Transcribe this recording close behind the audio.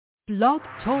Blog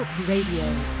Talk Radio.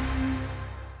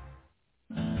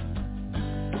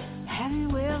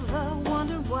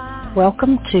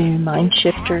 Welcome to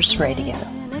MindShifters Radio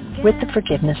with the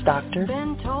Forgiveness Doctor,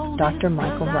 Dr.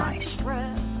 Michael Ryce.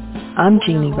 I'm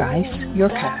Jeannie Ryce, your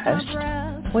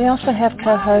co-host. We also have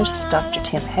co-hosts Dr.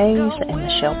 Tim Hayes and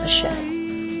Michelle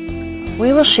Pacheco.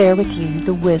 We will share with you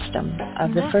the wisdom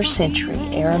of the first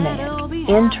century Aramaic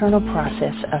internal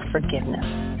process of forgiveness.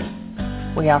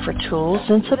 We offer tools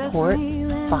and support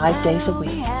 5 days a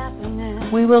week.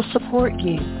 We will support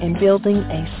you in building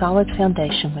a solid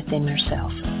foundation within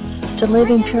yourself to live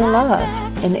in pure love,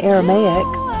 in Aramaic,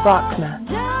 Rachma.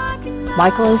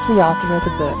 Michael is the author of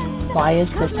the book, Why Is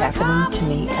This Happening to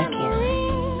Me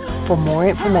Again? For more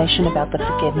information about the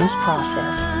forgiveness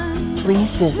process, please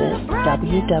visit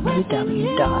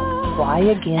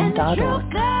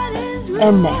www.whyagain.org.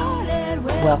 And now,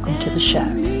 welcome to the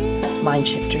show,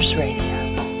 MindShifters Radio.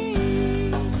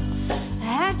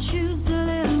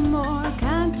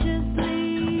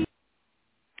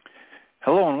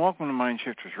 Hello and welcome to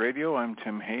MindShifters Radio. I'm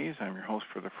Tim Hayes. I'm your host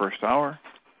for the first hour.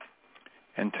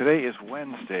 And today is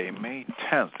Wednesday, May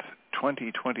 10th,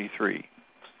 2023.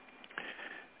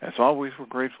 As always, we're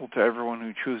grateful to everyone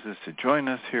who chooses to join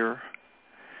us here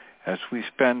as we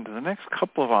spend the next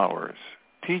couple of hours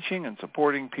teaching and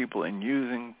supporting people in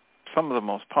using some of the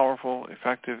most powerful,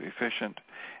 effective, efficient,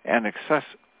 and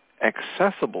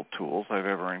accessible tools I've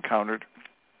ever encountered.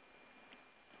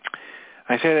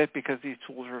 I say that because these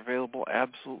tools are available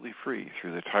absolutely free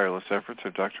through the tireless efforts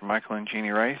of Dr. Michael and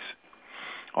Jeanie Ryce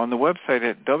on the website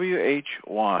at whyagain.org.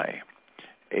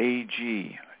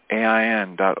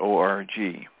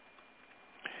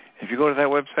 If you go to that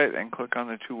website and click on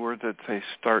the two words that say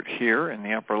Start Here in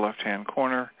the upper left-hand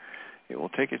corner, it will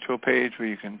take you to a page where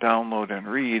you can download and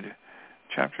read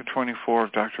Chapter 24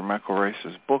 of Dr. Michael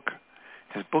Ryce's book.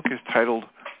 His book is titled,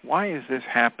 Why Is This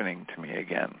Happening to Me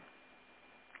Again?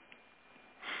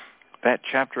 That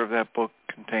chapter of that book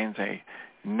contains a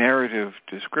narrative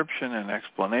description and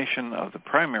explanation of the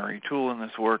primary tool in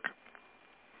this work.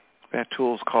 That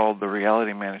tool is called the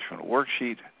Reality Management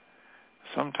Worksheet,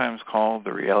 sometimes called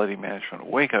the Reality Management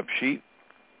Wake-Up Sheet.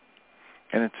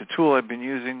 And it's a tool I've been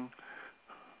using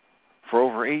for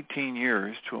over 18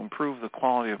 years to improve the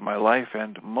quality of my life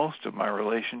and most of my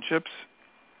relationships,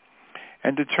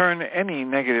 and to turn any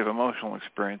negative emotional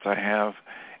experience I have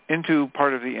into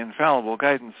part of the infallible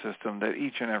guidance system that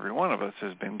each and every one of us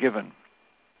has been given.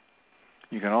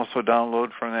 You can also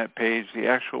download from that page the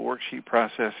actual worksheet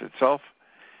process itself.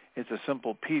 It's a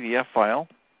simple PDF file.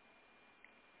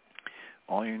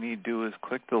 All you need to do is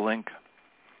click the link,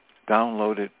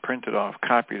 download it, print it off,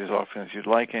 copy it as often as you'd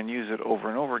like, and use it over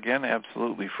and over again,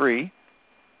 absolutely free.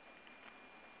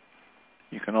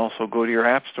 You can also go to your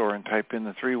app store and type in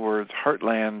the three words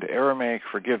Heartland Aramaic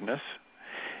Forgiveness.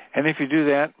 And if you do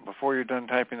that, before you're done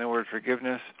typing the word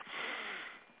forgiveness,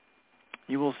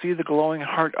 you will see the glowing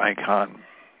heart icon.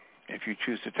 If you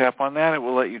choose to tap on that, it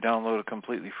will let you download a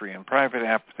completely free and private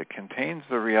app that contains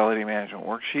the Reality Management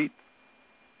Worksheet.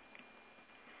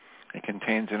 It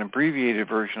contains an abbreviated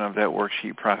version of that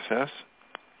worksheet process.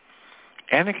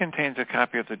 And it contains a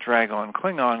copy of the Dragon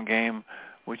Klingon game,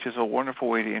 which is a wonderful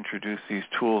way to introduce these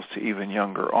tools to even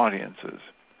younger audiences.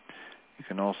 You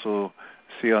can also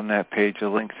see on that page a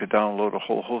link to download a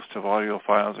whole host of audio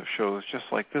files of shows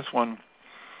just like this one,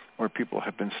 where people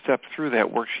have been stepped through that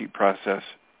worksheet process.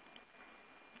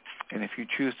 And if you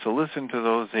choose to listen to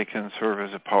those, they can serve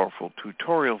as a powerful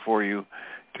tutorial for you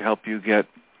to help you get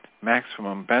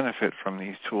maximum benefit from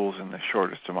these tools in the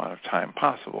shortest amount of time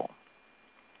possible.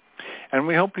 And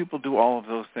we hope people do all of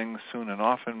those things soon and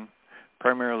often,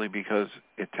 primarily because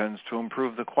it tends to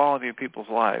improve the quality of people's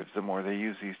lives the more they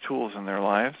use these tools in their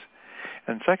lives,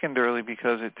 and secondarily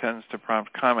because it tends to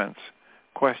prompt comments,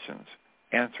 questions,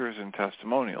 answers, and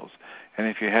testimonials. And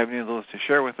if you have any of those to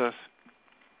share with us,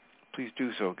 please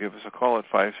do so. Give us a call at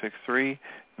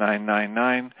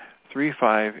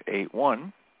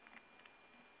 563-999-3581.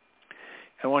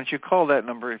 And once you call that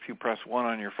number, if you press 1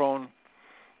 on your phone,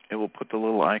 it will put the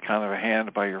little icon of a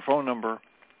hand by your phone number.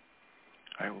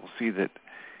 I will see that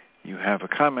you have a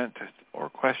comment or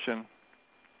question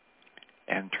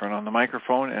and turn on the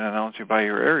microphone and announce you by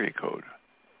your area code.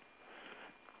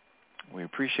 We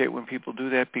appreciate when people do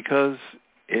that because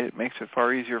it makes it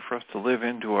far easier for us to live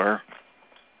into our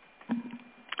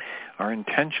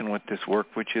intention with this work,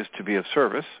 which is to be of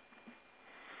service.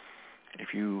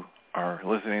 If you are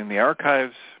listening in the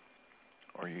archives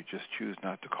or you just choose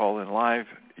not to call in live,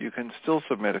 you can still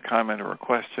submit a comment or a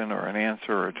question or an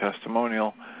answer or a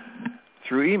testimonial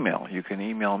through email. You can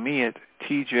email me at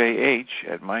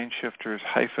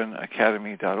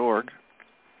tjh@mindshifters-academy.org.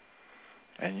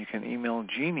 And you can email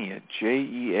Jeanie at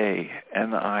JEANIE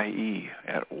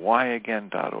at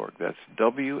whyagain.org. That's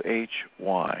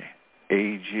WHYAGAIN.org.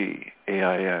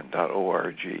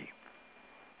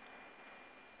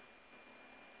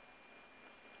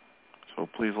 So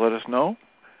please let us know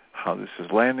how this is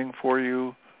landing for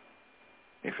you,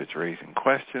 if it's raising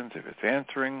questions, if it's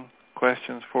answering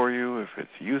questions for you, if it's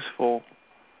useful,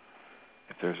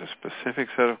 if there's a specific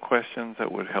set of questions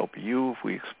that would help you if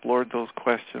we explored those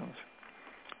questions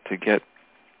to get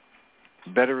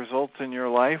better results in your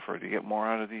life or to get more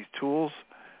out of these tools.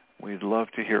 We'd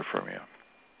love to hear from you.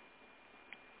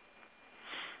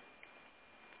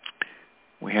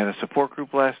 We had a support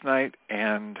group last night,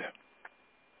 and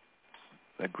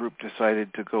the group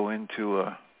decided to go into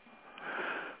a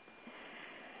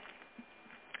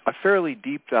fairly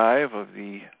deep dive of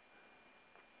the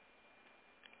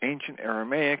ancient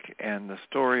Aramaic and the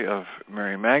story of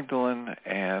Mary Magdalene,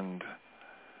 and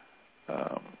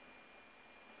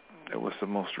it was the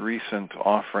most recent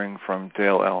offering from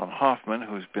Dale Allen Hoffman,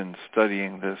 who's been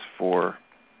studying this for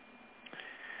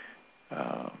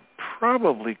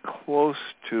probably close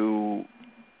to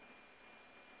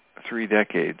 3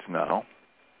 decades now.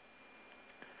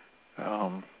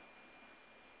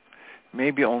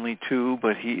 Maybe only 2,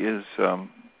 but he's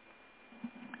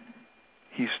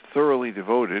thoroughly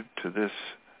devoted to this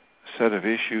set of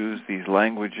issues, these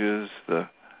languages, the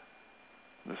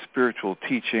spiritual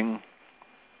teaching.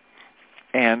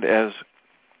 And as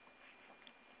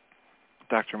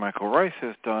Dr. Michael Ryce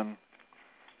has done,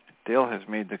 Dale has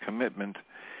made the commitment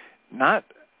not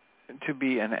to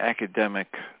be an academic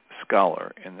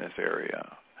scholar in this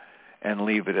area and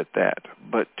leave it at that,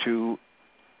 but to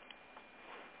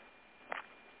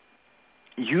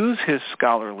use his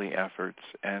scholarly efforts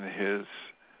and his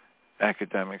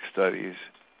academic studies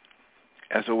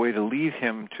as a way to lead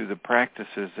him to the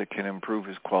practices that can improve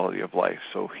his quality of life.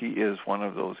 So he is one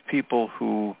of those people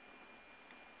who,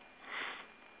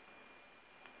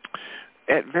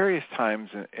 at various times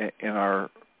in our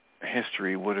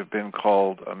history, would have been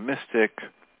called a mystic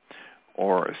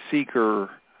or a seeker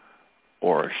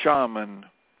or a shaman.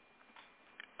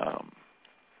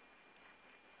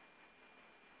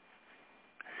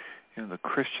 The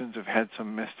Christians have had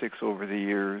some mystics over the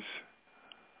years.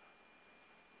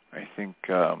 I think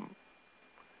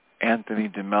Anthony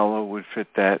DeMello would fit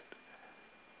that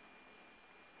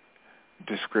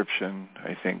description.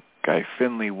 I think Guy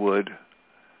Finley would.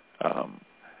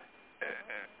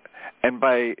 And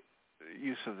by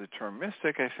use of the term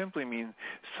mystic, I simply mean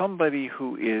somebody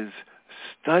who is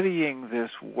studying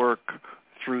this work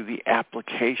through the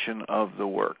application of the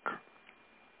work,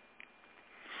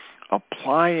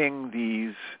 applying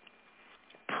these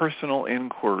personal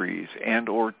inquiries and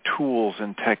or tools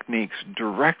and techniques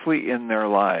directly in their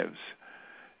lives.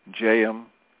 J.M.,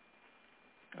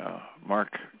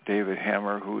 Mark David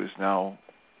Hammer, who is now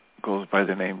goes by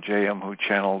the name J.M., who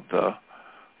channeled the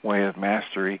Way of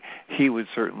Mastery, he would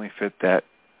certainly fit that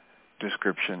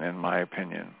description, in my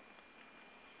opinion.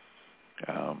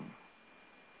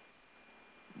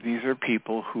 These are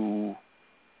people who,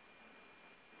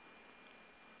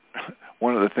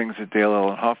 one of the things that Dale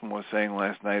Allen Hoffman was saying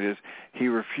last night is he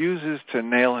refuses to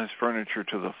nail his furniture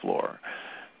to the floor.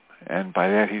 And by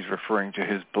that he's referring to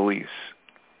his beliefs,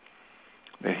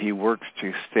 that he works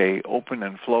to stay open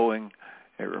and flowing.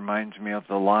 It reminds me of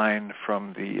the line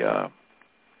from the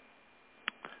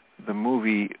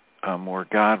movie where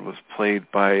God was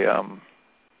played by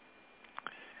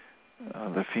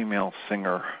the female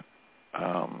singer.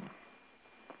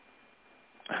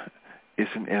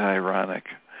 Isn't it ironic?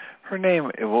 Her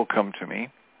name, it will come to me.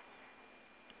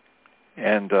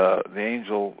 And the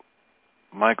angel,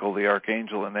 Michael the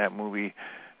archangel in that movie,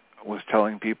 was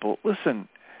telling people, listen,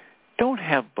 don't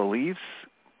have beliefs.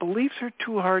 Beliefs are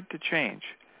too hard to change.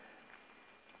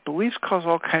 Beliefs cause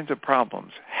all kinds of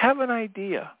problems. Have an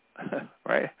idea,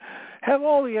 right? Have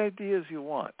all the ideas you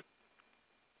want.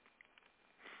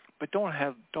 But don't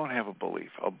have a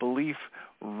belief. A belief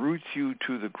roots you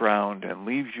to the ground and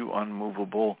leaves you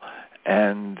unmovable,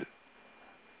 and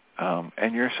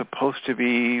you're supposed to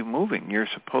be moving. You're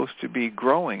supposed to be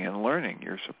growing and learning.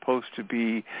 You're supposed to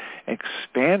be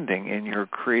expanding in your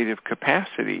creative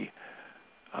capacity.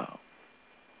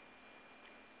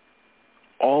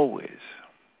 Always.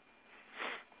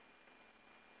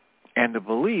 And the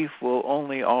belief will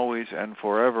only always and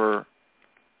forever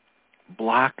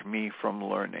block me from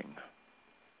learning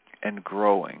and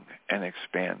growing and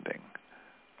expanding.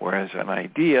 Whereas an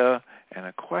idea and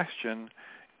a question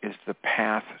is the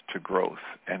path to growth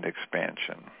and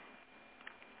expansion.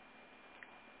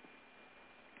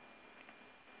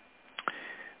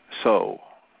 So,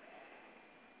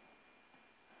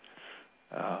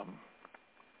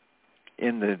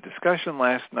 In the discussion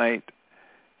last night,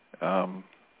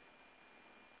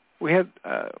 we had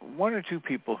one or two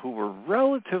people who were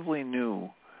relatively new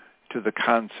to the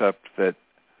concept that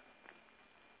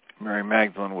Mary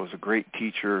Magdalene was a great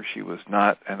teacher. She was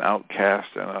not an outcast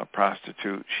and a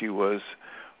prostitute. She was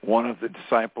one of the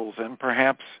disciples, and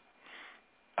perhaps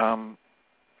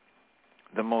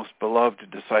the most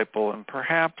beloved disciple, and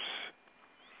perhaps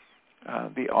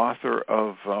the author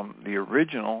of the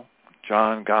original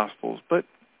John Gospels. But,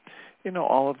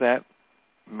 all of that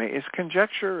is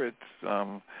conjecture.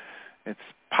 It's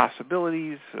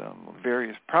possibilities,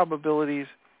 various probabilities,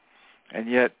 and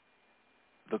yet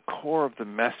the core of the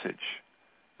message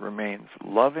remains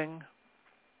loving,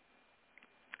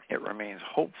 it remains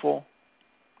hopeful,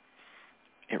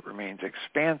 it remains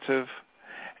expansive,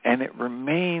 and it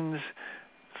remains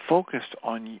focused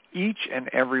on each and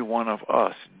every one of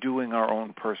us doing our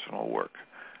own personal work,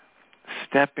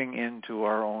 stepping into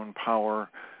our own power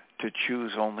to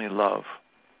choose only love,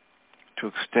 to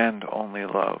extend only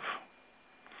love,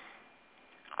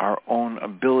 our own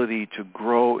ability to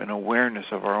grow in awareness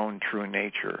of our own true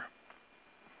nature.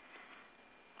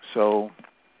 So,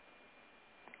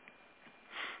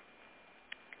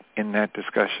 in that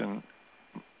discussion,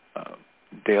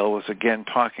 Dale was again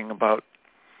talking about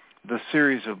the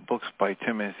series of books by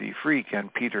Timothy Freak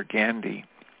and Peter Gandy,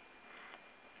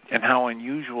 and how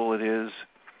unusual it is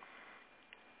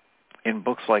in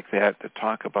books like that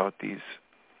talk about these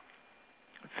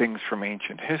things from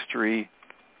ancient history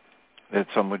that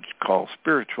some would call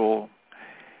spiritual,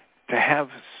 to have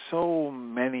so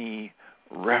many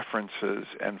references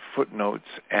and footnotes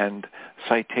and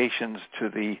citations to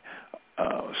the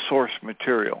source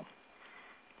material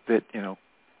that,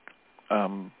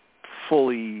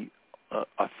 fully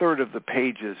a third of the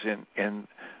pages in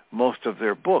most of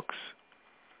their books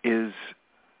is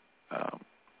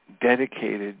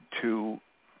dedicated to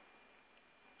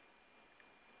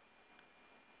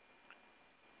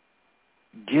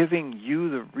giving you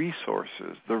the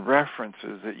resources, the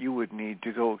references that you would need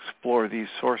to go explore these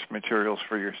source materials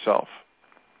for yourself.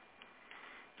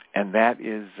 And that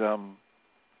is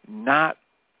not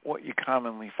what you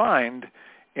commonly find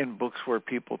in books where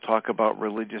people talk about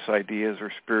religious ideas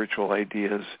or spiritual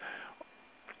ideas,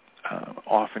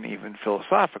 often even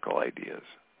philosophical ideas.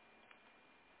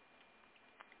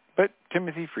 But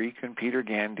Timothy Freak and Peter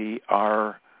Gandy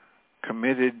are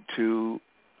committed to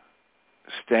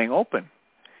staying open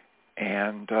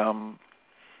and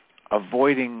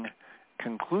avoiding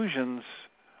conclusions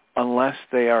unless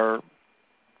they are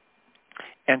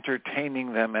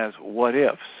entertaining them as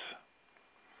what-ifs,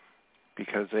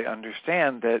 because they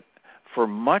understand that for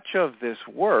much of this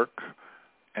work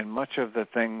and much of the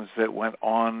things that went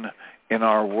on in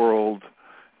our world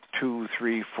 2,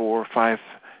 3, 4, 5,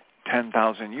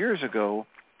 10,000 years ago,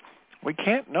 we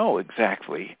can't know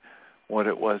exactly what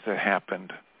it was that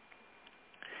happened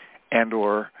and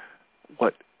or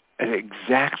what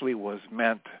exactly was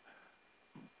meant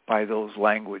by those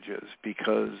languages,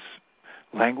 because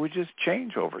languages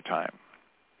change over time.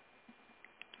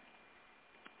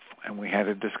 And we had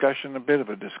a bit of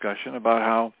a discussion about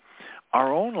how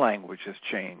our own language has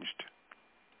changed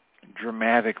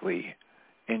dramatically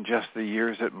in just the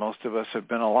years that most of us have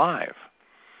been alive.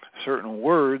 Certain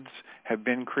words have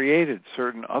been created.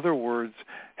 Certain other words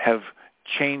have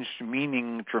changed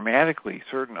meaning dramatically.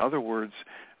 Certain other words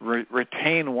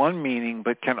retain one meaning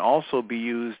but can also be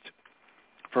used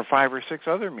for 5 or 6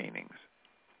 other meanings.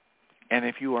 And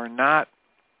if you are not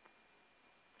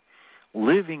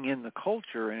living in the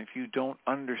culture, and if you don't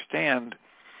understand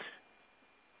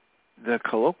the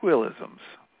colloquialisms,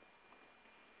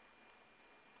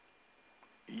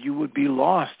 you would be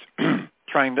lost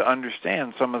trying to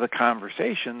understand some of the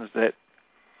conversations that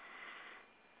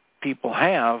people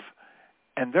have,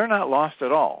 and they're not lost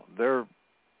at all. They're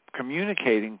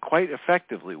communicating quite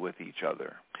effectively with each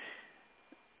other.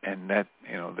 And that,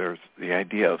 there's the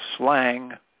idea of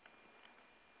slang,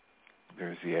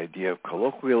 there's the idea of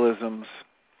colloquialisms,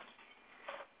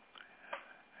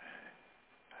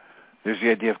 there's the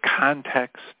idea of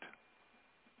context.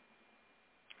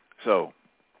 So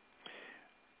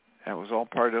that was all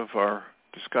part of our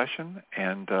discussion,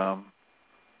 and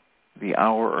the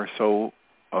hour or so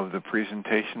of the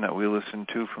presentation that we listened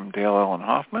to from Dale Allen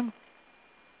Hoffman.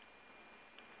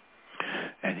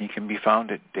 And he can be found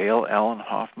at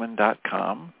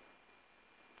daleallenhoffman.com.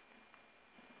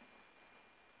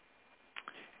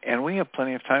 And we have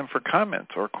plenty of time for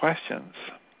comments or questions.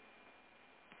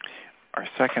 Our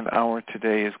second hour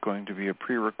today is going to be a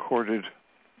pre-recorded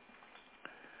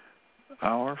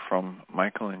hour from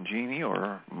Michael and Jeannie,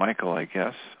 or Michael, I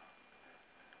guess.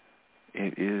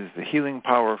 It is The Healing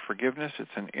Power of Forgiveness. It's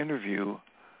an interview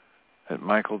that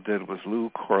Michael did with Lou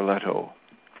Corletto.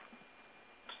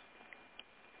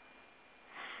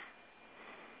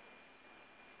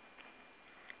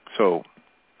 So,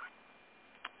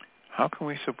 how can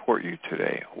we support you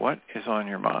today? What is on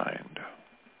your mind?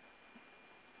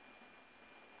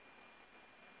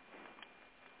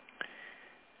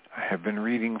 I have been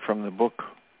reading from the book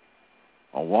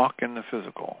A Walk in the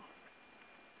Physical.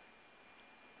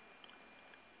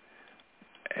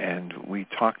 And we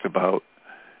talked about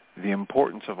the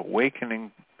importance of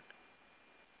awakening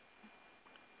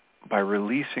by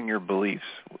releasing your beliefs.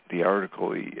 The article,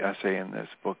 the essay in this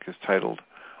book is titled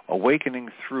Awakening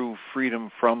Through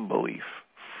Freedom from Belief.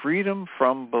 Freedom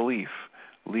from belief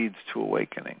leads to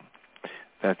awakening.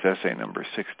 That's essay number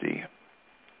 60.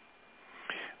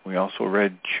 We also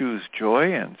read Choose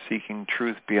Joy and Seeking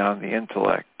Truth Beyond the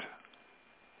Intellect.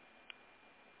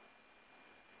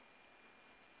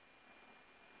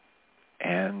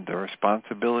 And the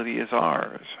responsibility is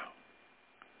ours.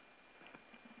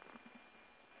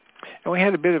 And we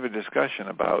had a bit of a discussion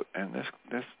about, and this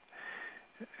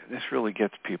really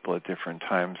gets people at different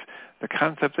times, the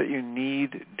concept that you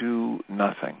need do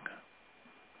nothing.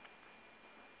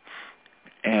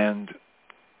 And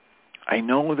I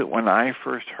know that when I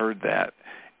first heard that,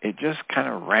 it just kind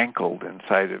of rankled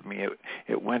inside of me.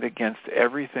 It went against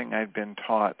everything I'd been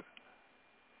taught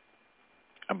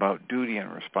about duty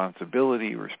and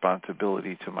responsibility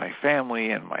to my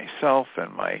family and myself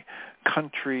and my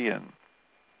country and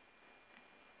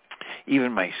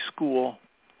even my school.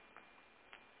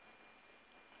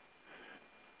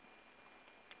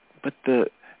 But the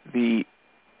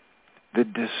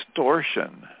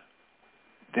distortion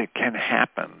that can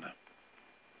happen,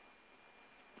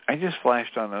 I just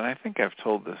flashed on, and I think I've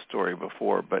told this story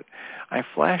before, but I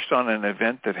flashed on an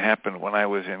event that happened when I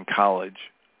was in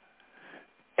college.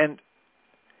 And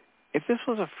if this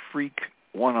was a freak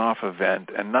one-off event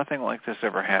and nothing like this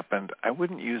ever happened, I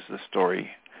wouldn't use the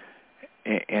story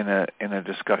in a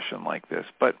discussion like this.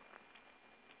 But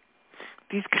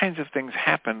these kinds of things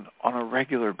happen on a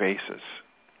regular basis.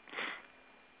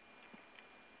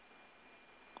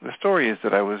 The story is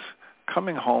that I was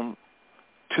coming home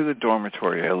to the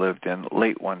dormitory I lived in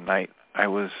late one night. I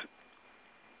was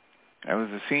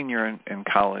a senior in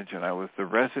college, and I was the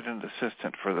resident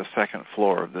assistant for the second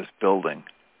floor of this building.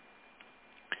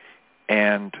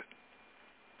 And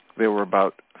there were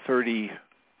about 30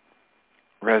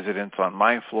 residents on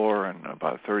my floor and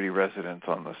about 30 residents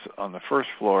on the first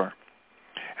floor.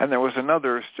 And there was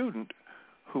another student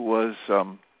who was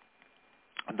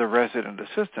the resident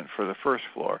assistant for the first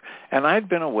floor. And I'd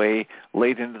been away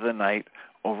late into the night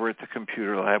over at the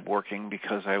computer lab working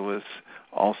because I was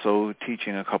also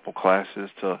teaching a couple classes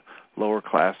to lower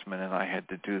classmen, and I had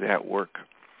to do that work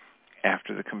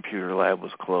after the computer lab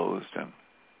was closed. And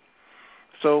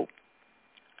so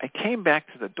I came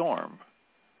back to the dorm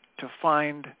to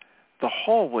find the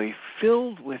hallway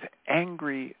filled with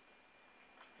angry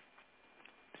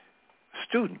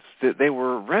students. They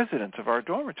were residents of our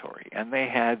dormitory, and they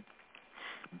had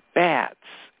bats,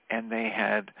 and they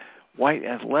had white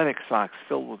athletic socks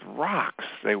filled with rocks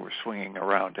they were swinging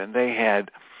around, and they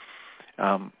had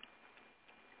a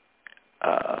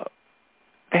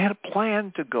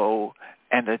plan to go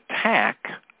and attack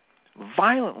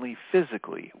violently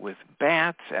physically with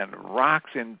bats and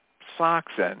rocks in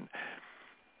socks and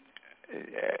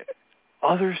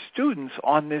other students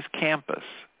on this campus.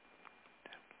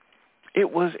 It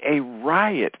was a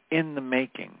riot in the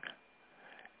making.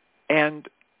 And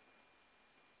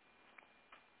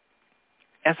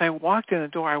as I walked in the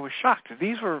door, I was shocked.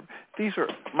 These were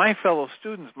my fellow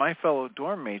students, my fellow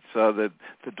dorm mates. The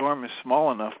dorm is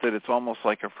small enough that it's almost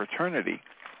like a fraternity.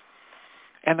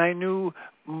 And I knew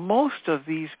most of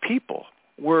these people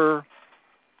were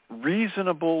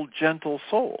reasonable, gentle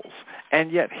souls. And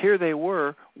yet here they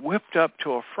were, whipped up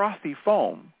to a frothy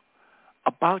foam,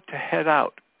 about to head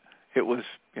out. It was,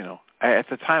 at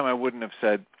the time I wouldn't have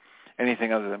said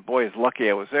anything other than, boy, it's lucky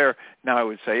I was there. Now I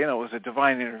would say, it was a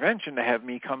divine intervention to have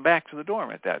me come back to the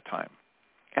dorm at that time.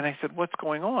 And I said, what's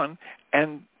going on?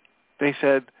 And they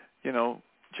said,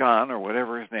 John, or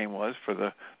whatever his name was, for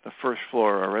the first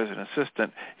floor resident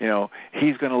assistant,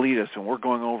 he's going to lead us, and we're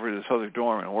going over to this other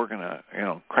dorm, and we're going to,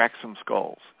 crack some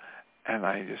skulls. And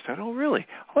I just said, oh, really?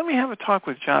 Let me have a talk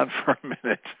with John for a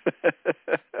minute.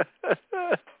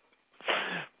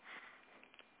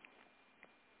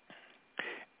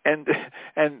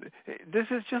 And this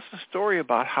is just a story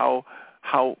about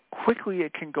how quickly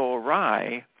it can go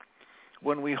awry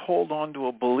when we hold on to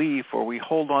a belief, or we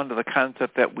hold on to the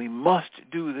concept that we must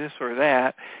do this or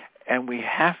that, and we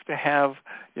have to have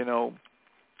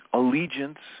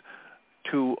allegiance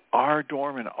to our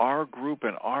dorm and our group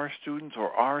and our students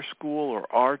or our school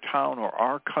or our town or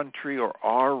our country or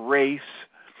our race.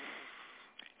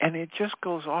 And it just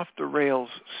goes off the rails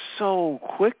so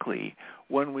quickly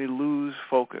when we lose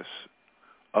focus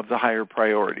of the higher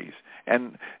priorities.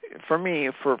 And for me,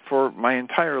 for my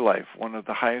entire life, one of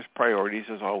the highest priorities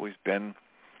has always been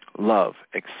love,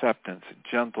 acceptance,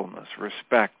 gentleness,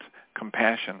 respect,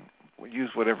 compassion. Use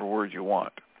whatever word you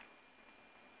want.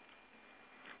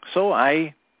 So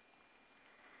like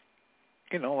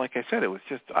I said, it was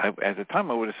just, at the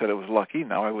time I would have said it was lucky.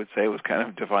 Now I would say it was kind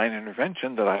of divine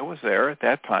intervention that I was there at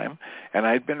that time, and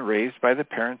I'd been raised by the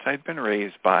parents I'd been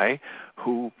raised by,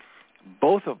 who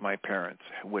both of my parents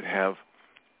would have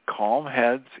calm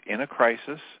heads in a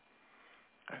crisis.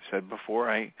 I've said before,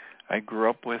 I grew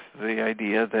up with the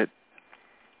idea that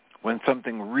when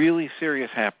something really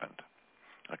serious happened,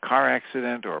 a car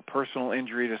accident or a personal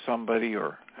injury to somebody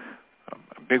or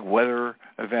a big weather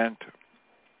event,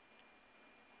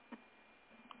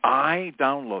 I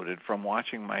downloaded from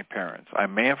watching my parents. I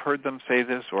may have heard them say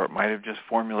this, or it might have just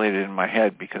formulated in my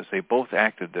head because they both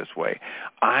acted this way.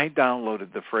 I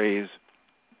downloaded the phrase,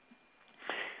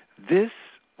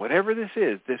 whatever this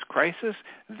is, this crisis,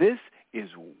 this is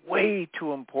way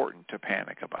too important to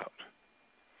panic about.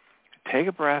 Take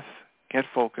a breath, get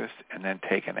focused, and then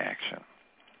take an action.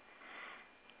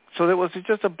 So it was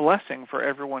just a blessing for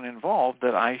everyone involved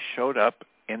that I showed up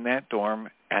in that dorm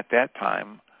at that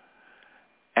time.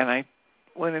 And I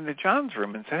went into John's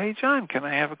room and said, "Hey, John, can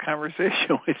I have a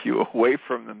conversation with you away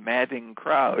from the madding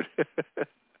crowd?"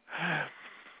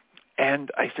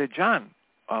 And I said, "John,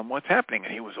 what's happening?"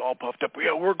 And he was all puffed up.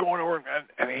 "Yeah, we're going to work."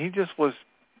 And he just was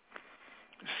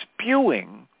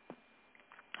spewing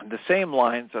the same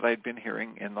lines that I'd been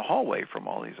hearing in the hallway from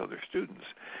all these other students.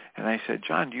 And I said,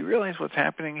 "John, do you realize what's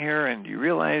happening here? And do you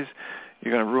realize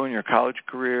you're going to ruin your college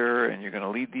career, and you're going to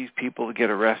lead these people to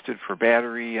get arrested for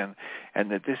battery, and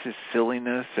that this is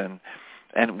silliness?"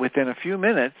 And within a few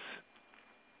minutes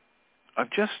of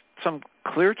just some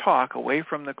clear talk away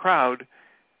from the crowd,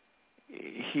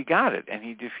 he got it, and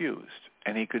he diffused,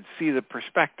 and he could see the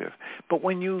perspective. But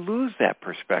when you lose that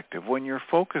perspective, when you're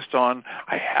focused on,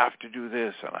 I have to do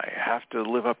this, and I have to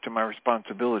live up to my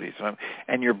responsibilities,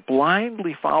 and you're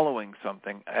blindly following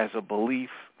something as a belief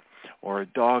or a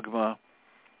dogma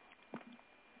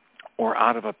or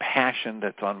out of a passion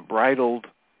that's unbridled,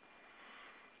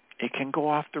 it can go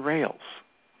off the rails,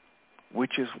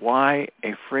 which is why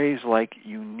a phrase like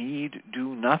 "you need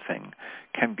do nothing"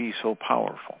 can be so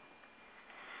powerful.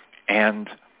 And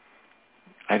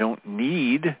I don't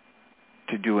need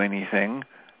to do anything.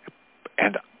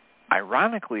 And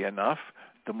ironically enough,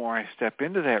 the more I step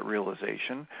into that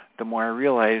realization, the more I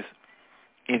realize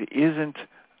it isn't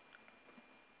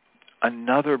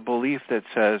another belief that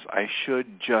says I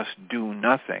should just do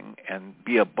nothing and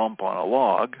be a bump on a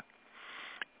log.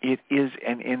 It is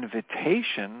an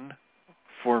invitation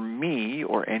for me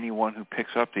or anyone who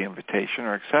picks up the invitation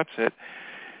or accepts it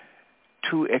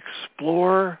to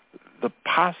explore the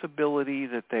possibility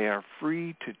that they are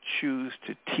free to choose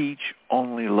to teach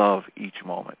only love each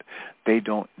moment. They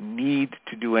don't need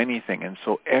to do anything, and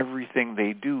so everything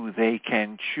they do, they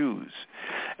can choose.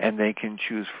 And they can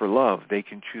choose for love. They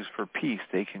can choose for peace.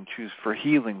 They can choose for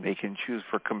healing. They can choose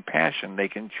for compassion. They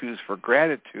can choose for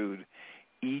gratitude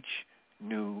each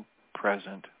new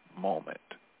present moment.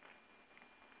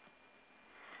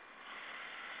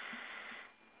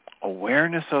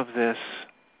 Awareness of this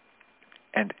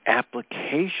and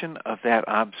application of that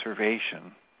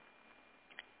observation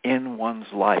in one's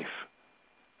life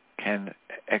can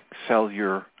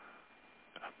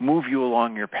move you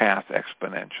along your path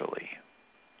exponentially.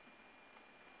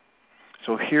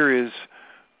 So here is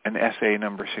an essay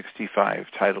number 65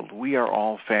 titled, "We Are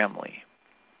All Family."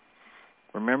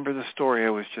 Remember the story I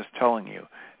was just telling you.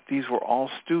 These were all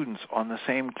students on the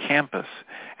same campus,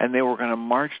 and they were going to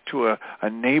march to a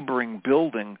neighboring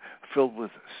building filled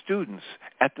with students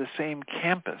at the same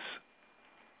campus.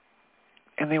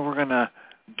 And they were going to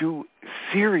do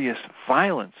serious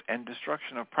violence and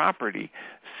destruction of property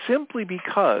simply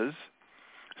because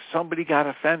somebody got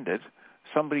offended,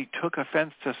 somebody took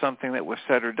offense to something that was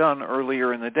said or done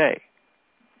earlier in the day.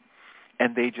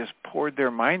 And they just poured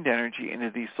their mind energy into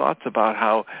these thoughts about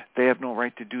how they have no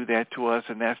right to do that to us,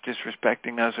 and that's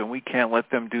disrespecting us, and we can't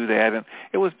let them do that. And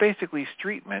it was basically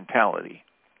street mentality.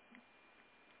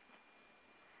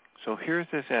 So here's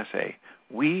this essay.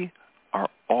 We are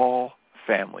all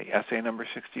family. Essay number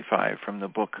 65 from the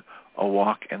book A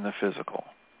Walk in the Physical.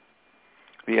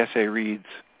 The essay reads,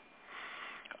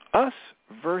 "Us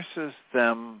versus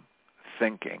them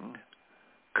thinking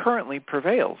currently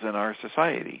prevails in our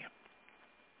society.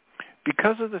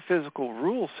 Because of the physical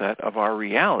rule set of our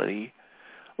reality,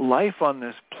 life on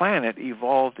this planet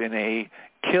evolved in a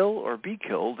kill or be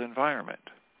killed environment.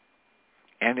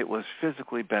 And it was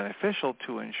physically beneficial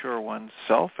to ensure one's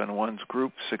self and one's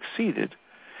group succeeded,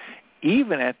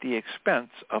 even at the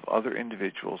expense of other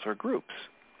individuals or groups.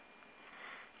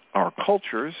 Our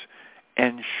cultures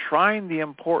enshrine the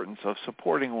importance of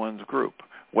supporting one's group,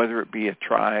 whether it be a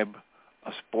tribe,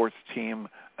 a sports team,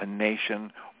 a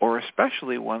nation, or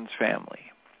especially one's family.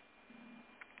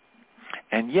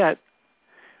 And yet,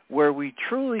 where we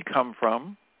truly come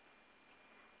from,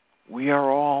 we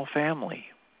are all family.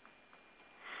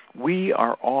 We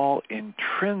are all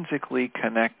intrinsically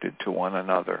connected to one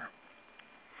another.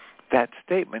 That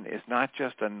statement is not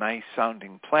just a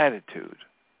nice-sounding platitude.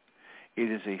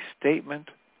 It is a statement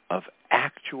of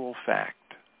actual fact.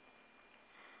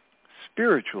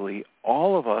 Spiritually,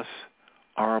 all of us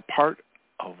are a part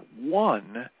of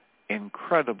one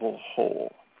incredible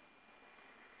whole.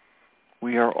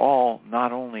 We are all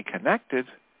not only connected,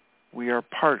 we are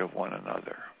part of one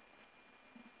another.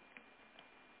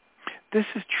 This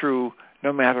is true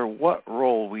no matter what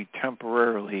role we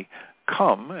temporarily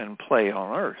come and play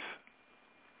on earth.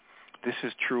 This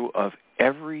is true of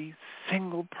every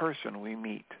single person we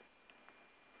meet.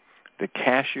 The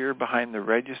cashier behind the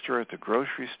register at the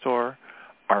grocery store,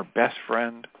 our best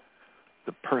friend,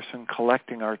 the person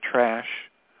collecting our trash,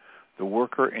 the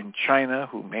worker in China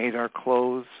who made our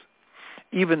clothes,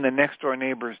 even the next-door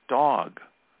neighbor's dog.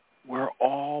 We're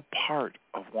all part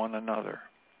of one another.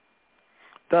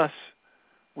 Thus,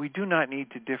 we do not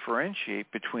need to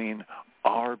differentiate between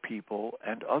our people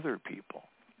and other people.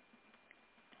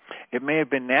 It may have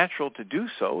been natural to do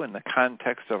so in the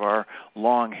context of our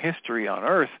long history on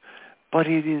earth, but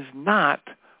it is not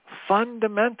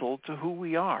fundamental to who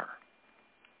we are.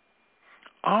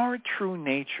 Our true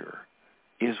nature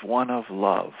is one of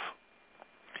love.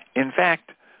 In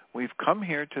fact, we've come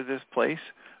here to this place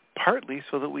partly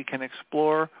so that we can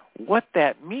explore what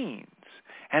that means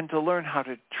and to learn how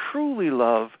to truly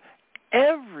love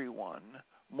everyone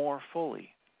more fully,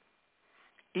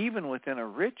 even within a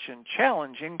rich and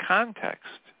challenging context.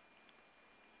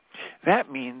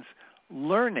 That means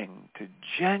learning to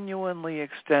genuinely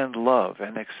extend love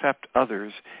and accept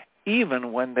others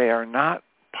even when they are not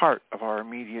part of our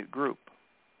immediate group.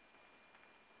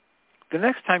 The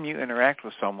next time you interact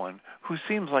with someone who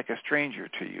seems like a stranger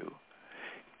to you,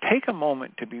 take a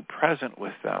moment to be present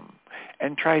with them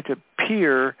and try to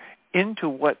peer into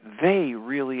what they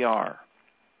really are.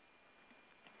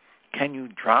 Can you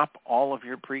drop all of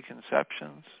your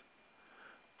preconceptions,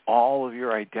 all of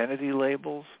your identity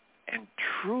labels, and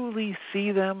truly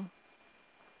see them?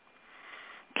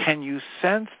 Can you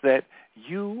sense that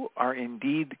you are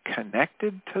indeed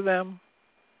connected to them?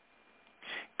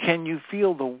 Can you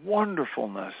feel the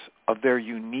wonderfulness of their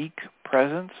unique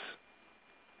presence?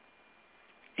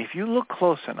 If you look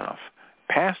close enough,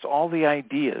 past all the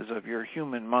ideas of your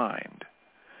human mind,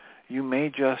 you may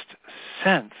just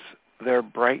sense their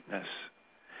brightness,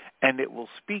 and it will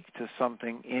speak to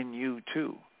something in you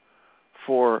too.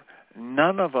 For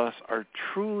none of us are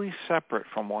truly separate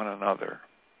from one another.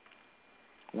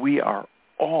 We are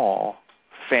all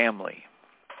family.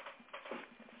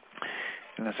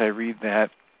 And as I read that,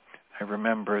 I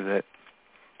remember that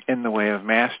in The Way of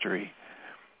Mastery,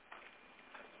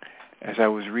 as I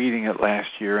was reading it last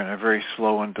year in a very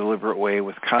slow and deliberate way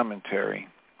with commentary,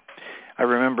 I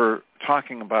remember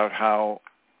talking about how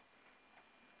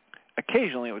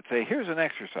occasionally it would say, here's an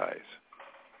exercise.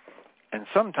 And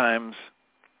sometimes,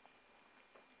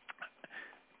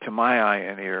 to my eye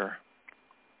and ear,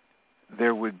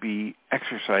 there would be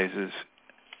exercises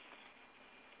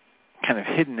kind of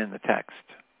hidden in the text.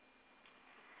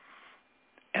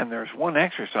 And there's one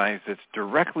exercise that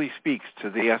directly speaks to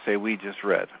the essay we just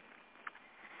read.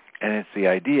 And it's the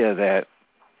idea that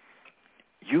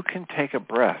you can take a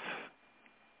breath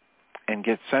and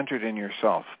get centered in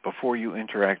yourself before you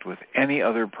interact with any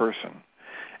other person.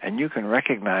 And you can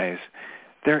recognize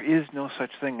there is no such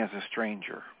thing as a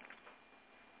stranger.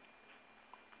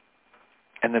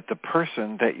 And that the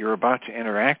person that you're about to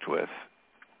interact with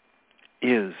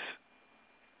is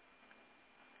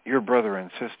your brother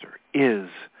and sister, is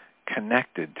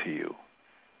connected to you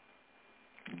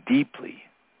deeply,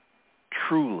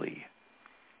 truly,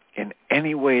 in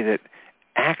any way that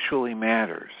actually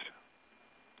matters.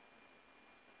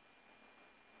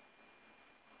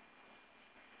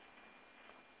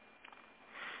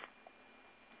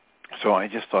 So I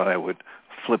just thought I would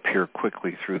flip here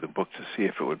quickly through the book to see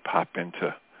if it would pop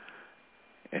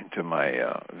into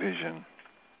my vision.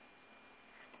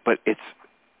 But it's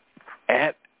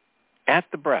at at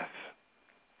the breath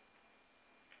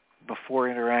before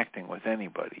interacting with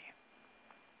anybody.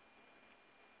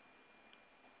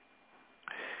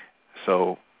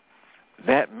 So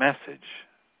that message,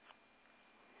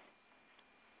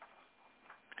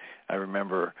 I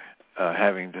remember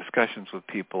having discussions with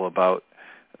people about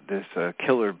this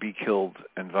kill or be killed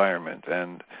environment,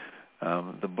 and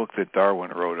the book that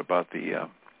Darwin wrote about the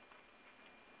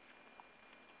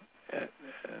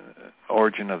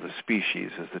Origin of the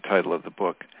Species is the title of the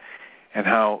book, and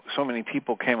how so many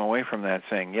people came away from that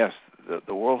saying, yes,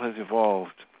 the world has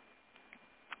evolved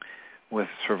with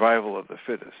survival of the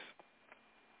fittest,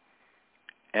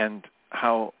 and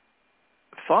how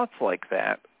thoughts like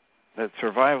that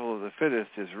survival of the fittest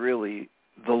is really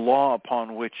the law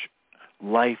upon which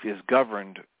life is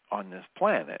governed on this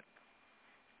planet,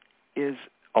 is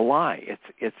a lie.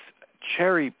 It's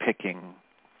cherry-picking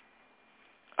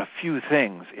a few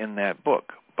things in that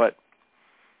book. But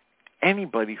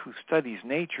anybody who studies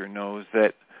nature knows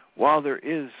that while there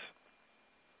is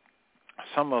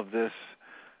some of this,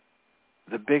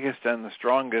 the biggest and the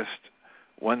strongest,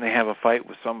 when they have a fight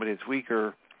with somebody that's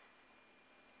weaker,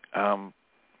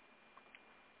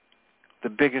 the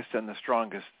biggest and the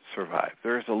strongest survive.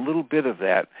 There's a little bit of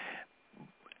that.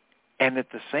 And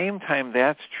at the same time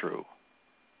that's true,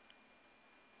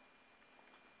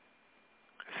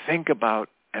 think about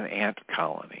an ant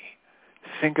colony.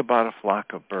 Think about a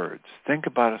flock of birds. Think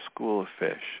about a school of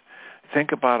fish.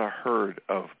 Think about a herd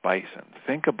of bison.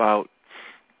 Think about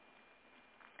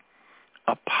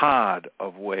a pod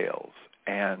of whales,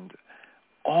 and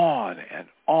on and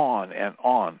on and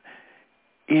on.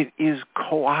 It is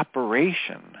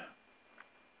cooperation.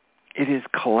 It is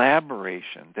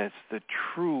collaboration that's the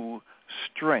true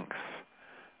strength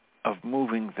of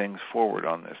moving things forward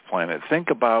on this planet. Think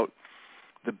about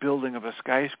the building of a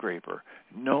skyscraper.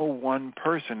 No one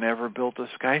person ever built a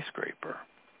skyscraper.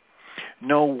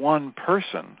 No one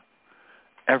person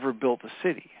ever built a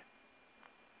city.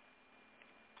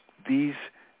 These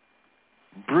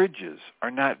bridges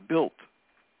are not built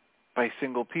by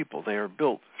single people. They are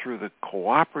built through the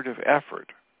cooperative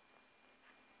effort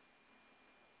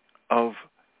of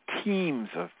teams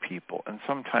of people, and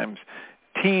sometimes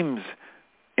teams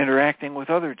interacting with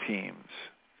other teams.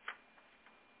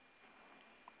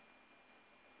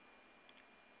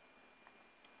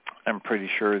 I'm pretty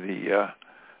sure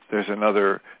there's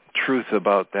another truth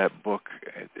about that book.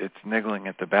 It's niggling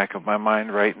at the back of my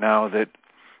mind right now that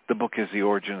the book is The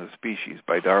Origin of the Species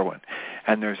by Darwin.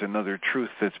 And there's another truth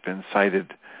that's been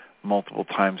cited multiple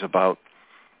times about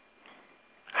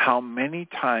how many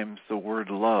times the word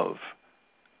love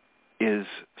is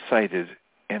cited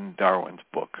in Darwin's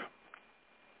book,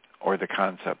 or the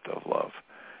concept of love.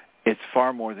 It's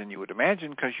far more than you would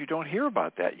imagine, because you don't hear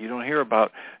about that. You don't hear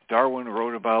about Darwin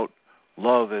wrote about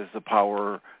love as the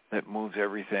power that moves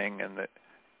everything, and that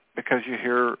because you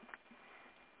hear,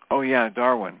 oh yeah,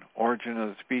 Darwin, Origin of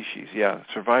the Species, yeah,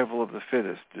 survival of the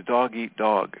fittest, the dog eat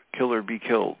dog, kill or be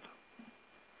killed.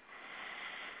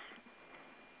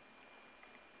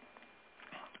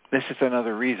 This is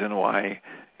another reason why,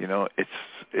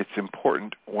 it's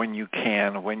important when you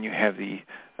can, when you have the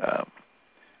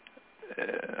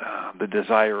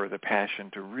desire or the passion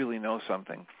to really know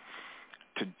something,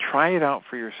 to try it out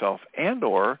for yourself, and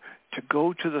or to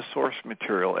go to the source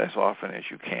material as often as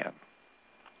you can.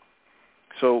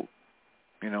 So,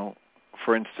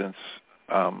 for instance,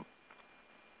 the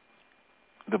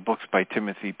books by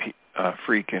Timothy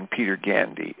Freke and Peter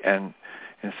Gandy, and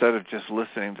instead of just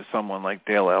listening to someone like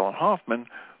Dale Allen Hoffman,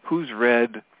 who's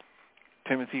read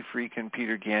Timothy Freke and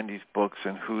Peter Gandy's books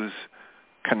and who's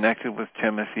connected with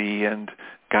Timothy and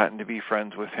gotten to be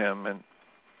friends with him, and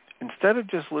instead of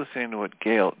just listening to what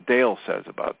Dale says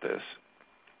about this,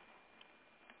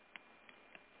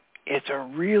 it's a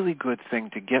really good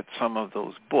thing to get some of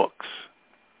those books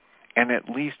and at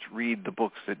least read the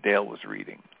books that Dale was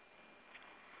reading.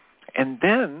 And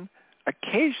then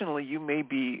occasionally you may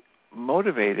be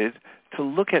motivated to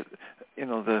look at,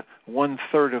 the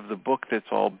 1/3 of the book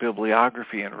that's all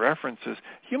bibliography and references.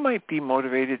 You might be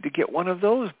motivated to get one of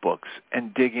those books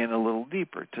and dig in a little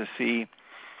deeper to see,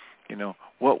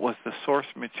 what was the source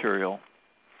material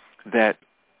that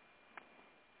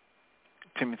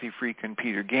Timothy Freke and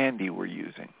Peter Gandy were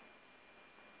using.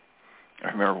 I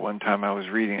remember one time I was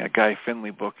reading a Guy Finley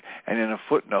book, and in a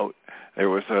footnote there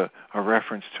was a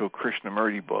reference to a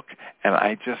Krishnamurti book, and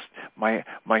I just, my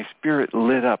spirit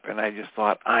lit up, and I just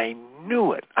thought, I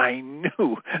knew it. I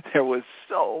knew there was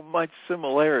so much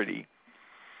similarity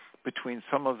between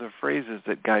some of the phrases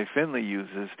that Guy Finley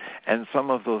uses and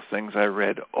some of those things I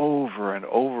read over and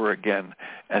over again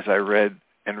as I read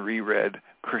and reread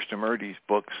Krishnamurti's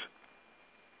books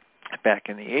back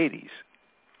in the 80s.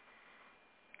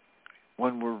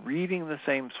 When we're reading the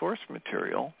same source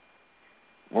material,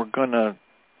 we're going to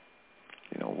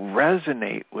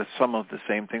resonate with some of the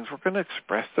same things. We're going to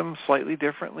express them slightly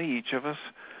differently. Each of us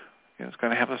is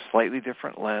going to have a slightly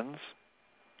different lens.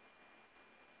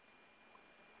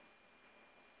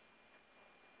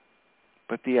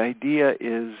 But the idea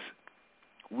is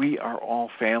we are all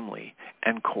family,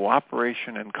 and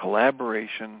cooperation and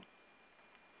collaboration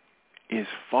is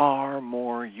far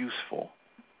more useful,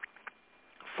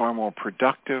 far more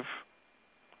productive,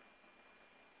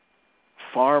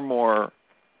 far more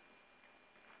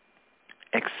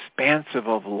expansive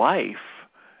of life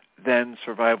than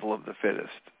survival of the fittest,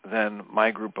 than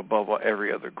my group above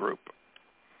every other group.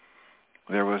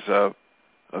 There was a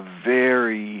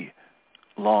very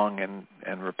long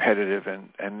and repetitive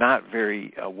and not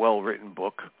very well-written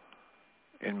book,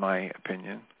 in my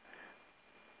opinion,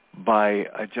 by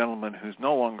a gentleman who's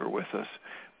no longer with us,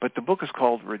 but the book is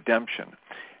called Redemption.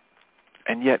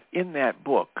 And yet in that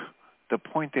book, the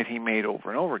point that he made over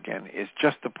and over again is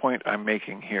just the point I'm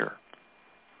making here.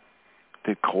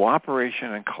 That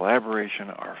cooperation and collaboration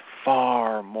are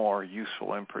far more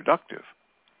useful and productive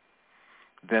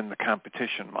than the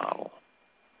competition model.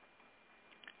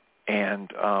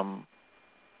 And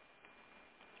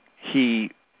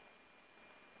he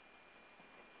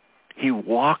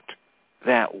walked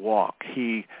that walk.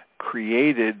 He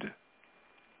created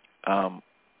an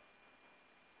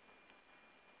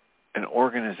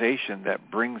organization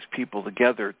that brings people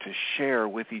together to share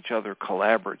with each other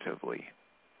collaboratively.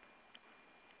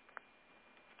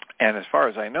 And as far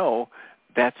as I know,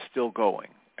 that's still going.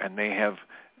 And they have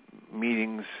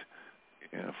meetings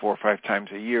 4 or 5 times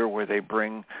a year where they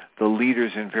bring the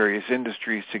leaders in various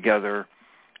industries together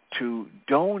to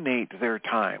donate their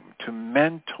time, to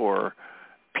mentor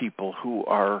people who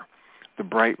are the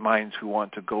bright minds who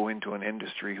want to go into an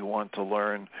industry, who want to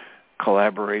learn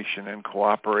collaboration and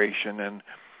cooperation and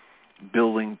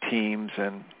building teams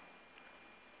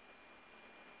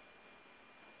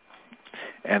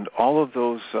and all of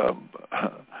those. A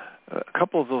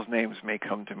couple of those names may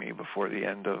come to me before the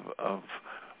end of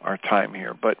our time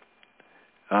here, but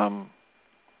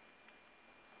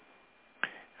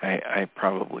I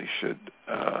probably should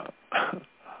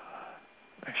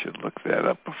I should look that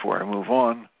up before I move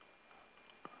on,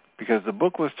 because the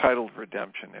book was titled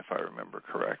Redemption, if I remember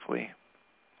correctly.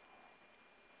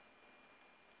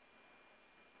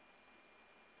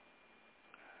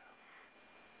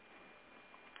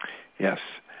 Yes,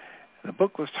 the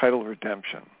book was titled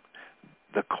Redemption,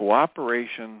 The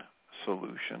Cooperation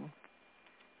Solution,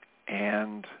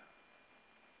 and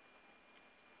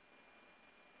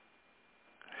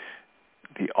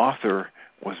the author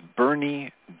was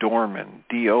Bernie Dorman,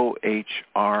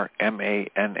 Dormann.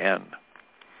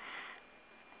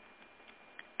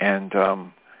 And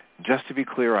just to be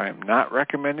clear, I am not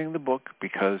recommending the book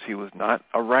because he was not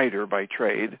a writer by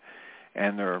trade,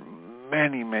 and there are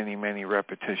many, many, many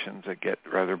repetitions that get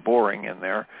rather boring in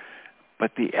there.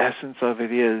 But the essence of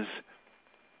it is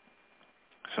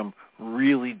some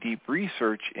really deep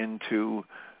research into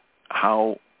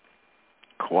how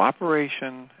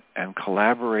cooperation and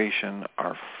collaboration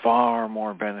are far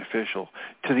more beneficial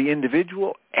to the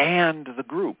individual and the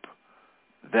group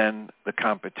than the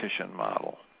competition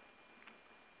model.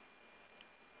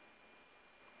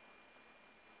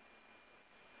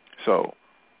 So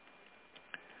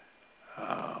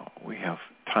we have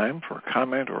time for a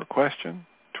comment or a question.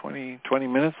 20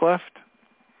 minutes left.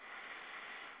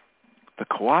 The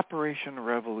Cooperation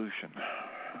Revolution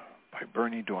by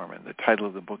Bernie Dorman. The title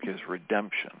of the book is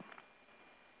Redemption,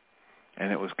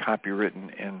 and it was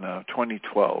copywritten in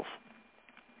 2012.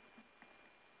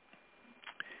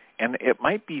 And it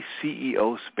might be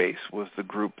CEO Space was the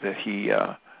group that he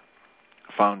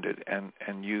founded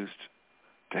and used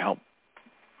to help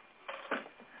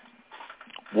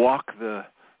walk the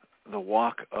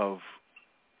walk of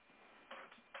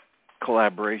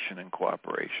collaboration and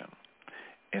cooperation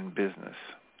in business.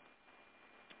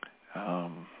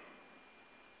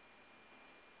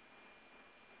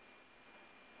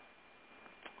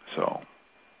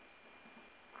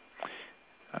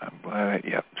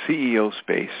 CEO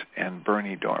Space and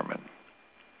Bernie Dorman.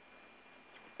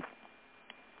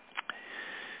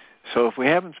 So if we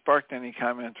haven't sparked any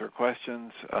comments or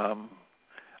questions,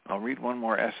 I'll read one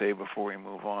more essay before we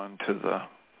move on to the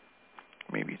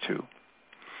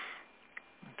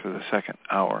second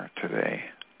hour today.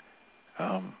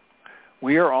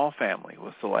 We Are All Family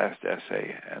was the last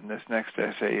essay, and this next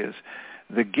essay is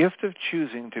The Gift of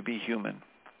Choosing to Be Human.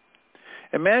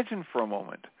 Imagine for a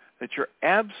moment that you're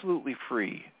absolutely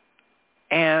free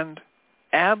and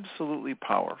absolutely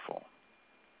powerful.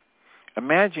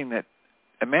 Imagine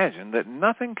that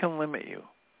nothing can limit you.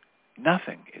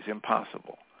 Nothing is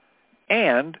impossible.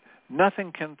 And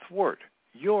nothing can thwart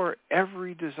your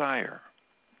every desire.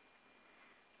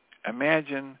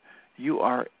 Imagine you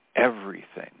are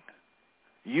everything.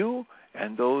 You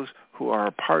and those who are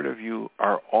a part of you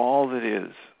are all that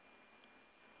is.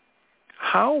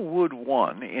 How would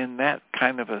one in that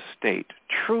kind of a state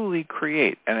truly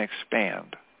create and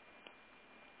expand?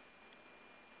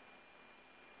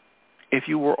 If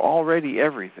you were already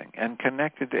everything and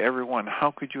connected to everyone,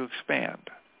 how could you expand?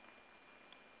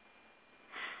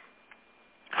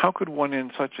 How could one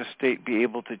in such a state be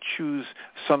able to choose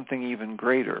something even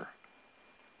greater,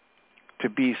 to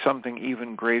be something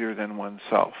even greater than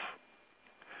oneself?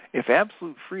 If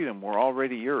absolute freedom were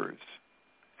already yours,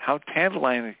 how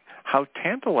tantalizing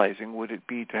would it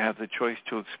be to have the choice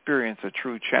to experience a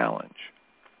true challenge?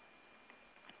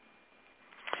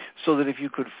 So that if you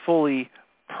could fully,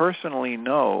 personally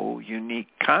know unique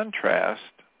contrast,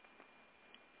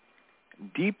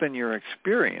 deepen your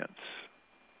experience,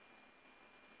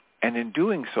 and in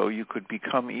doing so, you could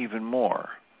become even more.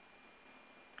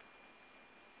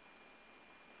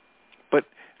 But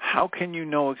how can you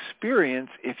know experience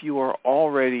if you are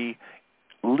already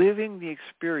living the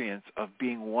experience of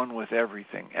being one with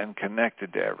everything and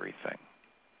connected to everything?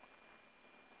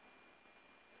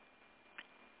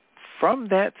 From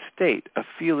that state of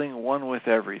feeling one with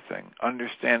everything,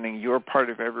 understanding you're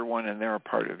part of everyone and they're a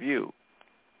part of you,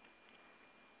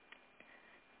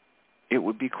 it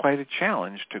would be quite a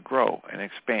challenge to grow and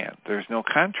expand. There's no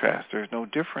contrast. There's no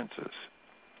differences.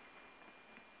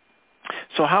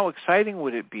 So how exciting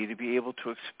would it be to be able to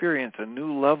experience a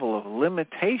new level of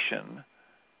limitation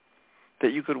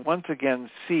that you could once again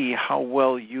see how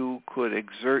well you could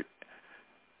exert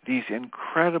these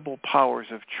incredible powers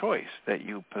of choice that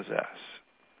you possess?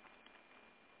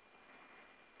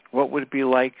 What would it be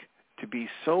like to be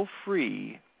so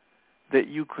free that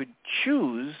you could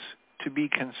choose to be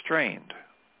constrained?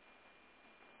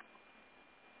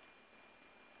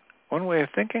 One way of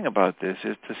thinking about this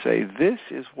is to say this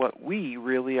is what we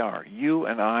really are, you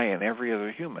and I and every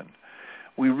other human.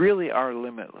 We really are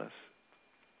limitless,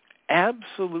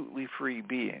 absolutely free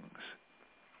beings.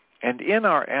 And in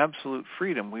our absolute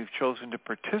freedom, we've chosen to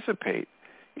participate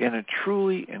in a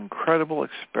truly incredible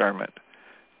experiment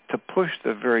to push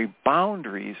the very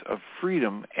boundaries of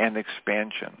freedom and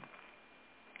expansion.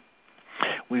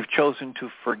 We've chosen to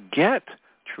forget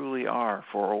truly are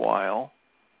for a while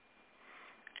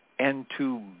and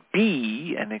to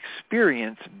be and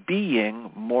experience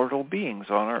being mortal beings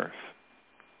on earth.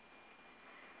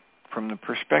 From the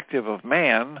perspective of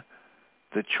man,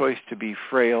 the choice to be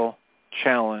frail,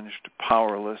 challenged,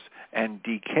 powerless, and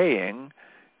decaying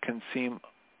can seem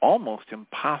almost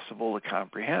impossible to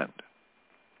comprehend.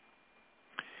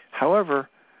 However,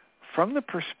 from the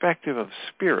perspective of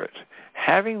spirit,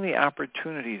 having the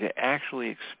opportunity to actually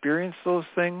experience those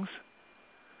things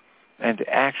and to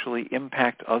actually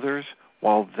impact others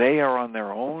while they are on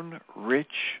their own rich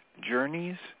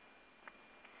journeys,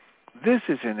 this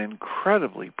is an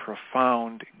incredibly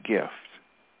profound gift.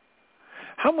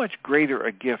 How much greater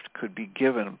a gift could be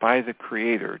given by the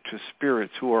Creator to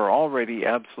spirits who are already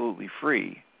absolutely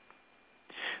free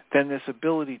than this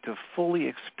ability to fully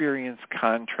experience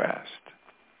contrast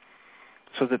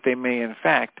so that they may in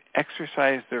fact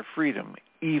exercise their freedom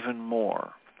even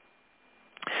more?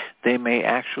 They may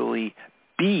actually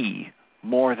be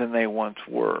more than they once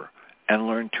were and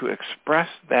learn to express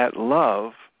that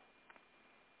love,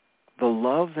 the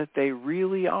love that they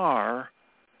really are,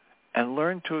 and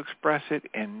learn to express it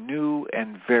in new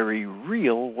and very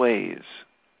real ways.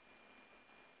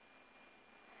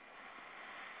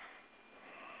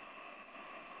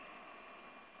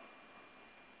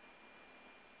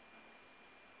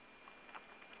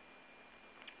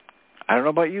 I don't know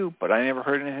about you, but I never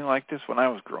heard anything like this when I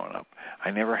was growing up.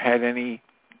 I never had any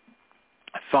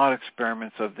thought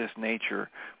experiments of this nature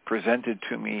presented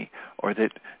to me or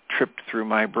that tripped through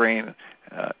my brain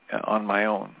on my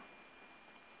own.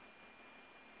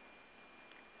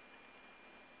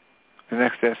 The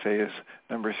next essay is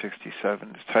number 67.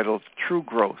 It's titled True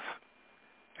Growth,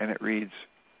 and it reads,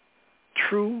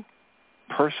 true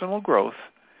personal growth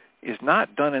is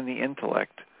not done in the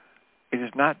intellect. It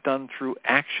is not done through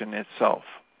action itself.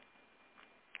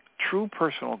 True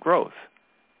personal growth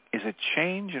is a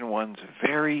change in one's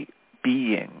very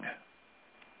being.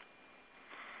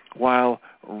 While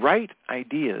right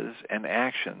ideas and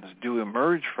actions do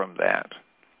emerge from that,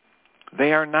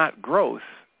 they are not growth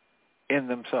in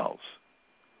themselves.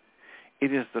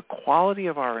 It is the quality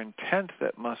of our intent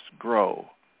that must grow,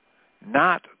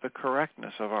 not the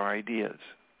correctness of our ideas.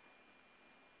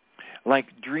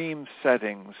 Like dream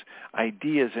settings,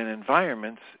 ideas and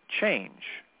environments change.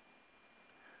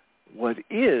 What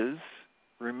is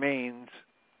remains,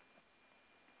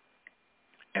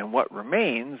 and what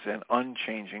remains and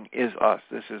unchanging is us.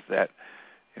 This is that,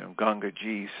 Ganga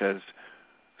Ji says,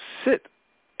 sit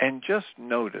and just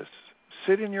notice.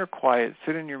 Sit in your quiet,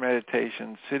 sit in your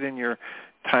meditation, sit in your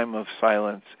time of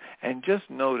silence, and just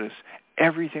notice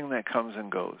everything that comes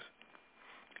and goes.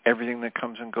 Everything that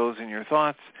comes and goes in your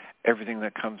thoughts, everything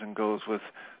that comes and goes with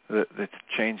the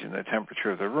change in the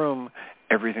temperature of the room,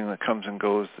 everything that comes and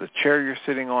goes, the chair you're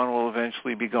sitting on will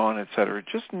eventually be gone, etc.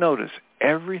 Just notice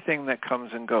everything that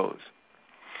comes and goes.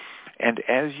 And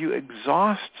as you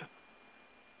exhaust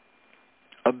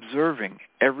observing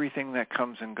everything that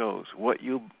comes and goes, what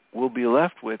you will be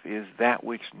left with is that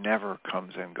which never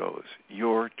comes and goes,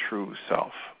 your true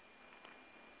self.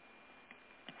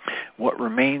 What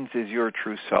remains is your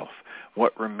true self.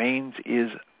 What remains is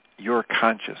your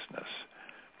consciousness,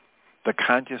 the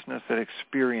consciousness that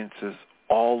experiences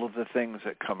all of the things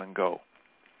that come and go.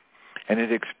 And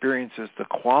it experiences the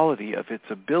quality of its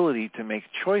ability to make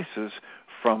choices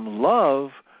from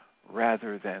love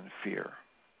rather than fear.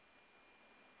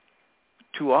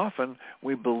 Too often,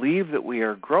 we believe that we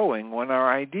are growing when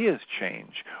our ideas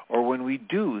change, or when we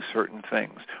do certain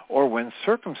things, or when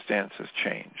circumstances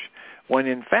change, when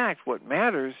in fact what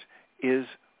matters is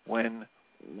when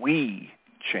we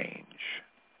change.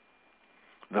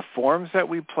 The forms that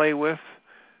we play with,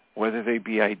 whether they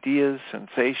be ideas,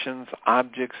 sensations,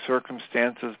 objects,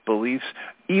 circumstances, beliefs,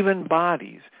 even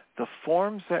bodies, the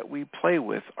forms that we play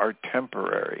with are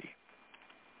temporary.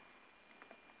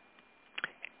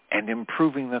 And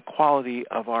improving the quality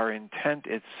of our intent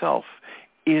itself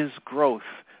is growth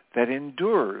that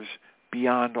endures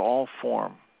beyond all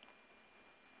form.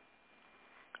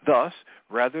 Thus,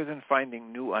 rather than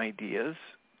finding new ideas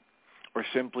or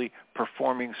simply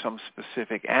performing some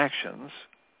specific actions,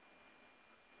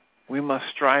 we must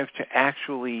strive to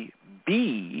actually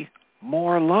be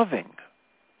more loving.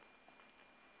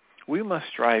 We must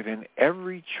strive in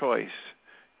every choice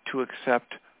to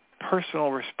accept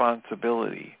personal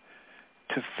responsibility,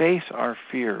 to face our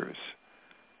fears,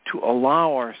 to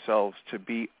allow ourselves to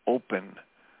be open.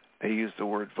 They use the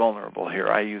word vulnerable here.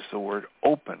 I use the word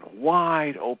open,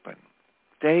 wide open.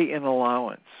 Stay in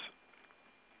allowance.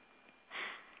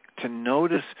 To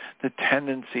notice the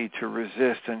tendency to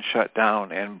resist and shut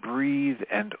down and breathe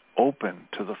and open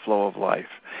to the flow of life,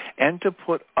 and to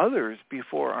put others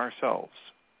before ourselves.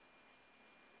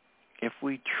 If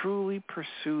we truly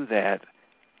pursue that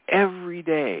every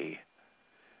day,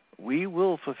 we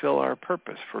will fulfill our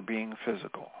purpose for being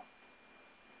physical.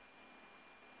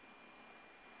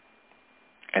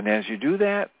 And as you do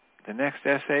that, the next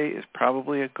essay is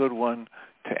probably a good one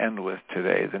to end with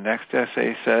today. The next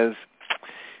essay says,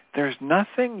 there's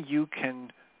nothing you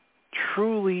can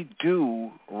truly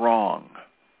do wrong.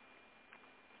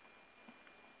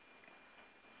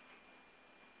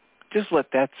 Just let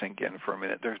that sink in for a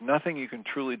minute. There's nothing you can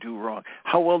truly do wrong.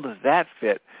 How well does that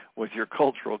fit with your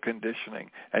cultural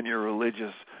conditioning and your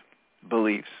religious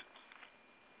beliefs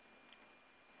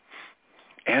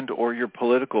and or your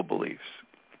political beliefs?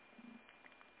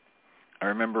 I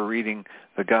remember reading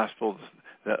the Gospels,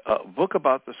 a book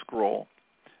about the scroll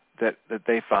that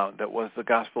they found that was the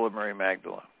Gospel of Mary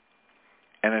Magdalene.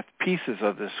 And it's pieces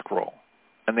of this scroll.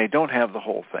 And they don't have the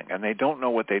whole thing, and they don't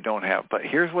know what they don't have. But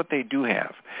here's what they do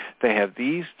have. They have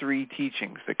these three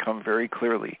teachings that come very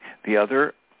clearly. The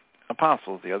other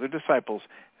apostles, the other disciples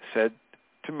said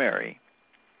to Mary,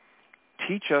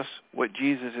 teach us what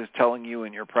Jesus is telling you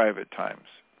in your private times.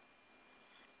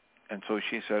 And so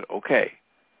she said, okay.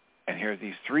 And here are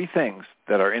these three things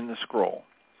that are in the scroll.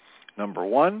 Number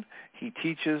one, he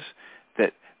teaches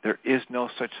that there is no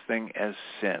such thing as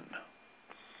sin.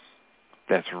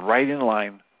 That's right in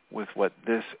line with what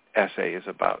this essay is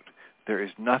about. There is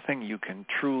nothing you can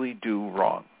truly do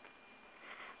wrong.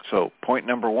 So point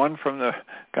number one from the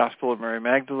Gospel of Mary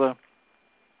Magdalene,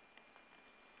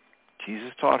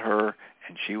 Jesus taught her,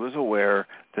 and she was aware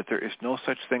that there is no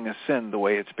such thing as sin the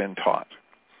way it's been taught.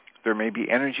 There may be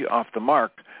energy off the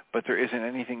mark, but there isn't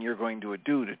anything you're going to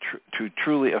do to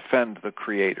truly offend the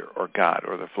Creator or God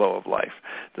or the flow of life.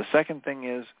 The second thing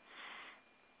is,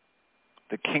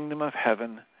 the kingdom of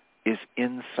heaven is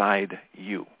inside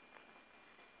you.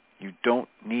 You don't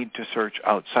need to search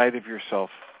outside of yourself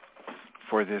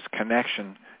for this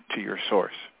connection to your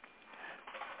source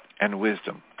and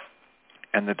wisdom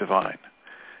and the divine.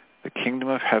 The kingdom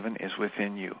of heaven is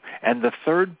within you. And the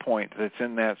third point that's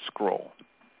in that scroll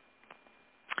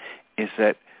is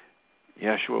that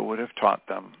Yeshua would have taught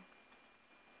them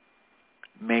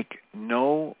make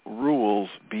no rules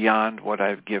beyond what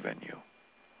I've given you.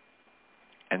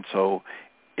 And so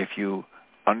if you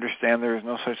understand there is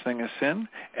no such thing as sin,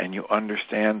 and you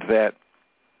understand that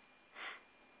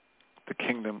the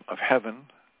kingdom of heaven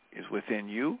is within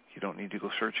you, you don't need to go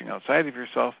searching outside of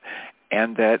yourself,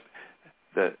 and that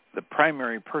the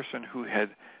primary person who had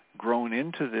grown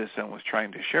into this and was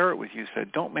trying to share it with you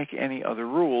said, don't make any other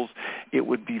rules, it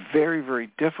would be very,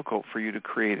 very difficult for you to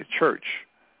create a church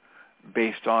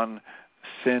based on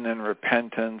sin and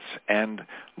repentance and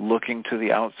looking to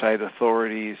the outside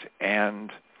authorities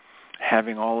and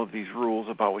having all of these rules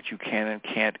about what you can and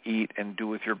can't eat and do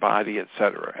with your body,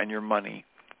 etc., and your money.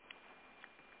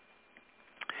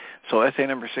 So essay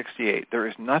number 68, there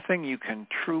is nothing you can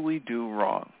truly do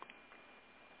wrong.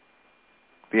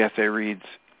 The essay reads,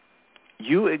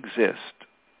 you exist,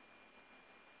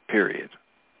 period.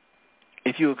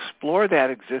 If you explore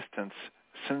that existence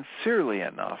sincerely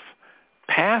enough,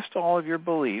 past all of your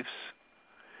beliefs,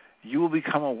 you will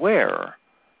become aware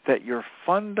that your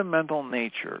fundamental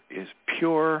nature is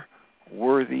pure,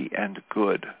 worthy, and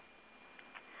good.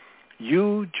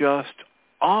 You just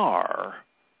are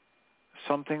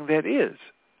something that is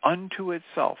unto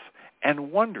itself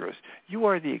and wondrous. You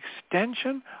are the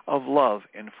extension of love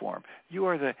in form. You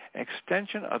are the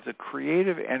extension of the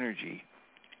creative energy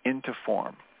into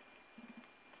form.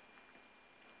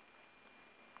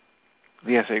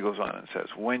 The essay goes on and says,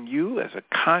 when you, as a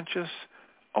conscious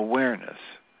awareness,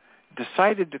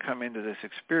 decided to come into this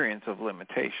experience of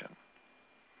limitation,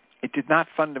 it did not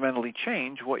fundamentally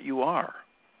change what you are.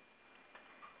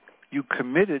 You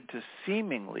committed to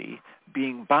seemingly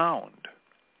being bound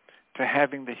to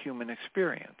having the human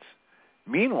experience.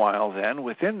 Meanwhile, then,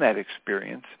 within that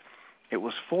experience, it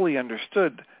was fully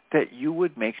understood that you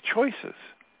would make choices.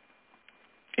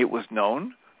 It was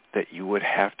known that you would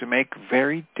have to make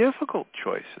very difficult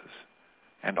choices,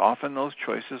 and often those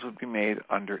choices would be made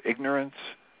under ignorance,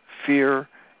 fear,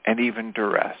 and even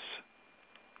duress.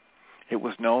 It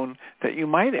was known that you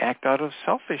might act out of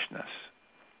selfishness,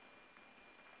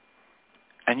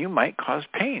 and you might cause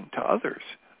pain to others.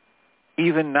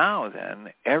 Even now, then,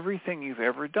 everything you've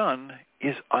ever done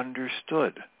is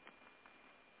understood.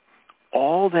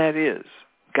 All that is,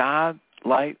 God,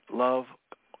 light, love,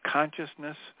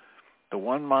 consciousness, the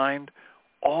one mind,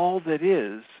 all that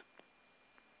is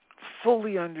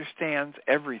fully understands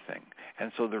everything.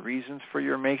 And so the reasons for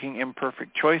your making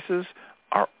imperfect choices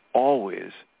are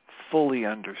always fully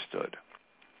understood.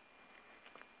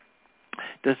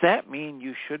 Does that mean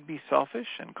you should be selfish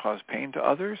and cause pain to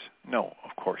others? No,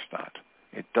 of course not.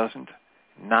 It doesn't,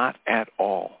 not at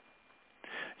all.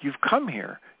 You've come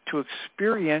here to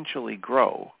experientially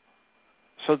grow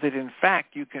so that in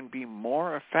fact you can be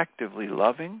more effectively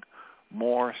loving,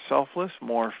 more selfless,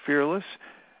 more fearless,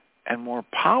 and more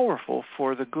powerful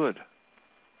for the good.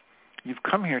 You've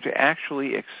come here to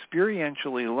actually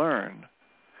experientially learn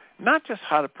not just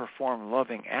how to perform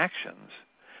loving actions,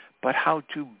 but how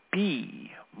to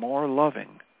be more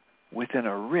loving within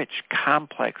a rich,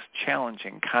 complex,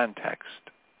 challenging context.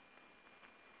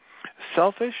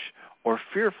 Selfish or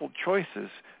fearful choices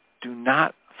do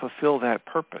not fulfill that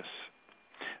purpose.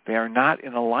 They are not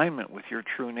in alignment with your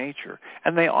true nature,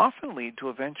 and they often lead to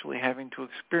eventually having to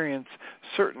experience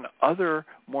certain other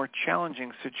more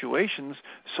challenging situations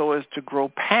so as to grow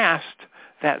past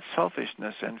that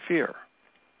selfishness and fear.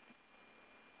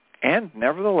 And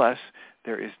nevertheless,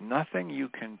 there is nothing you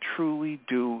can truly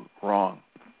do wrong.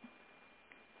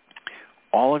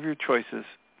 All of your choices,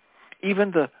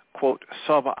 even the, quote,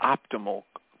 suboptimal,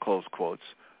 close quotes,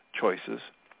 choices,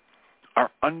 are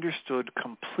understood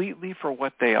completely for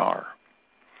what they are.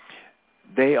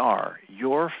 They are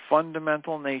your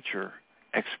fundamental nature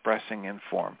expressing in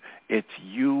form. It's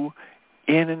you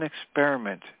in an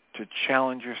experiment to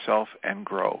challenge yourself and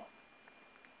grow.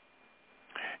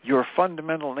 Your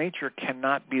fundamental nature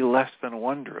cannot be less than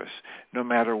wondrous, no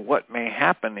matter what may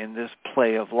happen in this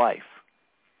play of life.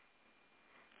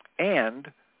 And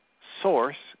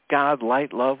Source, God,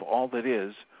 light, love, all that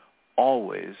is,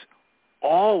 always,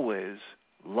 always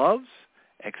loves,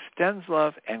 extends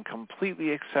love, and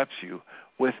completely accepts you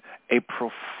with a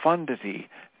profundity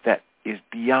that is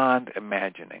beyond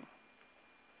imagining.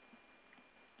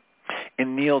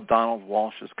 In Neale Donald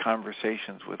Walsh's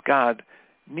Conversations with God,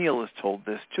 Neale is told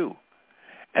this too.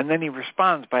 And then he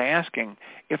responds by asking,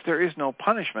 if there is no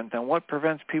punishment, then what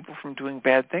prevents people from doing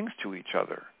bad things to each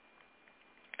other?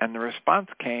 And the response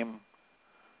came,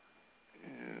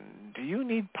 do you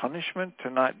need punishment to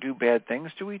not do bad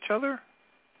things to each other?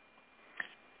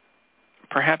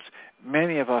 Perhaps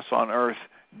many of us on earth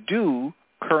do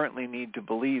currently need to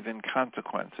believe in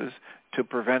consequences to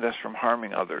prevent us from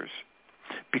harming others.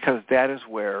 because that is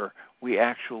where we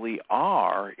actually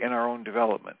are in our own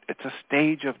development. It's a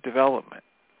stage of development.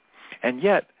 And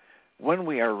yet, when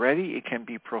we are ready, it can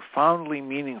be profoundly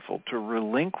meaningful to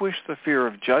relinquish the fear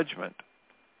of judgment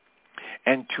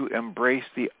and to embrace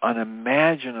the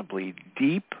unimaginably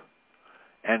deep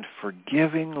and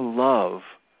forgiving love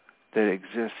that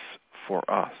exists for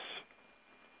us.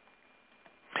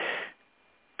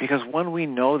 Because when we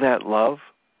know that love,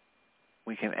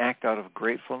 we can act out of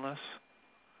gratefulness.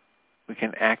 We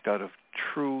can act out of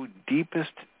true,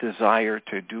 deepest desire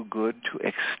to do good, to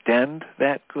extend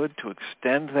that good, to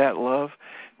extend that love,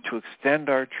 to extend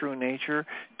our true nature,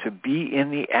 to be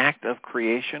in the act of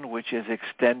creation, which is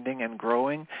extending and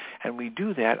growing. And we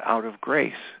do that out of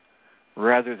grace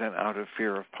rather than out of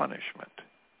fear of punishment.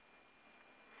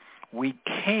 We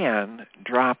can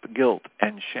drop guilt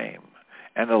and shame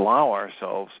and allow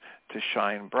ourselves to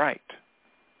shine bright.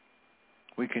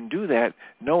 We can do that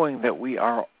knowing that we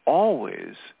are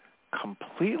always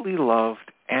completely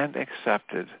loved and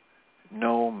accepted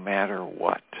no matter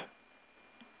what.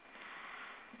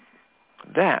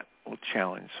 That will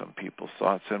challenge some people's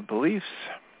thoughts and beliefs.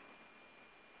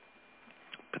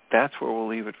 But that's where we'll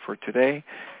leave it for today.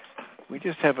 We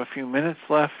just have a few minutes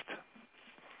left.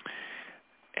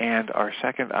 And our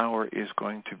second hour is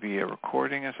going to be a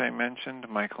recording, as I mentioned.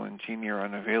 Michael and Jeanie are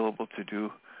unavailable to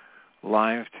do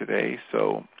live today.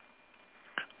 So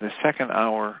the second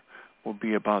hour will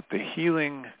be about the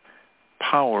healing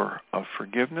power of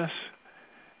forgiveness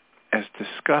as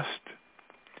discussed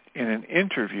in an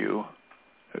interview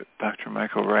that Dr.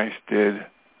 Michael Ryce did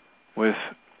with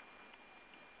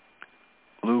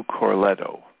Lou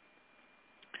Corletto.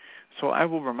 So I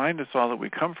will remind us all that we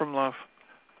come from love.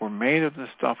 We're made of the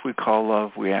stuff we call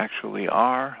love. We actually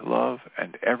are love,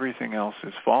 and everything else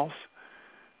is false.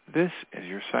 This is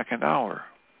your second hour.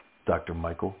 Dr.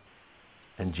 Michael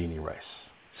and Jeanie Ryce.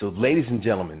 So, ladies and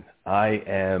gentlemen, I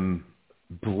am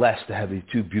blessed to have these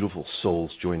two beautiful souls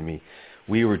join me.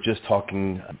 We were just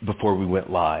talking before we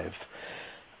went live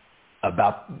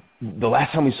about the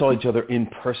last time we saw each other in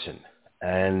person.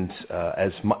 And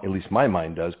at least my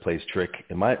mind plays trick.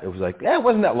 It was like, it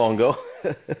wasn't that long ago.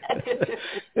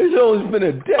 It's always been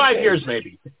a decade. 5 years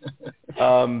maybe.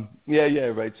 Yeah,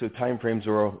 right. So time frames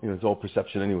are all, it's all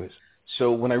perception anyways.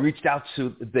 So when I reached out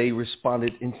to, they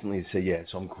responded instantly and said, yeah.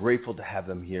 So I'm grateful to have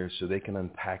them here so they can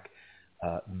unpack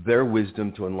their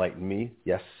wisdom to enlighten me.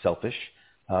 Yes, selfish.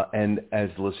 And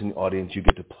as the listening audience, you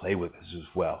get to play with us as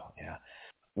well. Yeah.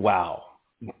 Wow.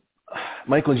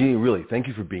 Michael and Jeanie, really, thank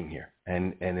you for being here.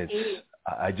 And it's,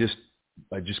 I just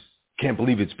can't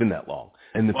believe it's been that long.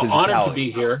 And the physicality. Honored to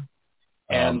be here,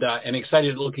 and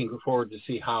excited, looking forward to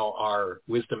see how our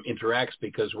wisdom interacts,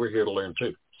 because we're here to learn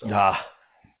too. So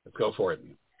let's go for it.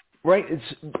 Right.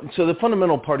 So the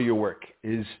fundamental part of your work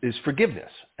is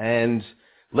forgiveness, and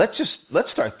let's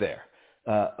start there.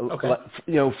 Okay.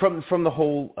 From the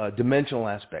whole dimensional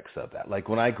aspects of that. Like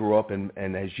when I grew up, and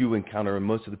as you encounter, and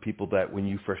most of the people that when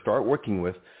you first start working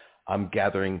with, I'm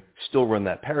gathering, still run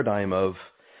that paradigm of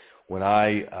when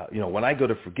I go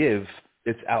to forgive,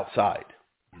 it's outside.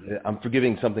 I'm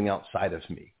forgiving something outside of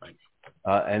me. Right.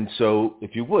 And so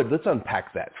if you would, let's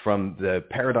unpack that from the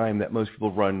paradigm that most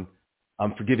people run.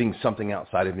 I'm forgiving something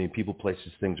outside of me, people,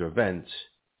 places, things, or events,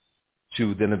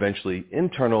 to then eventually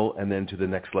internal, and then to the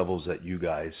next levels that you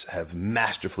guys have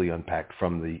masterfully unpacked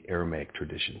from the Aramaic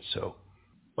tradition. So,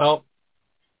 well,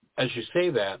 as you say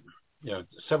that,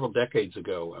 several decades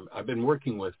ago, I've been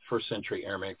working with first century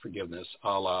Aramaic forgiveness,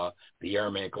 a la the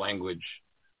Aramaic language,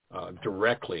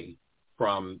 directly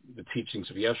from the teachings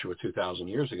of Yeshua 2,000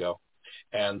 years ago.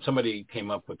 And somebody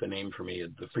came up with the name for me,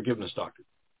 the forgiveness doctrine.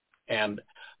 And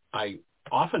I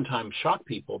oftentimes shock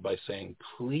people by saying,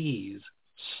 please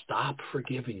stop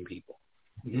forgiving people.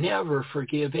 Never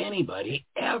forgive anybody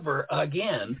ever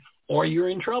again, or you're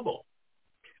in trouble.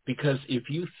 Because if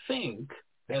you think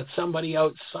that somebody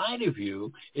outside of you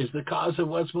is the cause of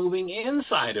what's moving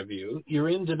inside of you, you're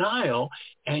in denial,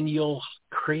 and you'll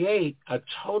create a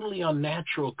totally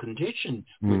unnatural condition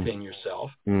within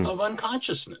yourself of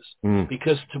unconsciousness.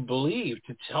 Because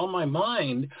to tell my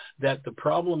mind that the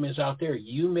problem is out there,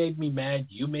 you made me mad,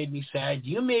 you made me sad,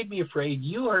 you made me afraid,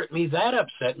 you hurt me, that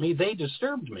upset me, they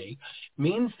disturbed me,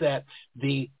 means that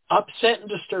the upset and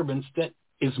disturbance that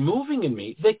is moving in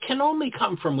me, that can only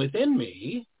come from within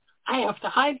me, I have to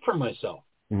hide from myself.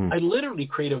 I literally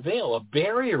create a veil, a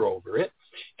barrier over it,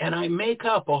 and I make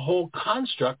up a whole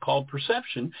construct called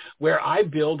perception, where I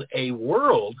build a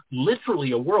world,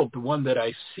 literally a world, the one that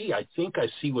I see, I think I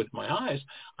see with my eyes.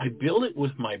 I build it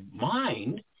with my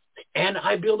mind, and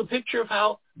I build a picture of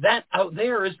how that out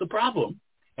there is the problem.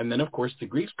 And then, of course, the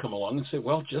Greeks come along and say,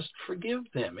 well, just forgive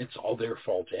them. It's all their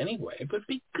fault anyway. But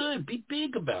be good. Be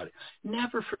big about it.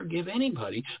 Never forgive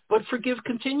anybody, but forgive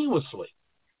continuously.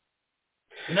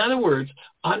 In other words,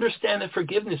 understand that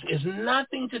forgiveness is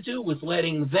nothing to do with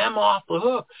letting them off the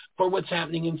hook for what's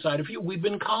happening inside of you. We've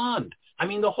been conned. I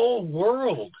mean, the whole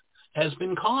world has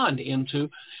been conned into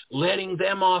letting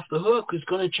them off the hook is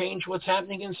going to change what's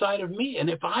happening inside of me. And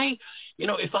if I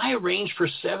arrange for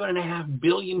 7.5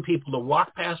 billion people to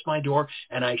walk past my door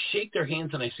and I shake their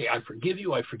hands and I say, I forgive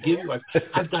you,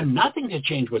 I've done nothing to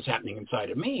change what's happening inside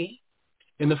of me.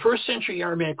 In the first century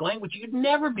Aramaic language, you'd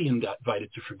never be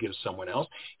invited to forgive someone else.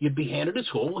 You'd be handed a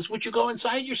tool, which you go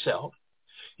inside yourself.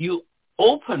 You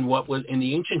open what was in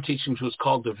the ancient teachings was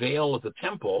called the veil of the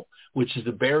temple, which is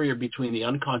the barrier between the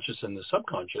unconscious and the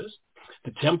subconscious.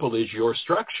 The temple is your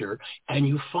structure, and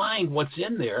you find what's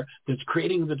in there that's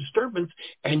creating the disturbance,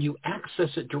 and you access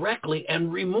it directly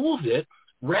and remove it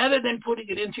rather than putting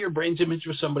it into your brain's image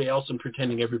with somebody else and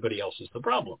pretending everybody else is the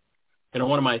problem. You know,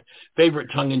 one of my favorite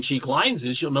tongue-in-cheek lines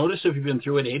is, you'll notice if you've been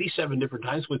through it 87 different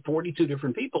times with 42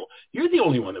 different people, you're the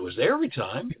only one that was there every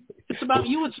time. It's about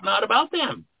you. It's not about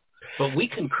them. But we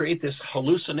can create this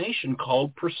hallucination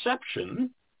called perception,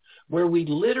 where we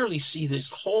literally see this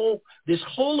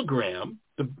hologram.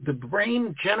 The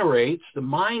brain generates, the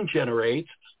mind generates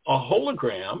a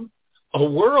hologram, a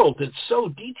world that's so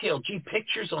detailed. Gee,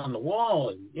 pictures on the wall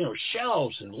and,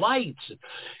 shelves and lights.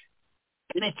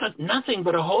 And it's nothing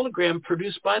but a hologram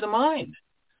produced by the mind.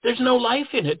 There's no life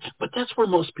in it, but that's where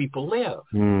most people live.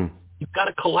 You've got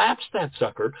to collapse that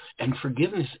sucker, and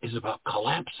forgiveness is about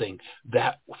collapsing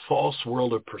that false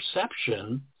world of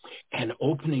perception and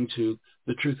opening to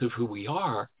the truth of who we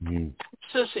are,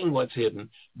 accessing what's hidden,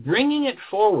 bringing it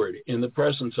forward in the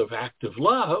presence of active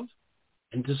love,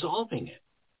 and dissolving it.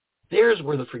 There's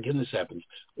where the forgiveness happens.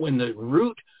 When the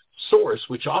root source,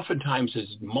 which oftentimes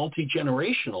is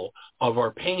multi-generational, of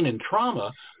our pain and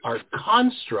trauma are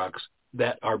constructs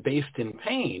that are based in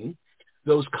pain,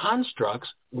 those constructs,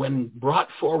 when brought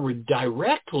forward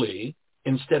directly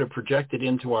instead of projected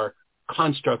into our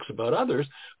constructs about others,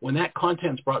 when that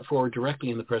content's brought forward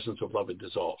directly in the presence of love, it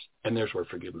dissolves. And there's where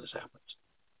forgiveness happens.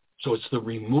 So it's the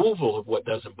removal of what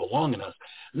doesn't belong in us,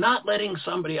 not letting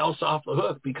somebody else off the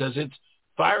hook because it's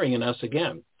firing in us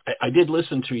again. I did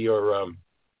listen to your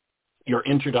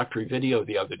introductory video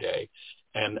the other day,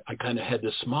 and I kind of had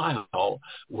to smile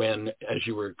when, as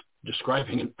you were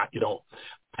describing, and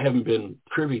I haven't been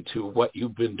privy to what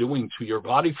you've been doing to your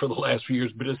body for the last few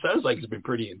years, but it sounds like it's been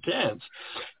pretty intense.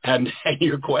 And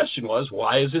your question was,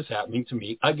 why is this happening to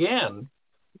me again?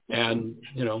 And,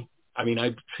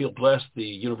 I feel blessed the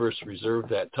universe reserved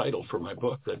that title for my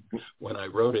book, that when I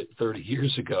wrote it 30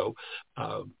 years ago,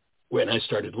 when I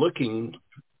started looking,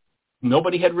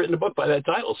 nobody had written a book by that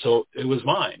title, so it was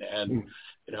mine. And,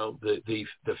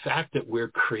 the fact that we're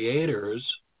creators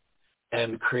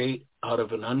and create out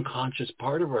of an unconscious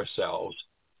part of ourselves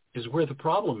is where the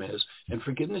problem is. And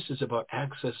forgiveness is about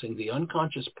accessing the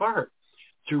unconscious part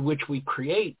through which we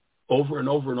create over and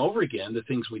over and over again the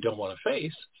things we don't want to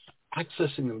face,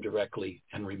 accessing them directly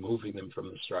and removing them from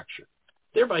the structure,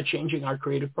 thereby changing our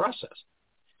creative process.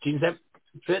 Gene, does that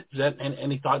fit? Is that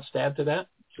any thoughts to add to that?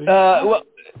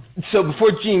 So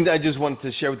before Gene, I just wanted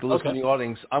to share with the listening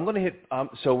audience, I'm going to hit,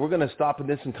 so we're going to stop in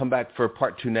this and come back for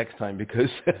part 2 next time because,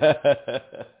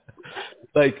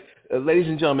 ladies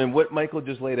and gentlemen, what Michael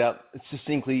just laid out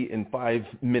succinctly in 5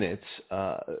 minutes,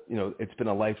 it's been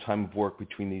a lifetime of work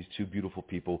between these two beautiful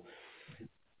people.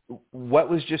 What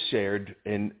was just shared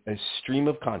in a stream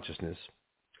of consciousness,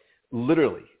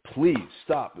 literally, please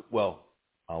stop. Well,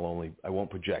 I won't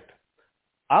project.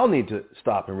 I'll need to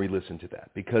stop and re-listen to that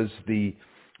because the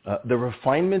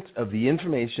refinement of the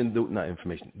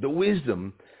the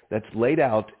wisdom that's laid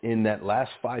out in that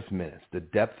last 5 minutes, the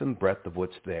depth and breadth of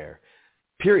what's there,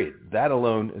 period. That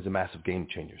alone is a massive game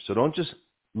changer. So don't just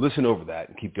listen over that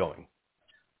and keep going.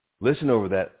 Listen over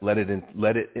that, let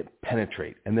it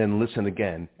penetrate, and then listen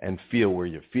again and feel where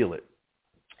you feel it.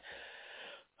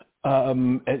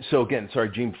 And so again, sorry,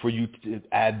 Gene, for you to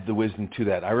add the wisdom to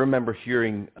that. I remember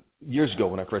hearing years ago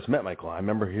when I first met Michael, I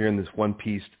remember hearing this one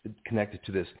piece connected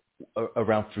to this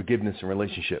around forgiveness and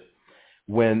relationship.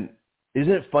 Isn't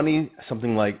it funny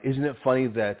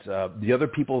that the other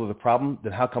people are the problem,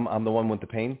 then how come I'm the one with the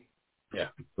pain? Yeah.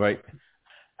 Right?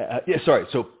 Sorry.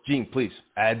 So Gene, please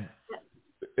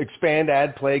expand,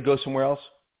 add, play, go somewhere else.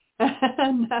 No,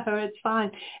 it's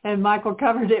fine. And Michael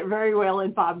covered it very well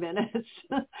in 5 minutes.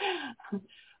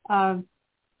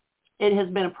 It has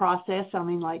been a process.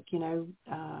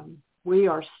 We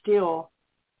are still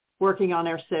working on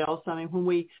ourselves. When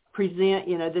we present,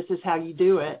 this is how you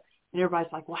do it. And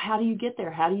everybody's like, well, how do you get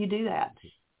there? How do you do that?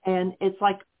 And it's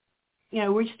like,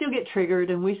 we still get triggered,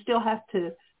 and we still have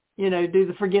to, do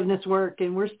the forgiveness work,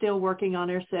 and we're still working on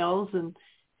ourselves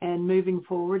and moving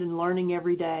forward and learning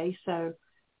every day. So,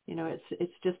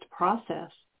 it's just a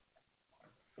process.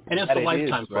 And it's a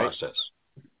lifetime process.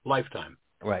 Lifetime.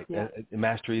 Right. Yeah.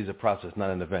 Mastery is a process,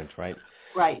 not an event, right?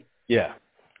 Right. Yeah.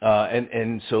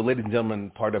 And so, ladies and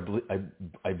gentlemen,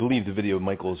 I believe the video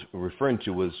Michael's referring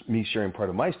to was me sharing part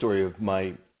of my story of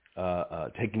my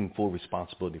taking full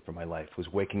responsibility for my life, was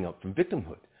waking up from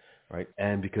victimhood, right?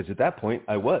 And because at that point,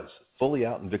 I was fully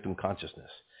out in victim consciousness.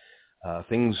 I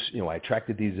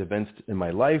attracted these events in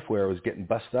my life where I was getting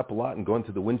busted up a lot and going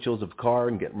through the windshields of a car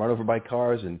and getting run over by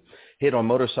cars and hit on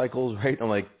motorcycles, right? I'm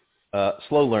like,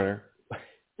 slow learner.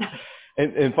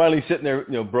 and finally sitting there,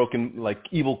 broken, like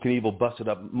Evel Knievel, busted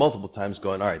up multiple times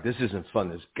going, all right, this isn't fun.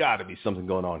 There's got to be something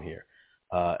going on here.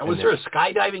 And was there a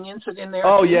skydiving incident there?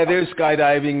 Oh, yeah, there's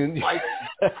skydiving.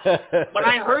 When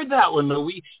I heard that one, though,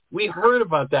 we heard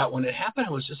about that when it happened.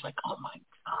 I was just like, oh, my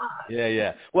God.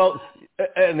 Yeah. Well,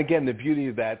 and again, the beauty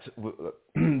of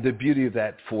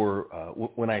that for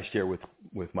when I share with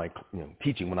my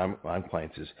teaching when I'm on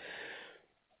clients is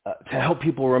to help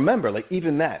people remember, like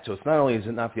even that. So it's not only is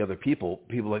it not the other people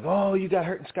are like, oh, you got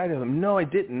hurt in skydiving. No, I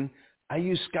didn't. I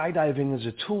used skydiving as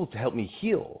a tool to help me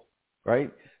heal, right?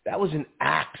 That was an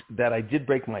act that I did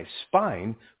break my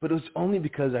spine, but it was only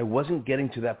because I wasn't getting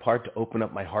to that part to open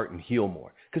up my heart and heal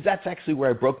more. Because that's actually where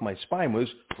I broke my spine, was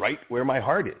right where my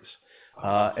heart is.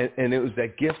 And it was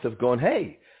that gift of going,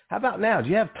 hey, how about now? Do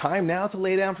you have time now to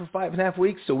lay down for 5.5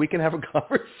 weeks so we can have a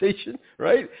conversation,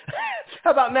 right?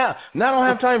 How about now? No, I don't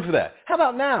have time for that. How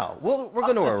about now? Well, we're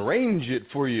going to arrange it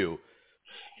for you.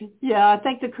 Yeah, I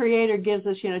think the Creator gives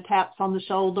us, taps on the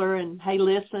shoulder and, hey,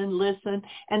 listen.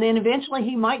 And then eventually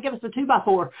he might give us a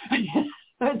 2x4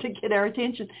 to get our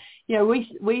attention.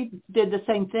 We did the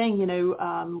same thing,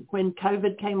 when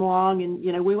COVID came along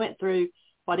and, we went through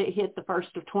it hit the first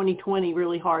of 2020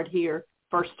 really hard here,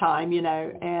 first time,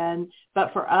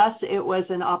 but for us, it was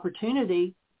an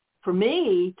opportunity for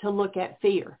me to look at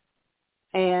fear.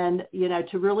 And,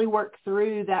 to really work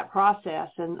through that process.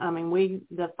 And I mean,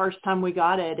 the first time we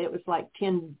got it, it was like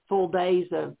 10 full days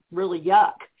of really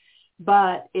yuck,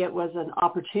 but it was an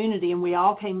opportunity. And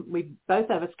both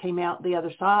of us came out the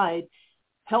other side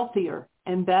healthier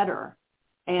and better.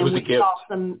 And we saw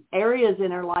some areas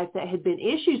in our life that had been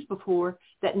issues before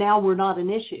that now were not an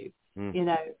issue,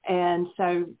 and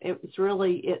so it was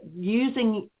really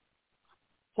using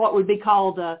what would be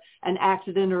called an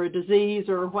accident or a disease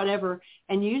or whatever,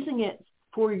 and using it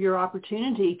for your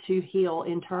opportunity to heal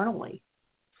internally.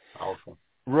 Powerful.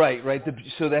 Right.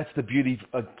 So that's the beauty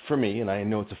for me, and I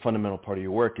know it's a fundamental part of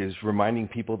your work, is reminding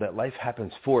people that life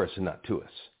happens for us and not to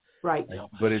us. Right.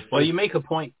 But you make a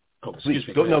point. Oh, excuse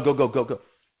me. Go.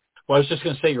 Well, I was just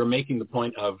going to say, you're making the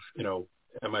point of,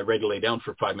 am I ready to lay down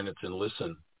for 5 minutes and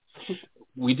listen?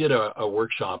 We did a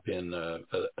workshop in a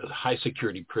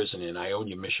high-security prison in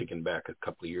Ionia, Michigan, back a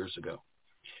couple of years ago.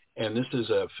 And this is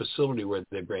a facility where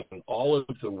they bring all of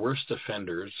the worst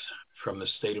offenders from the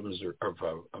state of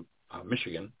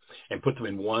Michigan and put them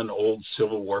in one old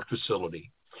Civil War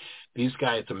facility. These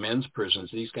guys, the men's prisons,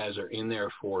 these guys are in there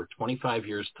for 25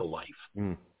 years to life.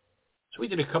 So we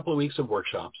did a couple of weeks of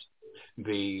workshops.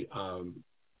 The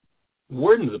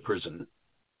warden of the prison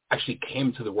actually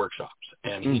came to the workshops,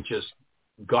 and he just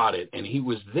got it, and he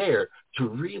was there to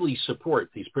really support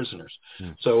these prisoners.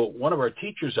 So one of our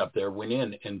teachers up there went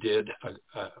in and did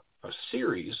a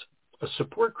series, a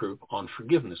support group on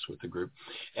forgiveness with the group.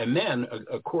 And then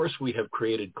a course we have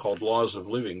created called Laws of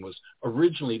Living was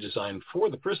originally designed for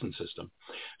the prison system.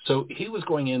 So he was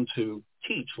going in to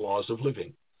teach Laws of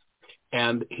Living.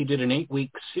 And he did an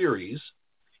 8-week series,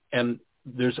 and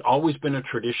there's always been a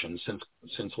tradition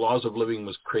since Laws of Living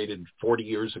was created 40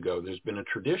 years ago. There's been a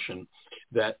tradition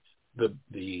that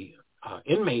the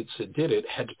inmates that did it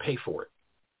had to pay for it.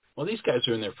 Well, these guys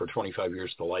are in there for 25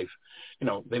 years to life.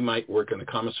 They might work in the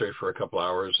commissary for a couple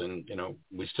hours, and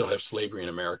we still have slavery in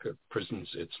America. Prisons,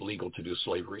 it's legal to do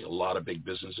slavery. A lot of big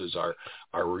businesses are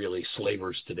really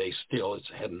slavers today. Still, it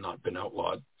had not been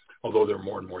outlawed, although there are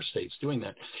more and more states doing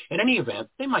that. In any event,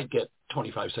 they might get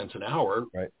 25 cents an hour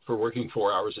for working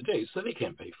 4 hours a day, so they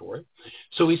can't pay for it.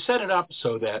 So we set it up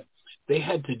so that they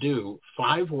had to do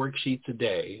 5 worksheets a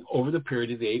day over the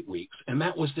period of the 8 weeks, and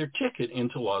that was their ticket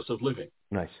into Laws of Living.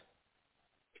 Nice.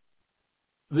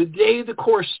 The day the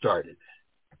course started,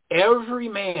 every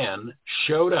man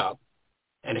showed up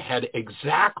and had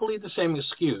exactly the same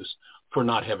excuse for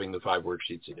not having the 5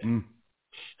 worksheets a day.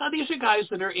 Now, these are guys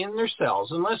that are in their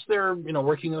cells, unless they're,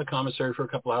 working in the commissary for a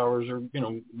couple hours or,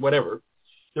 whatever.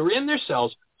 They were in their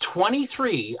cells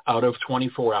 23 out of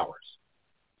 24 hours,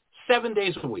 7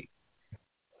 days a week.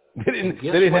 They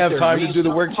didn't have time to do the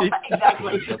worksheet.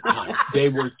 Exactly. They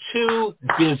were too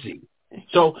busy.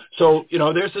 So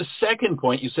there's a second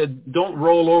point. You said don't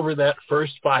roll over that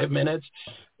first 5 minutes.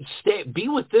 Be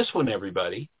with this one,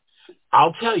 everybody.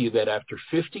 I'll tell you that after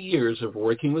 50 years of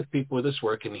working with people with this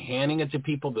work and handing it to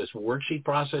people, this worksheet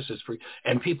process is free,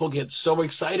 and people get so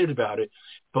excited about it.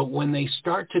 But when they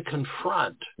start to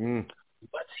confront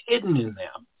what's hidden in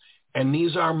them, and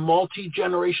these are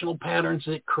multi-generational patterns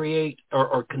that create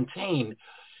or contain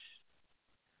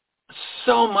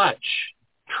so much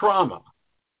trauma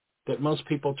that most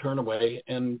people turn away,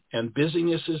 and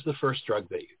busyness is the first drug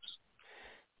they use.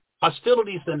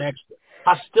 Hostility is the next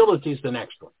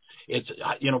one. It's,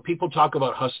 people talk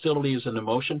about hostility as an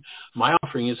emotion. My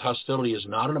offering is hostility is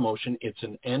not an emotion. It's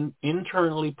an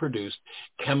internally produced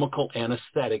chemical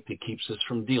anesthetic that keeps us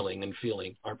from dealing and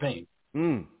feeling our pain.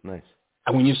 Nice.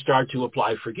 And when you start to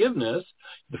apply forgiveness,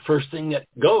 the first thing that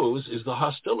goes is the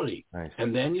hostility. Nice.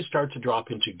 And then you start to drop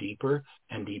into deeper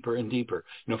and deeper and deeper.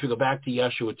 If you go back to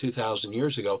Yeshua 2,000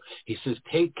 years ago, he says,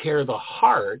 take care of the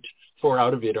heart, for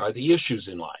out of it are the issues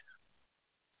in life.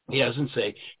 He doesn't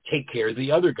say, take care of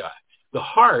the other guy. The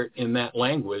heart in that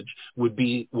language would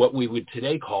be what we would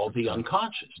today call the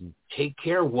unconscious. Take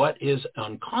care what is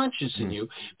unconscious in you,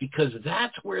 because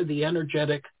that's where the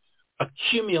energetic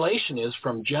accumulation is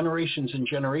from generations and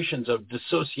generations of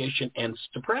dissociation and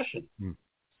suppression.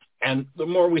 And the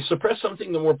more we suppress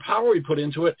something, the more power we put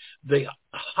into it, the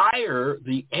higher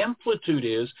the amplitude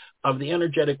is of the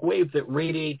energetic wave that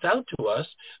radiates out to us,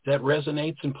 that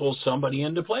resonates and pulls somebody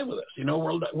in to play with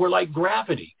us. We're like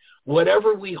gravity.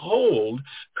 Whatever we hold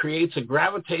creates a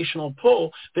gravitational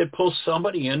pull that pulls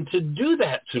somebody in to do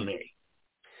that to me.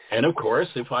 And of course,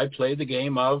 if I play the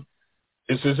game of,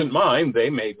 this isn't mine,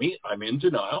 they made me, I'm in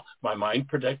denial, my mind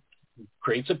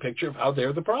creates a picture of how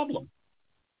they're the problem.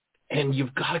 And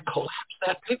you've got to collapse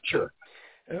that picture.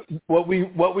 What we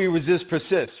resist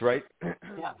persists, right?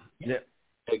 Yeah.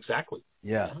 Exactly.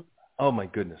 Yeah. Oh, my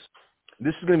goodness.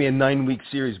 This is going to be a 9-week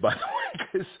series, by the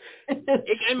way.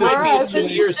 It might be a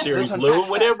 2-year series, Lou.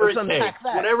 Whatever it takes.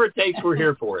 Whatever it takes, we're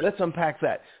here for it. Let's unpack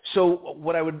that. So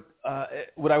what I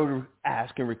would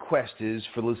ask and request is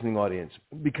for the listening audience,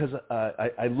 because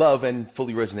I love and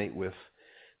fully resonate with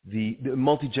the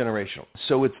multi-generational.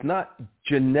 So it's not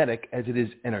genetic as it is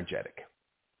energetic.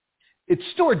 It's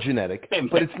stored genetic,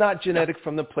 but it's not genetic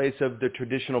from the place of the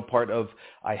traditional part of,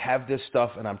 I have this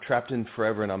stuff and I'm trapped in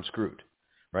forever and I'm screwed,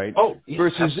 right? Oh, yeah,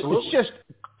 versus absolutely. It's just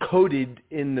coded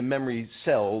in the memory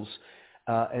cells.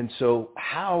 And so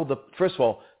first of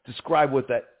all, describe what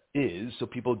that is so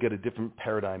people get a different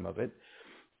paradigm of it.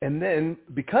 And then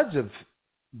because of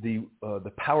the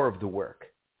power of the work,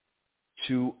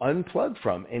 to unplug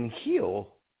from and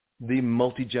heal the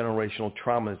multi-generational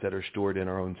traumas that are stored in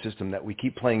our own system that we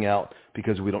keep playing out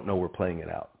because we don't know we're playing it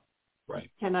out.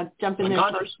 Right. Can I jump in there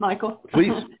first, Michael?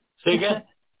 Please. Say again.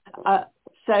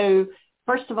 So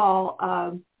first of all,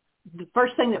 the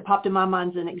first thing that popped in my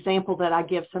mind is an example that I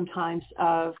give sometimes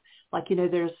of,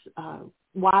 there's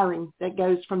wiring that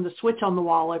goes from the switch on the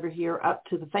wall over here up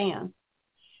to the fan.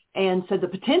 And so the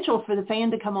potential for the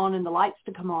fan to come on and the lights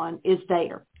to come on is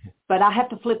there. But I have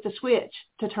to flip the switch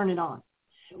to turn it on.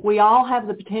 We all have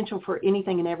the potential for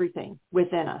anything and everything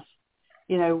within us,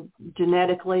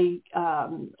 genetically,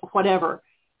 whatever.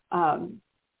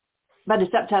 But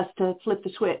it's up to us to flip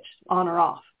the switch on or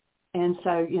off. And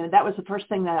so, that was the first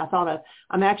thing that I thought of.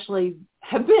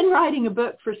 Have been writing a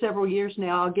book for several years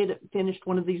now. I'll get it finished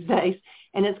one of these days.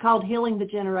 And it's called Healing the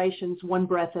Generations, One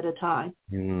Breath at a Time.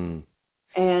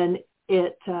 And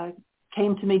it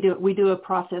came to me, we do a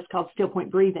process called still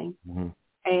point breathing.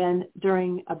 And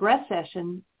during a breath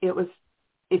session, it was,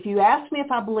 if you asked me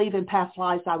if I believe in past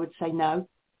lives, I would say no,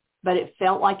 but it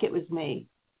felt like it was me.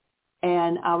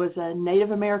 And I was a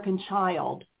Native American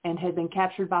child and had been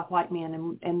captured by white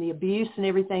men and the abuse and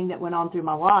everything that went on through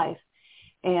my life.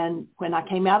 And when I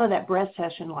came out of that breath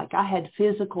session, I had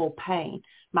physical pain,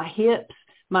 my hips,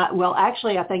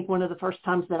 I think one of the first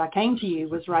times that I came to you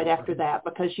was right after that,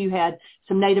 because you had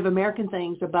some Native American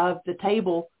things above the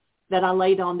table that I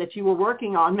laid on that you were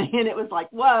working on me. And it was like,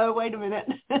 whoa, wait a minute.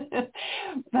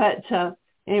 But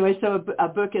anyway, so a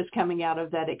book is coming out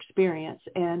of that experience.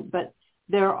 But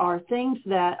there are things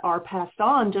that are passed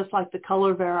on, just like the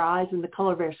color of our eyes and the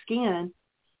color of our skin,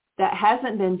 that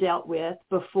hasn't been dealt with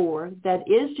before, that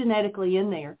is genetically in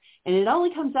there. And it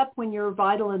only comes up when you're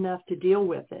vital enough to deal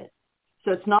with it.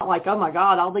 So it's not like, oh, my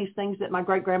God, all these things that my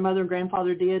great-grandmother and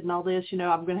grandfather did and all this,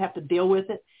 I'm going to have to deal with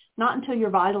it. not until you're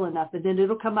vital enough. And then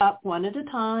it'll come up one at a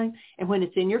time. And when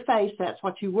it's in your face, that's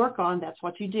what you work on. That's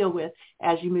what you deal with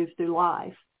as you move through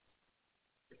life.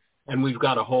 And we've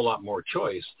got a whole lot more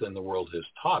choice than the world has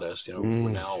taught us. We're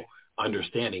now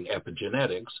understanding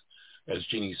epigenetics. As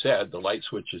Jeannie said, the light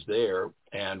switch is there.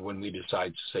 And when we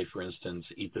decide to, say, for instance,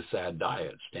 eat the SAD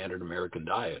diet, standard American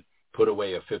diet, put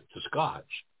away a fifth of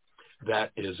scotch,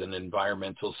 that is an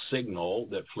environmental signal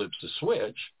that flips a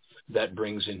switch that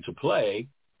brings into play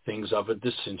things of a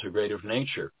disintegrative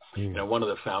nature. One of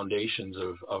the foundations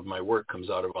of my work comes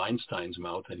out of Einstein's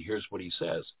mouth, and here's what he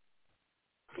says.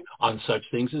 On such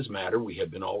things as matter, we have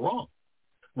been all wrong.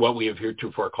 What we have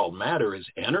heretofore called matter is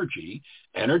energy,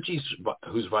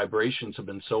 whose vibrations have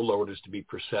been so lowered as to be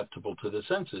perceptible to the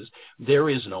senses. There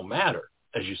is no matter.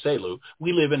 As you say, Lou,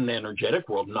 we live in an energetic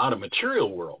world, not a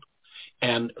material world.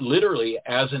 And literally,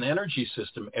 as an energy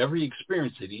system, every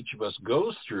experience that each of us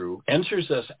goes through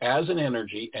enters us as an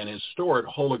energy and is stored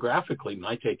holographically,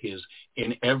 my take is,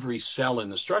 in every cell in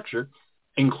the structure,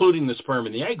 including the sperm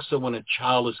and the egg. So when a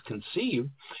child is conceived,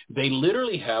 they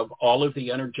literally have all of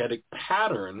the energetic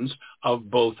patterns of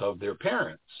both of their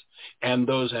parents. And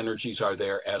those energies are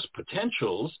there as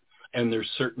potentials, and there's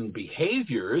certain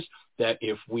behaviors that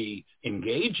if we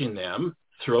engage in them,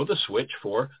 throw the switch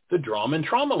for the drama and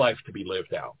trauma life to be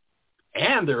lived out.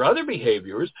 And there are other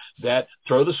behaviors that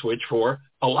throw the switch for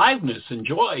aliveness and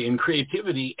joy and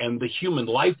creativity, and the human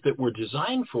life that we're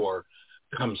designed for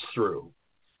comes through.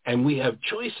 And we have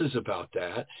choices about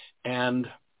that. And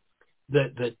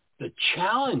the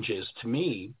challenge is, to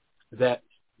me, that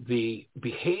the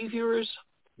behaviors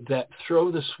that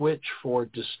throw the switch for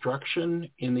destruction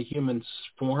in the human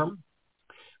form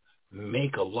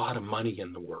make a lot of money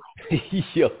in the world.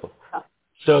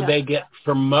 So they get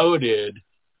promoted.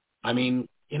 I mean,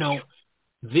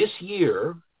 this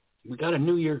year, we got a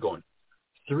new year going.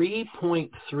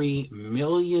 3.3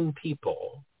 million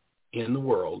people in the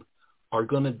world are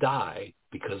going to die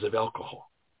because of alcohol.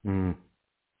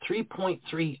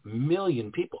 3.3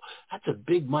 million people. That's a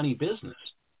big money business.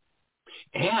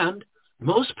 And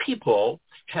most people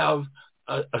have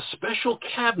a special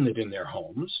cabinet in their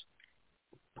homes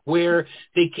where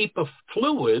they keep a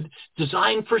fluid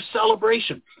designed for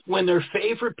celebration. When their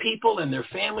favorite people and their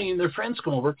family and their friends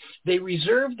come over, they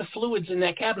reserve the fluids in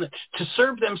that cabinet to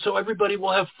serve them so everybody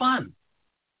will have fun.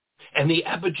 And the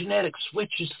epigenetic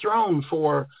switch is thrown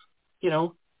for,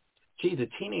 the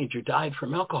teenager died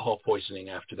from alcohol poisoning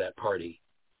after that party.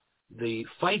 The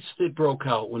fights that broke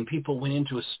out when people went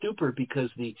into a stupor because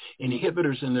the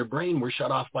inhibitors in their brain were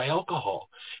shut off by alcohol.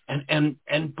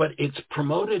 But it's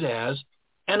promoted as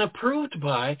and approved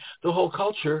by the whole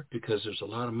culture because there's a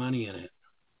lot of money in it.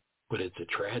 But it's a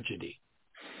tragedy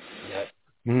that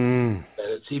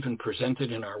it's even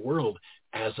presented in our world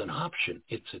as an option.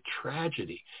 It's a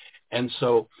tragedy. And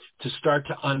so to start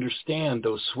to understand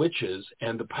those switches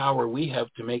and the power we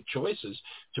have to make choices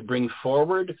to bring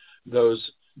forward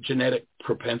those genetic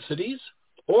propensities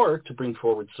or to bring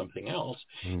forward something else,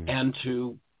 and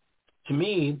to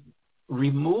me,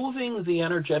 removing the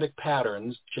energetic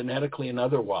patterns, genetically and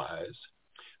otherwise,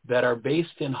 that are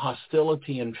based in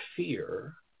hostility and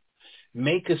fear,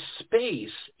 make a space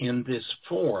in this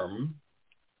form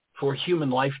for human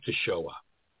life to show up.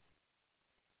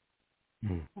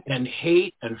 And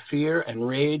hate and fear and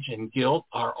rage and guilt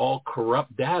are all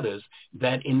corrupt datas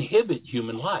that inhibit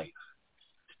human life.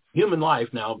 Human life,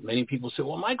 now many people say,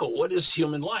 well, Michael, what is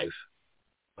human life?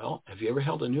 Well, have you ever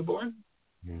held a newborn?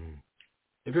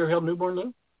 Have you ever held a newborn,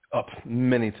 Lou?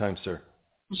 Many times, sir.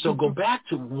 So go back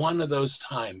to one of those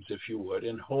times, if you would,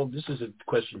 and hold, this is a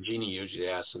question Jeannie usually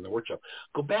asks in the workshop.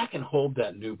 Go back and hold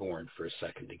that newborn for a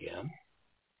second again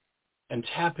and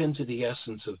tap into the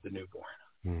essence of the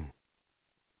newborn.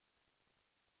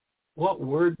 What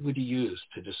word would you use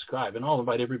to describe, and I'll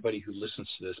invite everybody who listens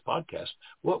to this podcast,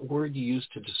 what word do you use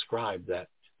to describe that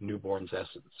newborn's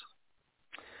essence?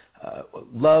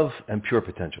 Love and pure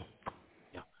potential.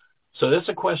 Yeah. So that's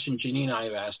a question Jeannie and I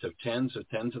have asked of tens of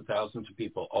thousands of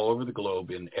people all over the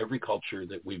globe in every culture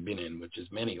that we've been in, which is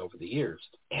many over the years.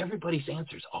 Everybody's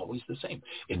answer is always the same.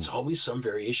 It's always some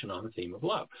variation on the theme of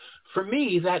love. For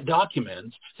me, that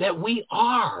documents that we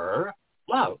are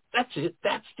love. That's it.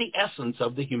 That's the essence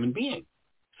of the human being.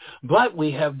 But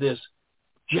we have this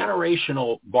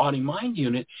generational body-mind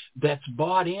unit that's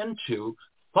bought into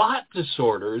thought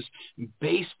disorders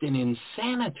based in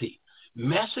insanity,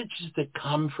 messages that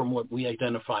come from what we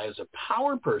identify as a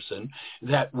power person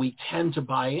that we tend to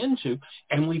buy into,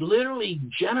 and we literally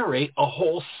generate a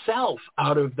whole self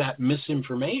out of that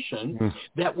misinformation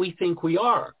that we think we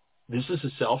are. This is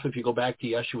a self, if you go back to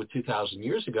Yeshua 2,000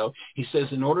 years ago, he says,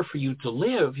 in order for you to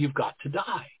live, you've got to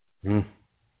die. Mm.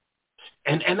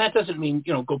 And that doesn't mean,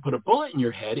 go put a bullet in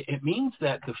your head. It means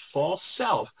that the false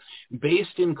self,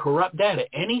 based in corrupt data,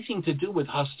 anything to do with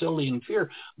hostility and fear,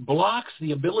 blocks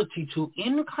the ability to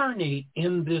incarnate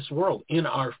in this world, in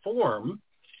our form,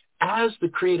 as the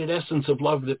created essence of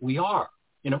love that we are.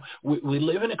 We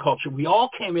live in a culture. We all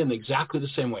came in exactly the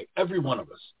same way, every one of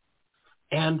us.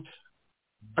 And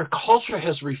our culture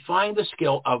has refined the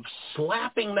skill of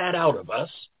slapping that out of us,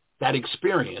 that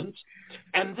experience,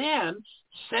 and then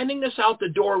sending us out the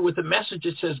door with a message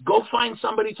that says, go find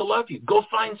somebody to love you. Go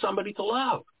find somebody to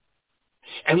love.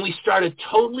 And we start a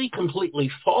totally,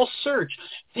 completely false search,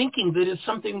 thinking that it's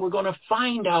something we're going to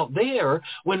find out there,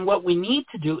 when what we need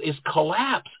to do is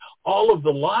collapse all of the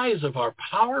lies of our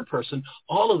power person,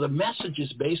 all of the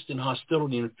messages based in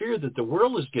hostility and fear that the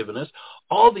world has given us,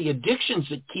 all the addictions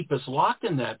that keep us locked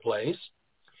in that place,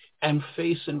 and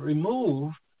face and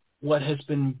remove what has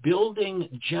been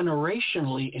building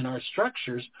generationally in our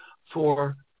structures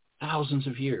for thousands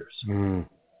of years. Mm.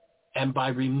 And by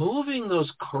removing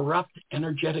those corrupt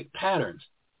energetic patterns,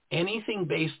 anything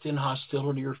based in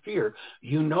hostility or fear,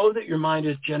 you know that your mind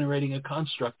is generating a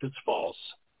construct that's false.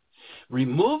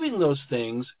 Removing those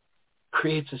things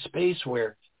creates a space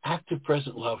where active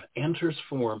present love enters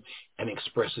form and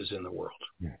expresses in the world.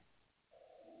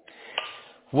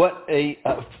 What a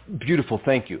beautiful,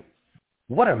 thank you.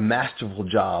 What a masterful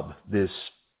job this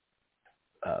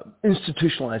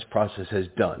institutionalized process has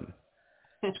done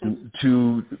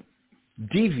to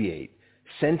deviate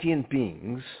sentient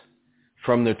beings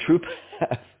from their true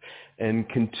path and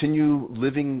continue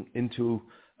living into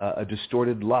a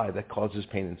distorted lie that causes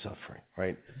pain and suffering,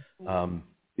 right?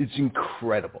 It's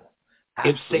incredible.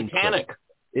 Absolutely it's satanic.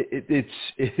 Incredible.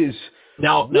 It is.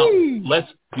 Now, let's,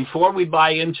 before we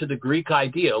buy into the Greek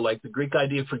idea, like the Greek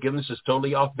idea of forgiveness is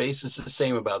totally off base, it's the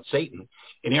same about Satan.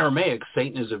 In Aramaic,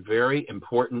 Satan is a very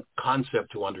important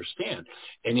concept to understand.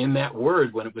 And in that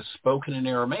word, when it was spoken in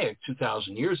Aramaic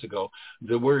 2,000 years ago,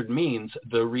 the word means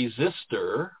the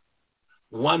resistor,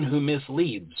 one who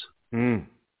misleads. Mm.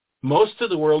 Most of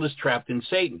the world is trapped in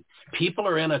Satan. People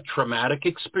are in a traumatic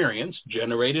experience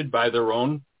generated by their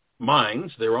own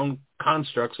minds, their own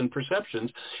constructs and perceptions.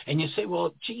 And you say,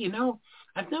 well, gee,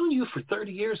 I've known you for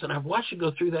 30 years and I've watched you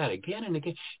go through that again and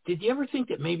again. Did you ever think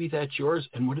that maybe that's yours?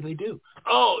 And what do?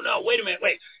 Oh, no, wait a minute,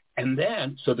 wait. And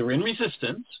then, so they're in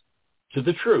resistance to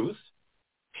the truth.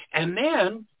 And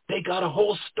then they got a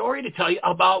whole story to tell you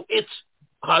about it's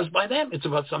caused by them. It's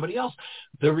about somebody else.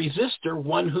 The resistor,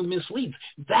 one who misleads.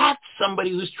 That's somebody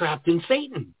who's trapped in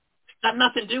Satan. Got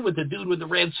nothing to do with the dude with the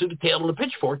red suited tail and the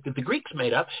pitchfork that the Greeks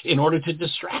made up in order to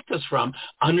distract us from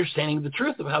understanding the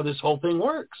truth of how this whole thing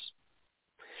works.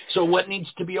 So what needs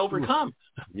to be overcome?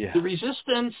 Yeah. The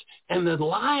resistance and the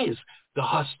lies, the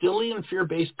hostility and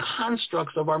fear-based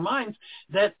constructs of our minds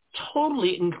that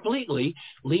totally and completely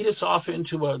lead us off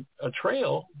into a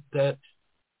trail that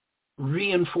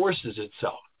reinforces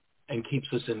itself and keeps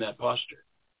us in that posture.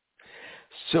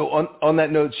 So on that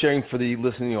note, sharing for the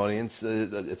listening audience,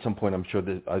 at some point I'm sure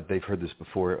that they've heard this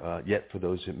before, yet for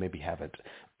those who maybe haven't,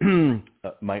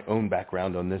 my own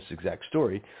background on this exact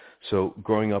story. So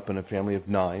growing up in a family of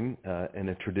 9 in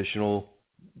a traditional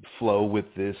flow with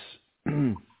this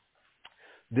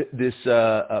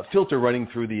filter running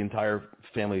through the entire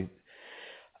family,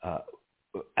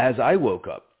 as I woke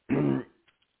up,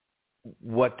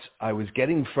 what I was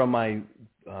getting from my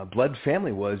blood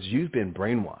family was, you've been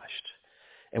brainwashed.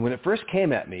 And when it first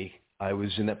came at me, I was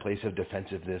in that place of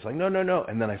defensiveness, like, no.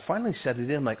 And then I finally set it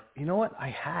in, I'm like, you know what? I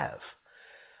have.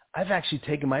 I've actually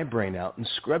taken my brain out and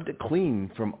scrubbed it clean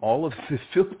from all of the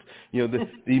filth,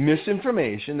 the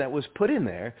misinformation that was put in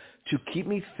there to keep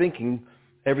me thinking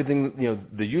everything,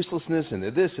 the uselessness and the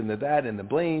this and the that and the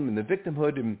blame and the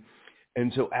victimhood.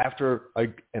 And so after I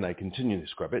continue to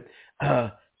scrub it,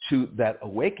 to that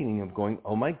awakening of going,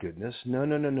 oh my goodness,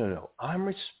 no. I'm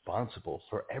responsible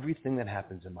for everything that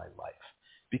happens in my life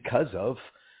because of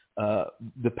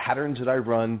the patterns that I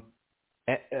run,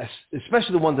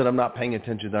 especially the ones that I'm not paying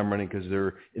attention to, I'm running because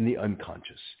they're in the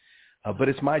unconscious. But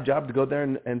it's my job to go there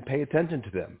and pay attention to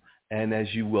them. And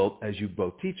as you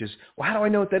both teach us, well, how do I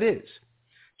know what that is?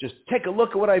 Just take a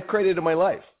look at what I've created in my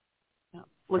life.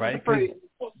 Look right? at the fruit.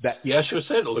 Yeshua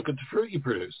said, look at the fruit you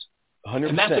produce. 100%.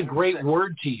 And that's a great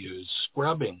word to use,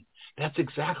 scrubbing. That's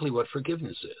exactly what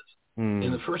forgiveness is.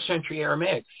 In the first century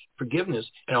Aramaic, forgiveness,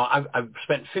 I've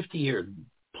spent 50 years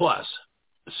plus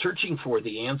searching for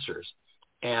the answers.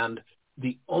 And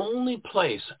the only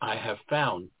place I have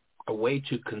found a way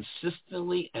to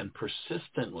consistently and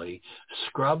persistently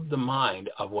scrub the mind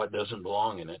of what doesn't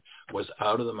belong in it was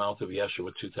out of the mouth of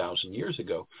Yeshua 2,000 years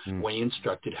ago when he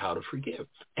instructed how to forgive.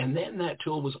 And then that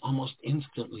tool was almost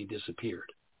instantly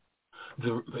disappeared.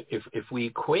 If we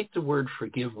equate the word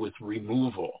forgive with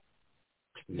removal,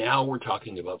 now we're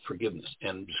talking about forgiveness.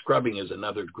 And scrubbing is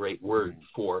another great word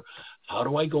for how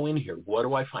do I go in here? What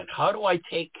do I find? How do I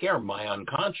take care of my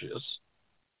unconscious?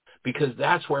 Because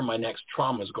that's where my next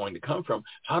trauma is going to come from.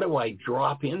 How do I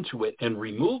drop into it and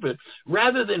remove it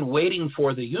rather than waiting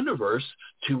for the universe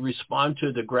to respond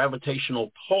to the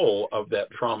gravitational pull of that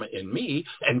trauma in me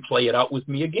and play it out with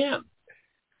me again?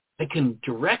 I can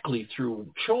directly,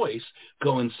 through choice,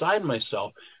 go inside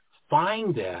myself,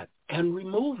 find that, and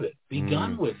remove it, be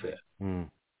done with it.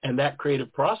 And that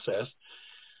creative process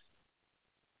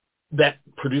that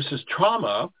produces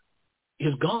trauma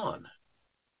is gone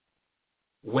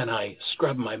when I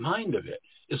scrub my mind of it.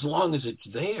 As long as it's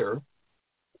there,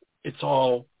 it's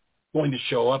all going to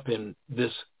show up in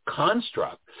this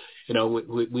construct. You know,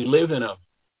 we live in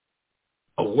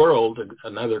a world,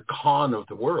 another con of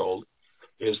the world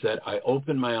is that I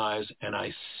open my eyes and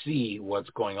I see what's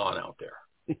going on out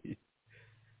there.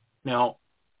 Now,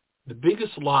 the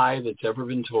biggest lie that's ever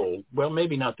been told, well,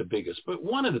 maybe not the biggest, but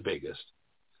one of the biggest,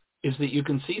 is that you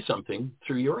can see something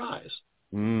through your eyes.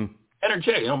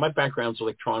 Energetic. You know, my background's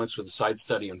electronics with a side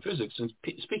study in physics. And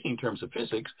speaking in terms of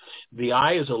physics, the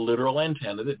eye is a literal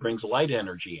antenna that brings light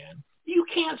energy in. You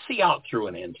can't see out through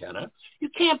an antenna. You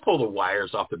can't pull the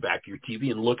wires off the back of your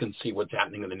TV and look and see what's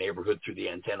happening in the neighborhood through the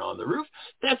antenna on the roof.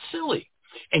 That's silly.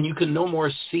 And you can no more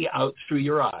see out through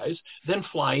your eyes than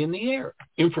fly in the air.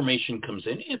 Information comes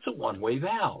in. It's a one-way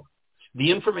valve. The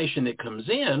information that comes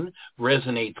in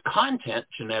resonates content,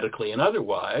 genetically and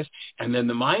otherwise, and then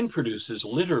the mind produces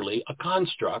literally a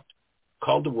construct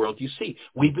called the world you see.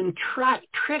 We've been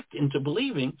tricked into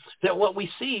believing that what we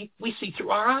see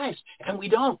through our eyes, and we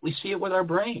don't. We see it with our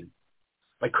brain.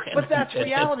 But that's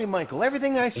reality, Michael.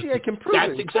 Everything I see, I can prove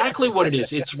That's exactly what it is.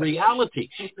 It's reality,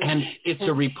 and it's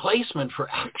a replacement for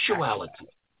actuality.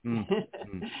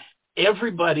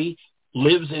 Everybody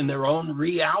lives in their own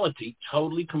reality,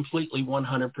 totally, completely,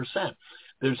 100%.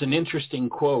 There's an interesting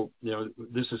quote. You know,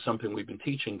 this is something we've been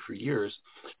teaching for years.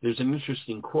 There's an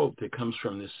interesting quote that comes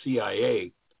from the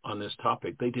CIA on this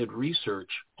topic. They did research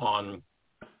on,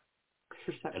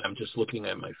 and I'm just looking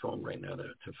at my phone right now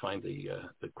to find the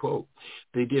quote.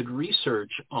 They did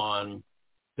research on,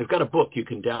 they've got a book you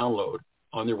can download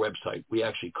on their website. We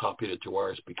actually copied it to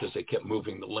ours because they kept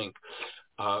moving the link,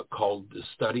 called The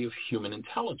Study of Human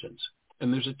Intelligence.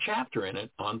 And there's a chapter in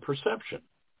it on perception.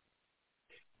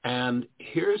 And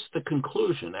here's the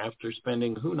conclusion after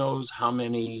spending who knows how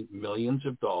many millions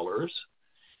of dollars.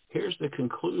 Here's the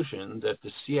conclusion that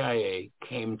the CIA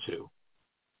came to.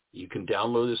 You can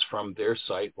download this from their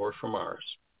site or from ours.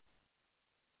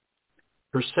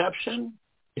 Perception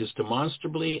is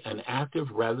demonstrably an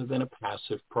active rather than a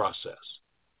passive process.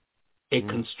 It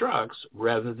constructs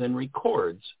rather than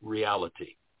records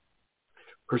reality.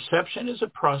 Perception is a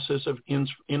process of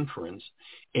inference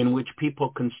in which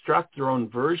people construct their own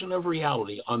version of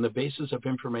reality on the basis of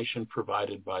information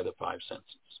provided by the five senses.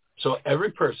 So every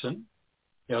person,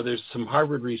 you know, there's some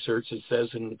Harvard research that says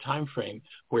in the time frame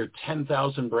where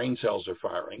 10,000 brain cells are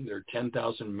firing, there are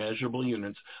 10,000 measurable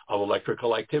units of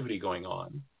electrical activity going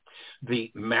on.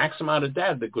 The max amount of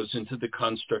data that goes into the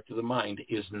construct of the mind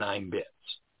is 9 bits.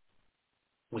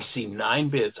 We see 9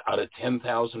 bits out of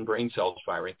 10,000 brain cells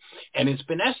firing. And it's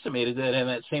been estimated that in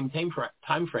that same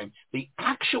time frame, the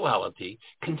actuality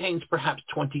contains perhaps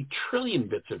 20 trillion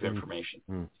bits of information.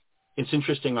 It's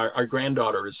interesting. Our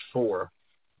granddaughter is 4,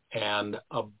 and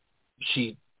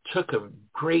she took a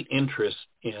great interest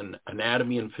in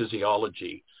anatomy and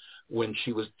physiology when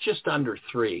she was just under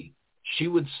 3. She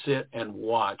would sit and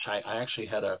watch. I actually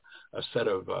had a set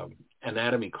of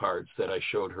anatomy cards that I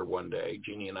showed her one day.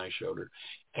 Jeannie and I showed her.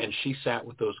 And she sat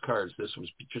with those cards. This was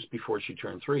just before she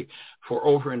turned 3, for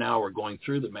over an hour going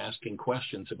through them, asking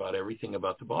questions about everything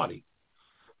about the body.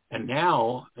 And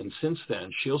now, and since then,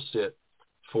 she'll sit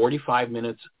 45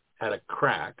 minutes at a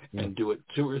crack and do it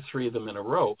 2 or 3 of them in a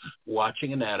row,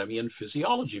 watching anatomy and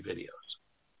physiology videos.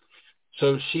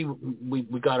 So we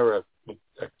got her a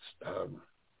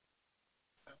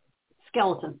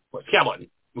skeleton.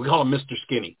 We call him Mr.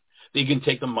 Skinny. You can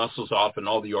take the muscles off and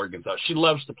all the organs out. She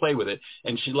loves to play with it,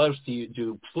 and she loves to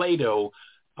do Play-Doh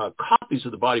copies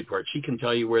of the body parts. She can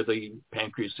tell you where the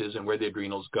pancreas is and where the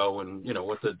adrenals go and, you know,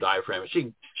 what the diaphragm is.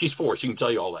 She's 4. She can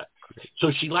tell you all that.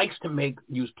 So she likes to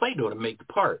use Play-Doh to make the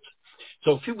parts.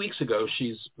 So a few weeks ago,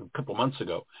 a couple months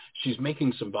ago, she's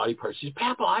making some body parts. She says,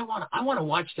 Papa, I want to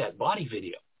watch that body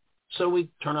video. So we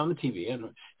turn on the TV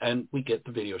and we get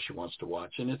the video she wants to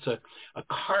watch. And it's a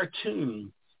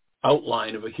cartoon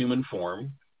outline of a human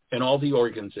form and all the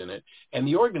organs in it. And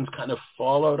the organs kind of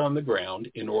fall out on the ground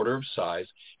in order of size.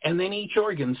 And then each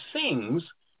organ sings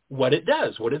what it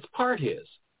does, what its part is.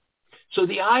 So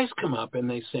the eyes come up and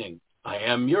they sing, I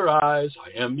am your eyes,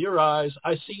 I am your eyes,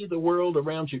 I see the world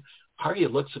around you.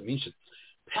 Harriet looks at me and says,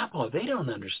 Papa, they don't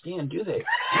understand, do they?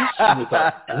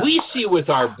 We see with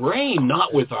our brain,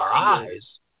 not with our eyes.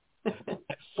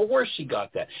 At 4, she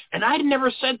got that. And I'd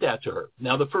never said that to her.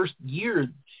 Now, the first year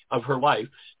of her life,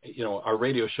 our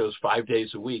radio show's 5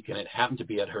 days a week, and it happened to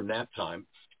be at her nap time.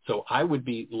 So I would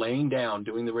be laying down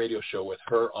doing the radio show with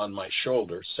her on my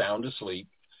shoulder, sound asleep,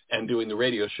 and doing the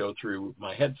radio show through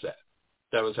my headset.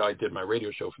 That was how I did my radio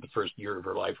show for the first year of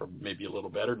her life, or maybe a little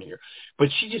better than a year. But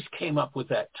she just came up with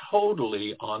that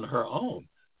totally on her own.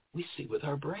 We see with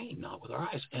our brain, not with our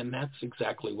eyes. And that's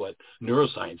exactly what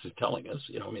neuroscience is telling us.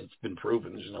 It's been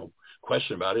proven. There's no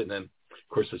question about it. And then,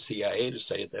 of course, the CIA to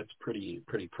say it, that's pretty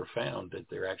profound that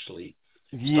they're actually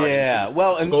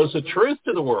expose the truth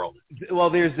to the world. Well,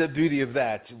 there's the beauty of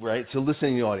that, right? So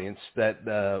listening to the audience,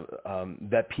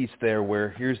 that piece there where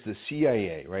here's the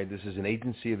CIA, right? This is an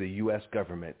agency of the U.S.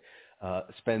 government,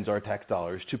 spends our tax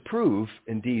dollars to prove,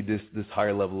 indeed, this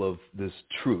higher level of this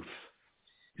truth.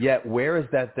 Yet where is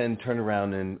that then turned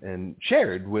around and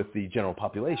shared with the general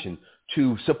population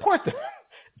to support them,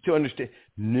 to understand?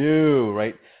 No,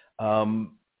 right?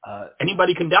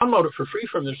 Anybody can download it for free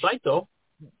from their site, though.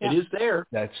 Yeah. It is there.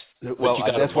 That's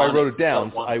why I wrote it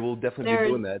down. I will definitely be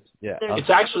doing that. Yeah, it's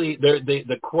actually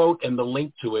the quote and the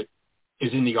link to it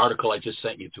is in the article I just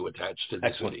sent you to attach to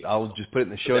this video. I'll just put it in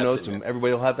the show notes, and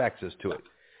everybody will have access to it.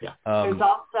 Yeah. There's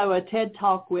also a TED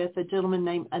Talk with a gentleman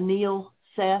named Anil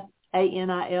Seth,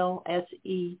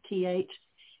 ANILSETH,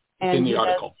 and in the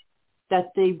article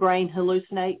that the brain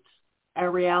hallucinates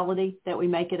our reality, that we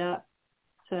make it up.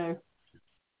 So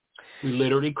we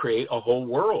literally create a whole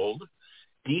world.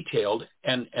 Detailed,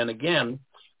 and again,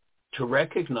 to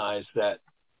recognize that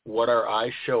what our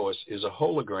eyes show us is a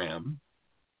hologram,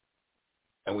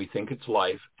 and we think it's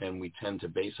life, and we tend to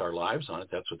base our lives on it.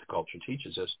 That's what the culture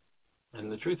teaches us.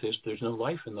 And the truth is, there's no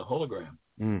life in the hologram.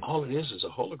 All it is a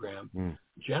hologram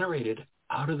generated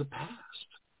out of the past.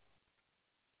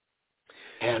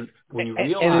 And when you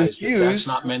realize that that's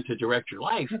not meant to direct your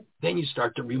life, then you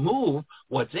start to remove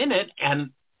what's in it, and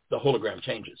the hologram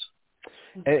changes.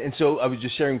 And so I was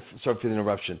just sharing, sorry for the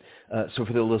interruption, so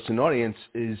for the listening audience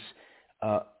is,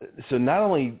 so not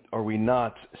only are we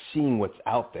not seeing what's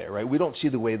out there, right? We don't see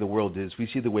the way the world is. We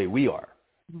see the way we are.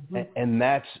 And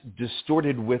that's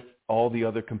distorted with all the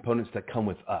other components that come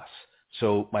with us.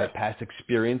 So my past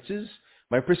experiences,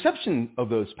 my perception of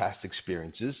those past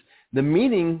experiences, the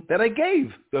meaning that I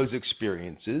gave those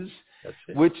experiences,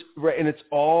 which, right, and it's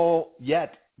all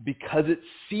yet because it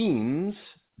seems,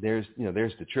 there's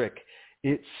the trick.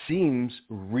 It seems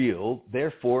real,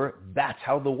 therefore that's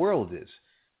how the world is.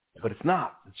 But it's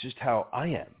not. It's just how I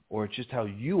am, or it's just how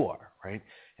you are, right?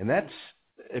 And that's,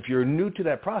 if you're new to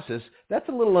that process, that's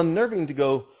a little unnerving to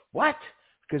go, what?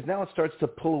 Because now it starts to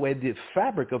pull away the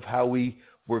fabric of how we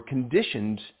were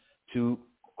conditioned to,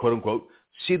 quote unquote,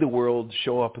 see the world,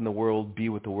 show up in the world, be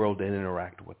with the world, and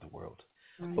interact with the world.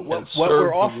 But what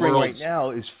we're offering right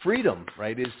now is freedom,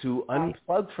 right? Is to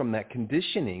unplug from that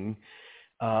conditioning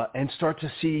and start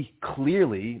to see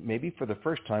clearly, maybe for the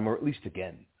first time, or at least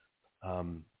again.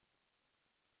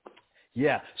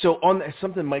 So on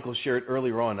something Michael shared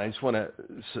earlier on, I just want to,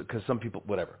 because some people,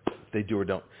 whatever, they do or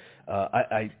don't.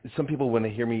 Some people, when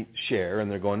they hear me share and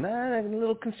they're going, I have a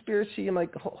little conspiracy, I'm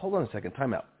like, hold on a second,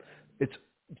 time out. It's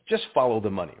just follow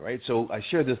the money, right? So I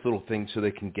share this little thing so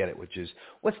they can get it, which is,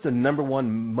 what's the number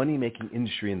one money-making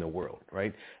industry in the world,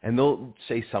 right? And they'll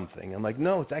say something. I'm like,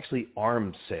 no, it's actually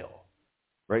arms sale.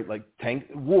 Right, like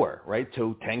war, right?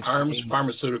 So tanks, arms,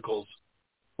 pharmaceuticals.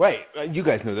 Right, you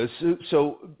guys know this.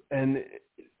 So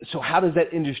how does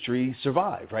that industry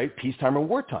survive, right? Peacetime or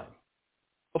wartime?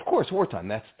 Of course, wartime.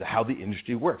 That's how the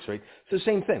industry works, right? So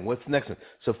same thing. What's the next one?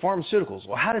 So pharmaceuticals.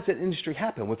 Well, how does that industry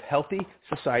happen with healthy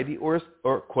society or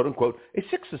quote unquote a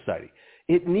sick society?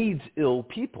 It needs ill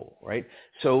people, right?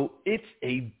 So it's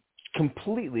a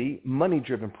completely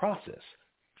money-driven process.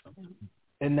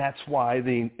 And that's why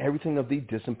everything of the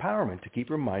disempowerment, to keep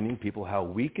reminding people how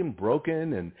weak and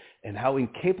broken and how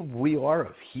incapable we are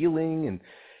of healing and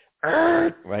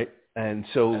right. And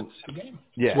so that's the game.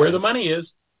 It's where the money is.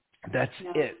 That's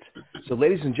it. So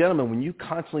ladies and gentlemen, when you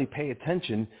constantly pay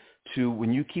attention to,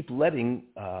 when you keep letting,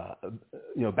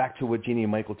 back to what Jeannie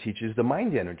and Michael teaches, the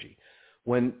mind energy,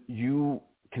 when you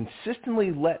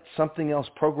consistently let something else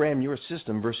program your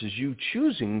system versus you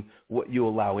choosing what you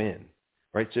allow in,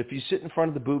 right? So if you sit in front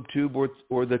of the boob tube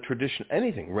or the tradition,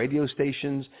 anything, radio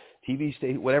stations, TV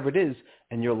station, whatever it is,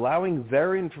 and you're allowing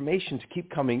their information to keep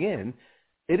coming in,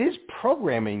 it is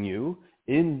programming you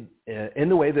in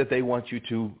the way that they want you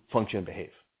to function and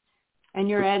behave. And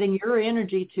you're adding your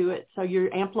energy to it, so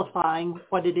you're amplifying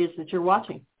what it is that you're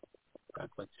watching.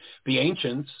 Exactly. The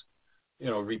ancients,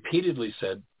 repeatedly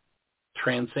said,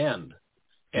 transcend.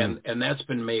 And that's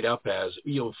been made up as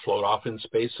you'll float off in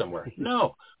space somewhere.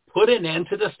 No, put an end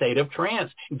to the state of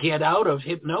trance. Get out of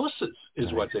hypnosis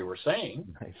is what they were saying.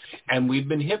 Nice. And we've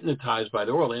been hypnotized by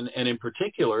the world. And in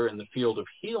particular, in the field of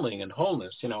healing and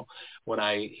wholeness, when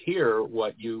I hear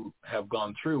what you have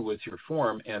gone through with your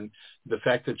form and the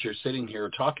fact that you're sitting here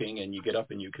talking and you get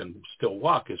up and you can still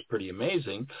walk is pretty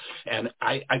amazing. And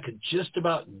I could just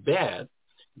about bet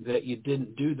that you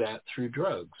didn't do that through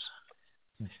drugs.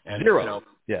 And, Zero.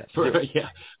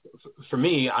 For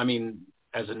me, I mean,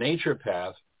 as a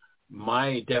naturopath,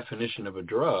 my definition of a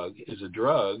drug is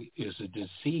a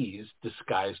disease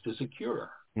disguised as a cure.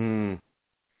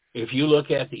 If you look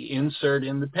at the insert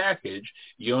in the package,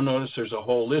 you'll notice there's a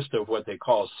whole list of what they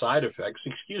call side effects.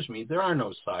 Excuse me, there are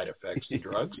no side effects to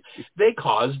drugs. They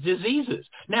cause diseases.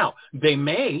 Now, they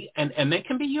may, and they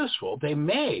can be useful, they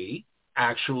may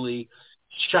actually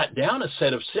shut down a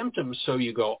set of symptoms so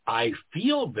you go, I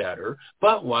feel better,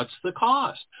 but what's the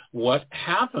cost? What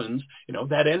happens,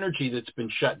 that energy that's been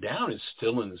shut down is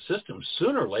still in the system.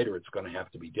 Sooner or later, it's going to have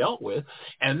to be dealt with.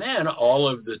 And then all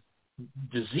of the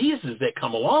diseases that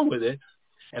come along with it,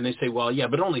 and they say, well, yeah,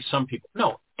 but only some people.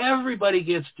 No, everybody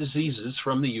gets diseases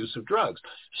from the use of drugs.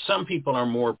 Some people are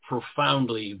more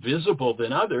profoundly visible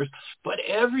than others, but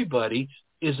everybody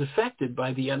is affected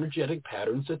by the energetic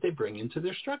patterns that they bring into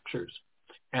their structures.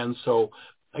 And so,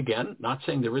 again, not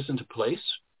saying there isn't a place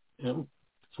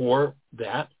for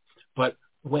that, but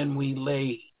when we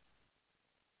lay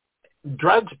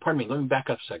drugs, let me back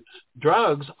up a second.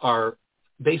 Drugs are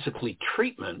basically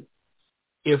treatment.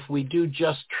 If we do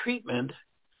just treatment,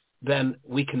 then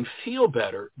we can feel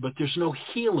better, but there's no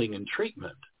healing in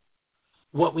treatment.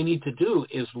 What we need to do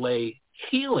is lay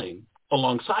healing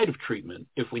alongside of treatment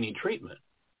if we need treatment.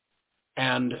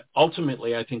 And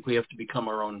ultimately, I think we have to become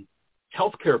our own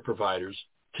healthcare providers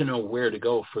to know where to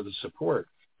go for the support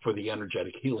for the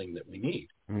energetic healing that we need.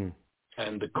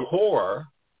 And the core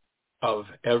of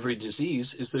every disease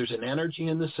is there's an energy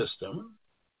in the system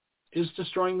is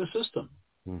destroying the system.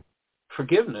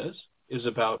 Forgiveness is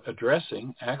about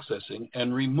addressing, accessing,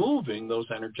 and removing those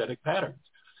energetic patterns.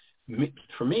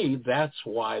 For me, that's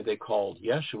why they called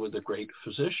Yeshua the great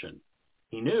physician.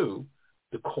 He knew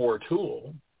the core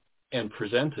tool and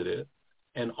presented it.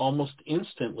 And almost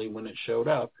instantly when it showed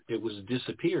up, it was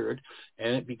disappeared,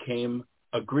 and it became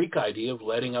a Greek idea of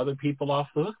letting other people off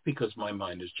the hook because my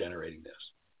mind is generating this.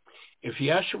 If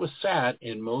Yeshua sat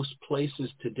in most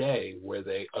places today where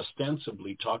they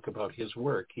ostensibly talk about his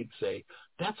work, he'd say,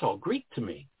 that's all Greek to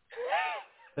me.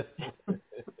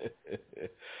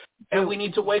 And we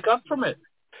need to wake up from it.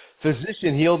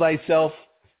 Physician, heal thyself.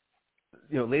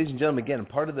 Ladies and gentlemen, again,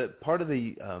 part of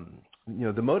the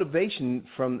the motivation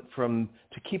from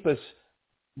to keep us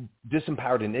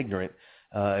disempowered and ignorant,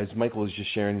 as Michael was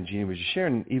just sharing and Jeannie was just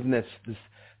sharing, even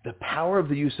the power of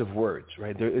the use of words,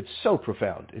 right? It's so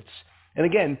profound. And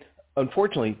again,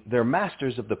 unfortunately, they're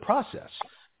masters of the process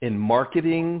in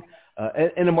marketing,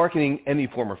 and in marketing any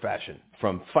form or fashion,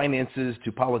 from finances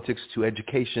to politics to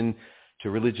education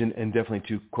to religion and definitely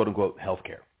to quote unquote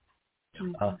healthcare.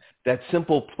 That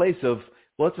simple place of,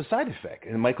 well, it's a side effect.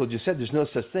 And Michael just said there's no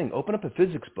such thing. Open up a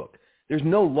physics book. There's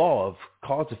no law of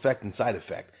cause, effect, and side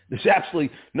effect. There's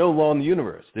absolutely no law in the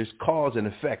universe. There's cause and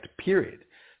effect, period.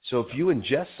 So if you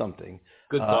ingest something,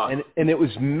 and it was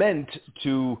meant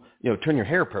to turn your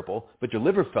hair purple, but your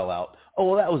liver fell out, oh,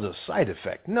 well, that was a side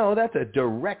effect. No, that's a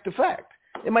direct effect.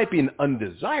 It might be an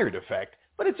undesired effect,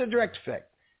 but it's a direct effect.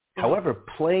 However,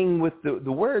 playing with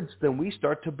the words, then we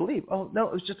start to believe, oh, no,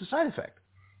 it was just a side effect.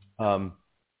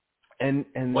 And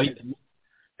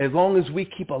as long as we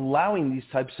keep allowing these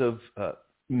types of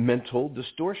mental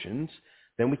distortions,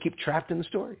 then we keep trapped in the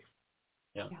story.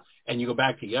 Yeah. And you go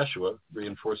back to Yeshua,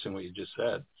 reinforcing what you just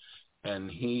said,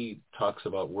 and he talks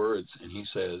about words, and he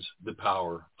says the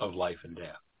power of life and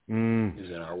death is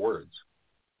in our words.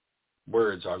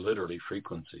 Words are literally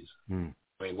frequencies. I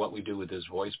mean, what we do with this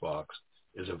voice box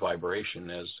is a vibration,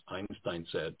 as Einstein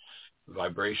said.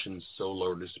 vibrations so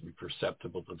low as to be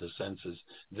perceptible to the senses,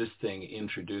 this thing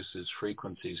introduces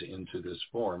frequencies into this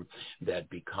form that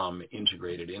become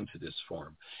integrated into this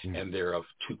form. And they're of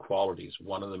two qualities.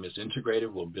 One of them is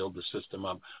integrated, will build the system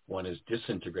up. One is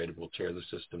disintegrated, will tear the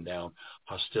system down.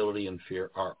 Hostility and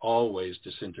fear are always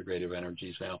disintegrative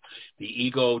energies. Now, the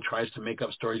ego tries to make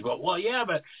up stories about, well, yeah,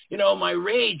 but, my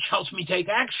rage helps me take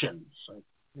action. So,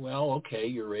 well, okay,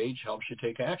 your rage helps you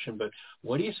take action, but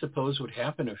what do you suppose would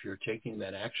happen if you're taking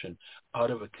that action out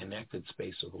of a connected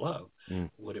space of love?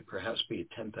 Would it perhaps be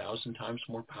 10,000 times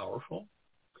more powerful?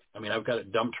 I mean, I've got a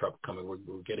dump truck coming. We're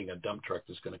getting a dump truck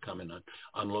that's going to come in and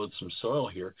unload some soil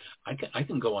here. I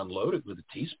can go unload it with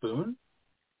a teaspoon.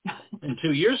 And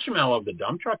 2 years from now, I'll have the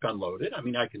dump truck unloaded. I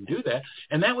mean, I can do that.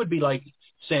 And that would be like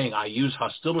saying I use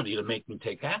hostility to make me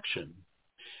take action,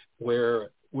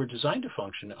 where we're designed to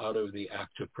function out of the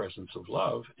active presence of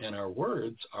love, and our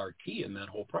words are key in that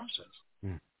whole process.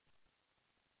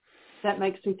 That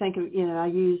makes me think of, I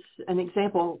use an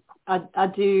example. I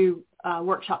do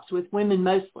workshops with women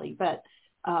mostly, but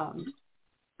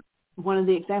one of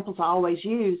the examples I always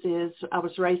use is I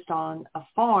was raised on a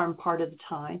farm part of the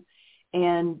time,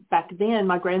 and back then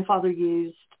my grandfather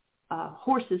used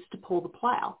horses to pull the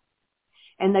plow,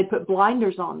 and they put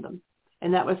blinders on them.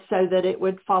 And that was so that it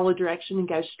would follow direction and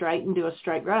go straight and do a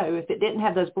straight row. If it didn't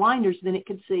have those blinders, then it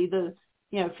could see the,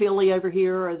 filly over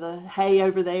here or the hay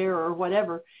over there or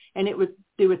whatever, and it would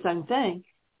do its own thing.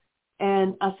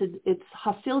 And I said, it's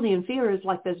hostility and fear is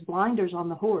like those blinders on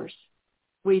the horse.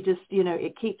 We just,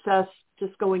 it keeps us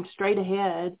just going straight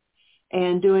ahead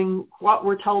and doing what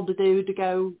we're told to do to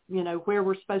go, where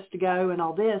we're supposed to go and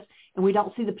all this. And we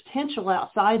don't see the potential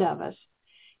outside of us.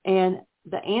 And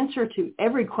the answer to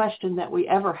every question that we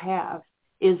ever have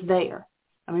is there.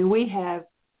 I mean, we have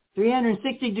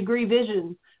 360-degree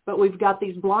vision, but we've got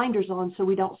these blinders on so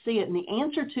we don't see it. And the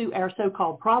answer to our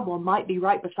so-called problem might be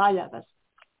right beside of us.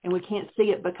 And we can't see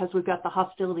it because we've got the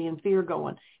hostility and fear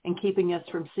going and keeping us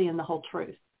from seeing the whole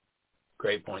truth.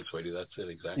 Great point, Sweetie. That's it,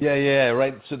 exactly. Yeah,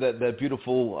 right. So that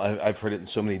beautiful, I've heard it in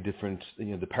so many different,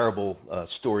 the parable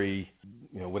story,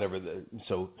 whatever.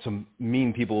 So some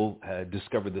mean people had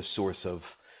discovered the source of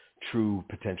true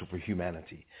potential for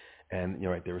humanity. And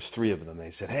you're right, there was 3 of them.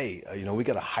 They said, hey, we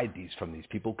got to hide these from these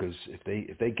people because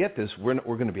if they get this, we're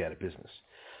going to be out of business.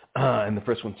 And the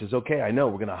first one says, okay, I know,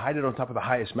 we're going to hide it on top of the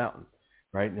highest mountain.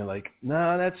 Right? And you're like,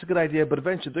 no, that's a good idea. But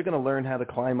eventually they're going to learn how to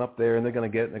climb up there and they're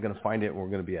going to find it and we're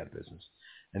going to be out of business.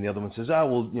 And the other one says,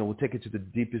 we'll take it to the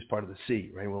deepest part of the sea.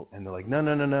 Right? And they're like,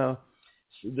 no.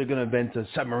 So they're going to invent a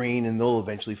submarine and they'll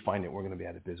eventually find it. We're going to be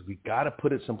out of business. We got to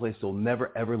put it someplace they'll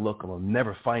never, ever look and they'll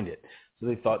never find it. So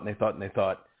they thought and they thought and they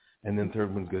thought. And then the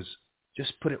third one goes,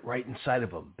 just put it right inside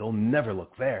of them. They'll never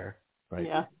look there. Right?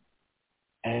 Yeah.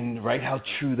 And right, how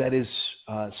true that is.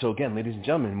 So again, ladies and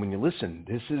gentlemen, when you listen,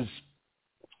 this is,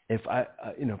 if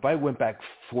I went back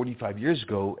 45 years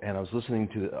ago and I was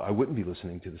I wouldn't be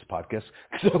listening to this podcast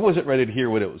because I wasn't ready to hear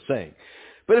what it was saying.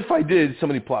 But if I did,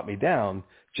 somebody plopped me down,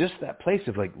 just that place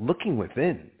of like looking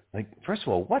within. Like, first of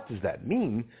all, what does that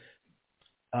mean?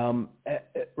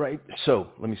 Right. So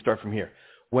let me start from here.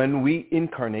 When we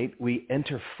incarnate, we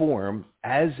enter form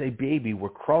as a baby. We're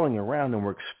crawling around and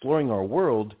we're exploring our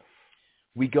world.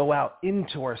 We go out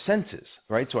into our senses,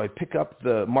 right? So I pick up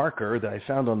the marker that I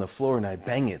found on the floor and I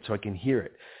bang it so I can hear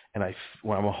it. And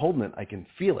when I'm holding it, I can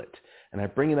feel it. And I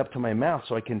bring it up to my mouth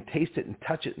so I can taste it and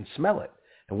touch it and smell it.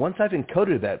 And once I've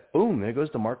encoded that, boom, there goes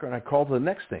the marker and I crawl to the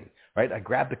next thing, right? I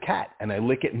grab the cat and I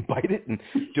lick it and bite it and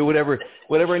do whatever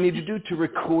I need to do to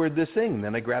record this thing. And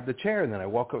then I grab the chair and then I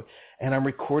walk over and I'm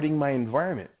recording my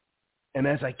environment. And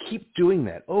as I keep doing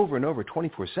that over and over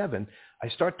 24/7, I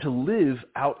start to live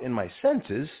out in my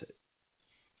senses,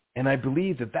 and I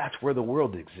believe that that's where the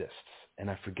world exists. And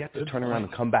I forget to turn around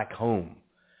and come back home,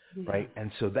 right? And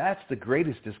so that's the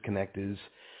greatest disconnect is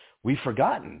we've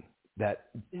forgotten that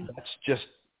that's just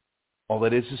all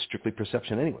that is strictly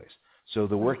perception anyways. So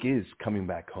the work is coming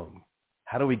back home.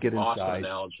 How do we get inside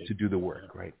to do the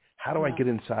work, right? How do I get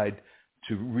inside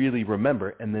to really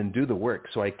remember and then do the work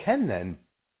so I can then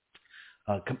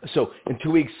so in 2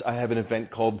 weeks, I have an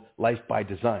event called Life by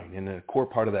Design. And a core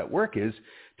part of that work is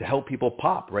to help people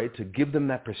pop, right? To give them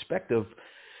that perspective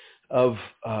of,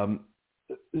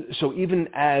 so even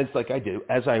as, like I do,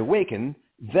 as I awaken,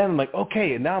 then I'm like,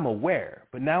 okay, and now I'm aware.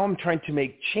 But now I'm trying to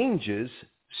make changes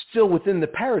still within the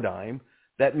paradigm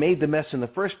that made the mess in the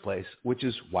first place, which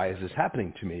is why is this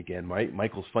happening to me again, right?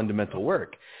 Michael's fundamental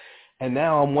work. And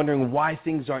now I'm wondering why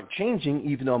things aren't changing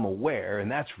even though I'm aware.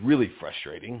 And that's really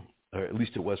frustrating. Or at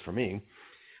least it was for me.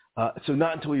 So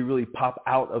not until we really pop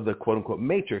out of the quote-unquote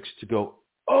matrix to go,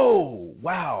 oh,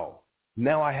 wow,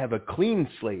 Now I have a clean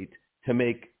slate to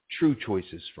make true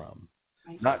choices from,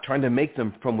 not trying to make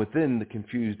them from within the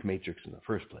confused matrix in the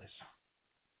first place.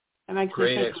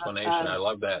 Great explanation. I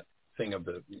love that thing of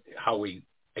how we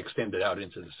extend it out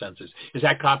into the senses. Is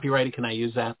that copyrighted? Can I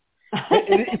use that?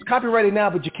 It's copyrighted now,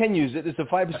 but you can use it. It's a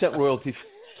 5% royalty.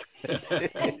 That's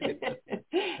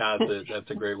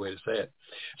a great way to say it.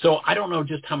 So I don't know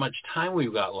just how much time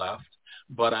we've got left,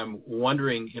 but I'm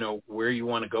wondering, where you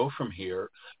want to go from here.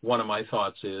 One of my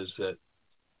thoughts is that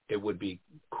it would be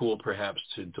cool perhaps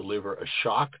to deliver a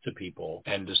shock to people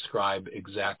and describe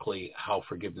exactly how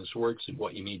forgiveness works and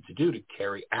what you need to do to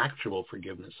carry actual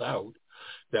forgiveness out.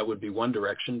 That would be one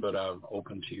direction, but I'm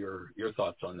open to your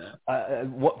thoughts on that.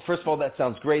 First of all, that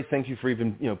sounds great. Thank you for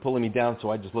even pulling me down.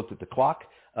 So I just looked at the clock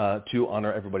to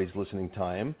honor everybody's listening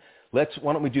time.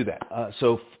 Why don't we do that?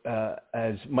 So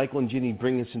as Michael and Jeannie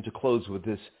bring us into close with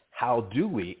this, how do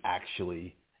we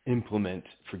actually implement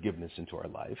forgiveness into our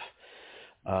life?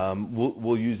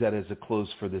 We'll use that as a close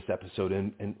for this episode,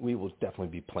 and we will definitely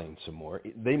be playing some more.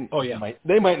 They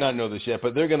might not know this yet,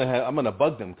 but I'm gonna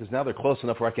bug them because now they're close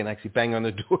enough where I can actually bang on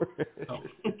the door.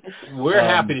 We're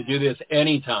happy to do this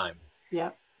anytime.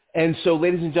 Yeah. And so,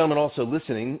 ladies and gentlemen, also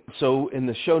listening, so in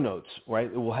the show notes,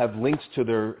 right, it will have links to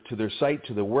their site,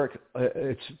 to their work.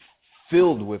 It's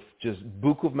filled with just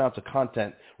buku amounts of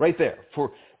content right there.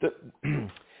 For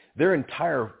their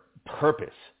entire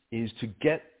purpose is to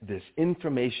get this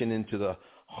information into the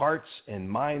hearts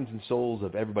and minds and souls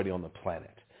of everybody on the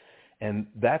planet. And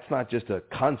that's not just a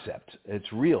concept.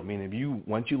 It's real. I mean,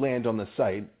 once you land on the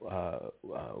site,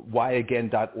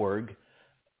 whyagain.org,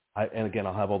 and again,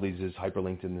 I'll have all these as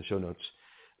hyperlinked in the show notes.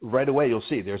 Right away, you'll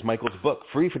see there's Michael's book,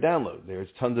 free for download. There's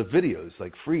tons of videos,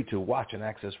 like free to watch and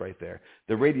access right there.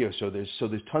 The radio show, there's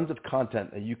tons of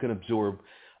content that you can absorb,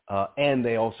 and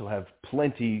they also have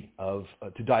plenty of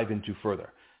to dive into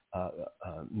further.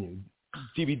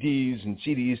 DVDs and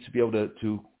CDs to be able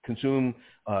to consume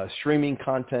streaming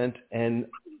content and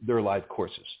their live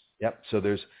courses. Yep. So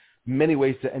there's many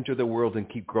ways to enter the world and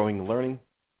keep growing and learning.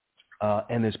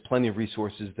 And there's plenty of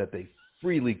resources that they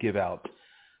freely give out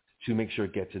to make sure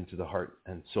it gets into the heart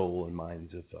and soul and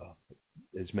minds of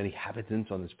as many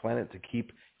inhabitants on this planet to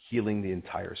keep healing the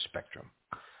entire spectrum.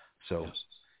 So,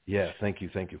 yeah, thank you.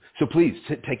 So please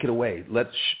take it away.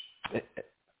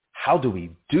 How do we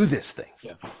do this thing?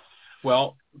 Yeah.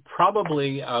 Well,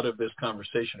 probably out of this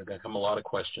conversation are going to come a lot of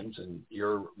questions, and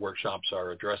your workshops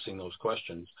are addressing those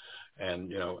questions.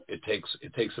 And it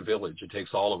takes a village. It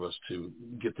takes all of us to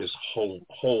get this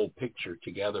whole picture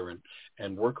together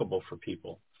and workable for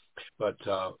people. But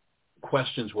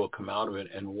questions will come out of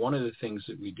it. And one of the things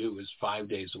that we do is 5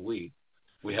 days a week,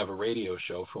 we have a radio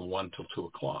show from 1 till 2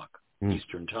 o'clock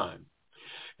Eastern time.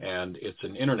 And it's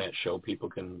an internet show. People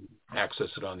can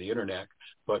access it on the internet,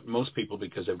 but most people,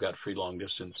 because they've got free long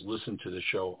distance, listen to the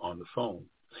show on the phone.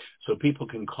 So people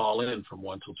can call in from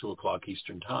 1 till 2 o'clock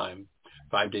Eastern time,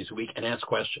 5 days a week, and ask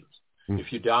questions.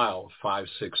 If you dial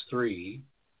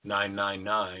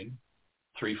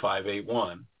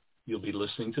 563-999-3581, you'll be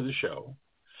listening to the show.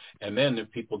 And then if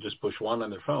people just push one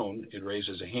on their phone, it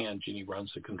raises a hand. Jeannie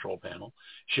runs the control panel.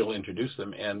 She'll introduce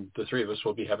them, and the three of us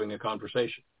will be having a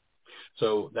conversation.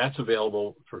 So that's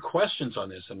available for questions on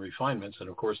this and refinements. And,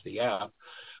 of course, the app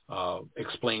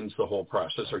explains the whole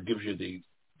process or gives you the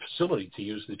facility to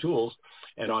use the tools.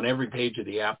 And on every page of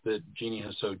the app that Jeannie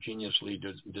has so geniusly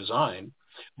designed,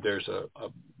 there's a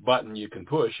button you can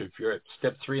push. If you're at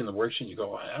step 3 in the worksheet, you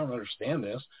go, I don't understand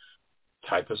this.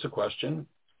 Type us a question,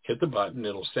 hit the button.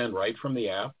 It'll send right from the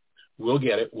app. We'll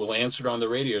get it. We'll answer it on the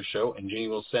radio show, and Jeannie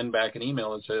will send back an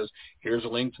email that says, here's a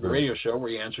link to the radio show where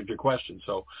you answered your question.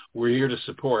 So we're here to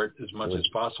support as much as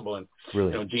possible. And,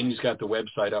 Jeannie's got the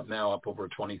website up now, up over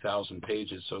 20,000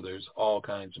 pages, so there's all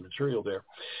kinds of material there.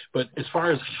 But as far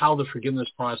as how the forgiveness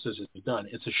process is done,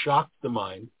 it's a shock to the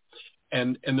mind.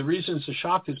 And the reason it's a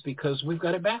shock is because we've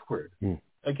got it backward.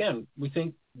 Again, we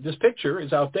think this picture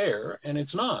is out there, and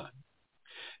it's not.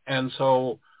 And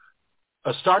so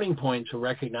a starting point to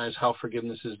recognize how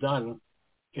forgiveness is done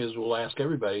is we'll ask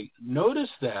everybody,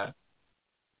 notice that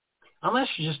unless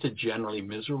you're just a generally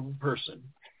miserable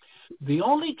person, the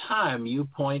only time you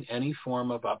point any form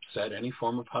of upset, any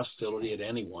form of hostility at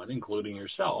anyone, including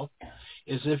yourself,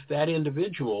 is if that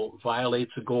individual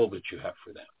violates a goal that you have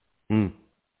for them.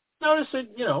 Notice that,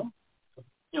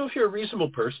 if you're a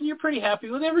reasonable person, you're pretty happy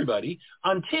with everybody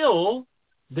until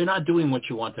they're not doing what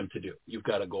you want them to do. You've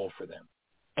got a goal for them.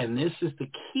 And this is the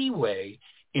key way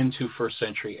into first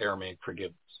century Aramaic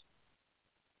forgiveness.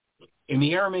 In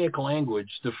the Aramaic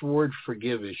language, the word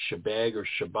forgive is shabag or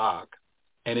shabak,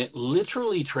 And it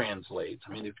literally translates,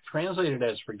 I mean, it's translated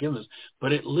as forgiveness,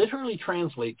 but it literally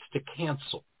translates to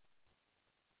cancel.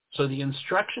 So the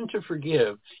instruction to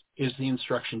forgive is the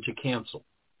instruction to cancel.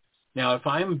 Now, if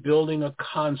I'm building a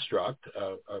construct,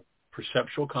 a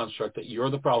perceptual construct that you're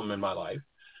the problem in my life,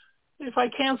 if I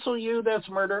cancel you, that's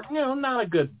murder. Not a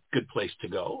good place to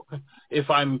go.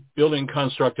 If I'm building a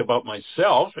construct about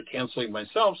myself, canceling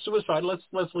myself, suicide,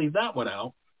 let's leave that one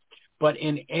out. But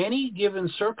in any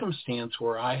given circumstance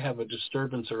where I have a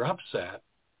disturbance or upset,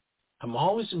 I'm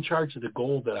always in charge of the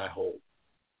goal that I hold.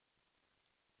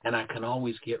 And I can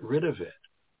always get rid of it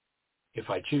if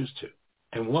I choose to.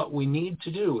 And what we need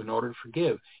to do in order to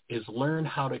forgive is learn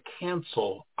how to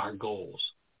cancel our goals.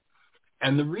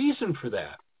 And the reason for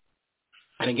that,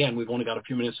 and again, we've only got a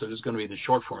few minutes, so this is going to be the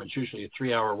short form. It's usually a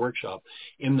 3-hour workshop.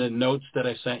 In the notes that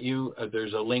I sent you,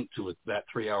 there's a link to it, that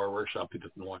 3-hour workshop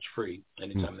people can watch free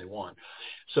anytime they want.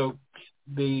 So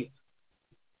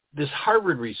this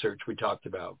Harvard research we talked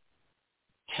about,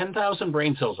 10,000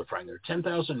 brain cells are firing there,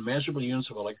 10,000 measurable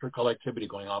units of electrical activity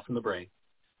going off in the brain,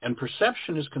 and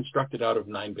perception is constructed out of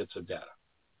 9 bits of data.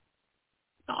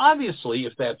 Now, obviously,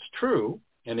 if that's true,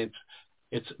 and its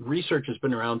research has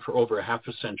been around for over a half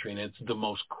a century, and it's the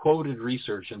most quoted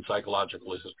research in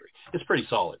psychological history. It's pretty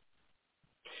solid.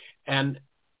 And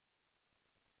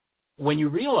when you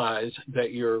realize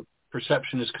that your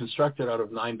perception is constructed out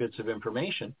of 9 bits of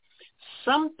information,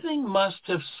 something must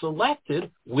have selected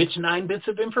which 9 bits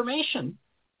of information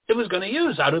it was going to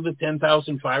use out of the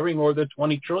 10,000 firing or the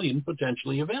 20 trillion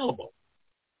potentially available.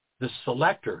 The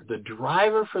selector, the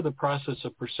driver for the process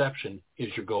of perception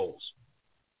is your goals.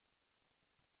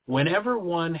 Whenever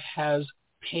one has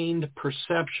pained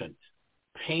perception,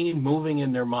 pain moving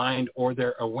in their mind or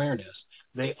their awareness,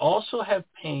 they also have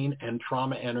pain and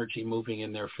trauma energy moving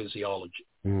in their physiology.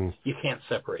 You can't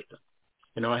separate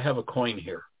them. I have a coin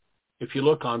here. If you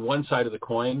look on one side of the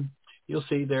coin, you'll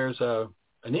see there's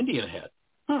an Indian head.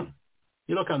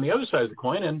 You look on the other side of the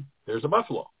coin and there's a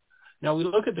buffalo. Now we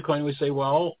look at the coin and we say,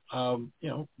 well,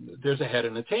 there's a head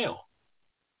and a tail.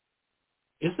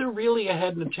 Is there really a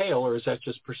head and a tail, or is that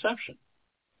just perception?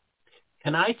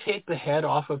 Can I take the head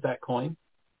off of that coin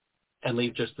and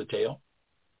leave just the tail?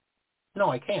 No,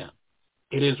 I can't.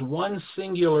 It is one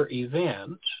singular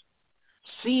event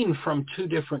seen from 2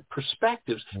 different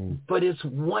perspectives, but it's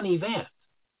one event.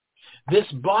 This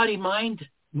body-mind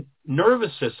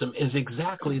nervous system is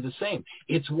exactly the same.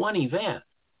 It's one event.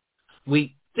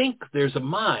 We think there's a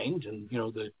mind, and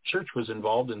the church was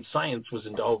involved and science was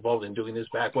involved in doing this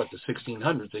back the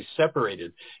 1600s. They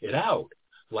separated it out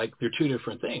like they're 2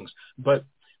 different things. But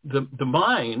the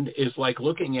mind is like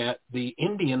looking at the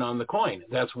Indian on the coin.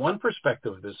 That's one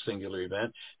perspective of this singular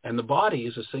event, and the body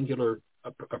is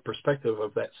a perspective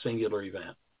of that singular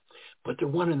event. But they're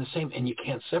one and the same, and you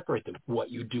can't separate them.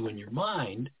 What you do in your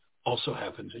mind also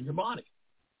happens in your body.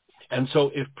 And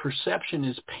so if perception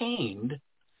is pained,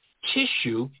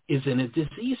 tissue is in a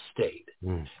disease state.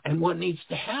 And what needs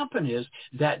to happen is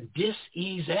that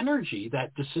dis-ease energy,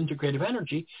 that disintegrative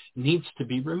energy, needs to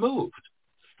be removed.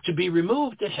 To be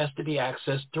removed, it has to be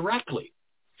accessed directly.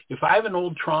 If I have an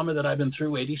old trauma that I've been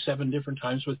through 87 different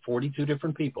times with 42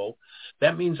 different people,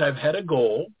 that means I've had a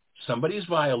goal, somebody's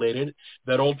violated,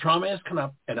 that old trauma has come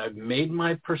up, and I've made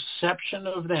my perception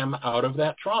of them out of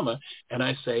that trauma, and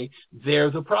I say, they're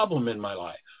the problem in my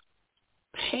life.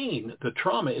 Pain, the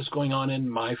trauma, is going on in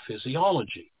my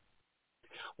physiology.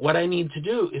 What I need to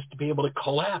do is to be able to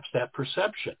collapse that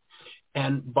perception.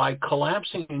 And by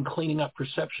collapsing and cleaning up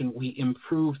perception, we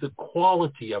improve the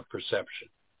quality of perception.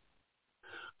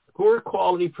 Poor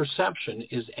quality perception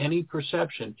is any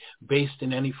perception based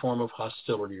in any form of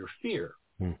hostility or fear.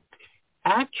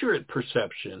 Accurate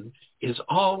perception is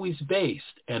always based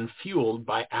and fueled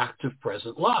by active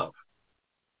present love.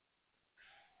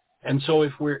 And so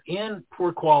if we're in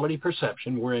poor quality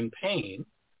perception, we're in pain.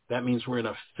 That means we're in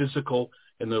a physical,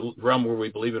 in the realm where we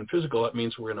believe in physical, that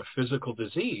means we're in a physical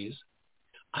disease.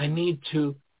 I need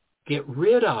to get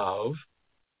rid of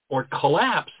or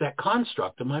collapse that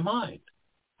construct in my mind.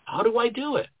 How do I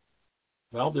do it?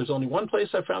 Well, there's only one place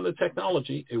I found the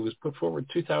technology. It was put forward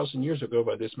 2,000 years ago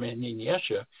by this man named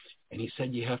Yesha, and he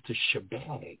said you have to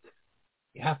shebag.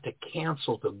 You have to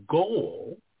cancel the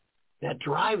goal that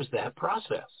drives that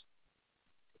process.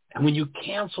 And when you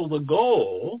cancel the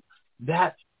goal,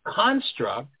 that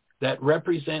construct that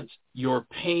represents your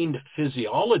pained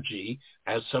physiology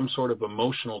as some sort of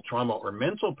emotional trauma or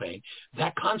mental pain,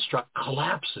 that construct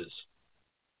collapses.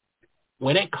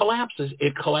 When it collapses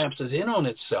in on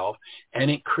itself, and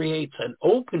it creates an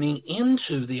opening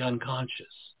into the unconscious.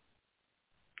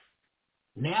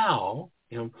 Now,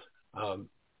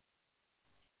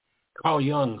 Carl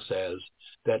Jung says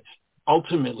that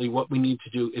ultimately what we need to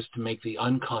do is to make the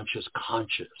unconscious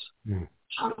conscious. Mm.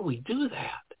 How do we do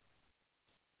that?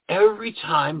 Every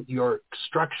time your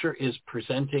structure is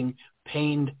presenting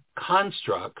pained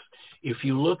constructs, if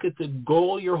you look at the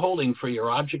goal you're holding for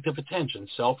your object of attention,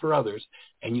 self or others,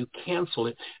 and you cancel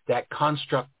it, that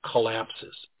construct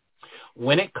collapses.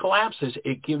 When it collapses,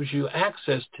 it gives you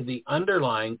access to the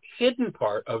underlying hidden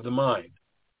part of the mind.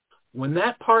 When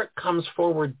that part comes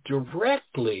forward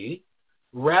directly,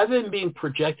 rather than being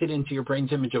projected into your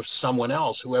brain's image of someone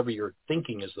else, whoever you're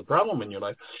thinking is the problem in your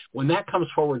life, when that comes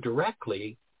forward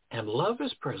directly and love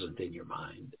is present in your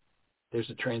mind, there's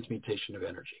a transmutation of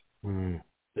energy. Mm.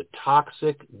 The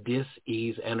toxic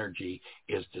dis-ease energy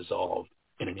is dissolved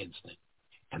in an instant.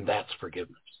 And that's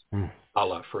forgiveness, a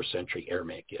la first century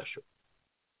Aramaic Yeshua.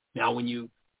 Now, when you,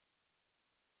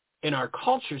 in our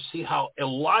culture, see how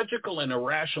illogical and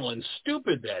irrational and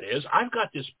stupid that is, I've got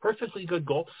this perfectly good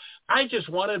goal. I just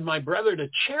wanted my brother to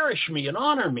cherish me and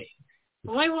honor me.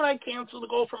 Why would I cancel the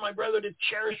goal for my brother to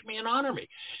cherish me and honor me?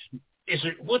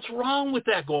 What's wrong with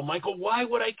that goal, Michael? Why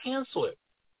would I cancel it?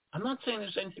 I'm not saying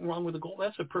there's anything wrong with the goal.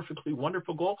 That's a perfectly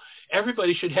wonderful goal.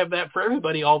 Everybody should have that for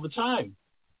everybody all the time.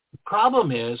 The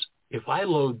problem is, if I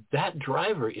load that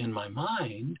driver in my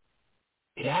mind,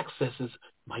 it accesses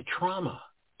my trauma.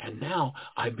 And now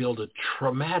I build a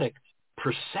traumatic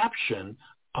perception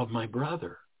of my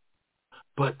brother.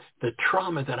 But the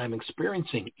trauma that I'm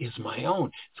experiencing is my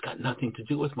own. It's got nothing to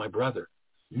do with my brother.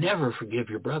 Never forgive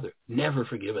your brother. Never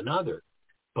forgive another.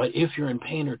 But if you're in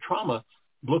pain or trauma,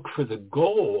 look for the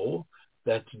goal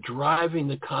that's driving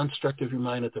the construct of your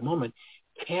mind at the moment,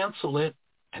 cancel it,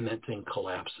 and that thing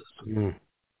collapses. Mm.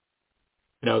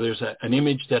 You know, there's an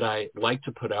image that I like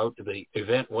to put out. The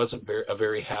event wasn't a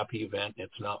very happy event.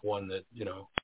 It's not one that, you know,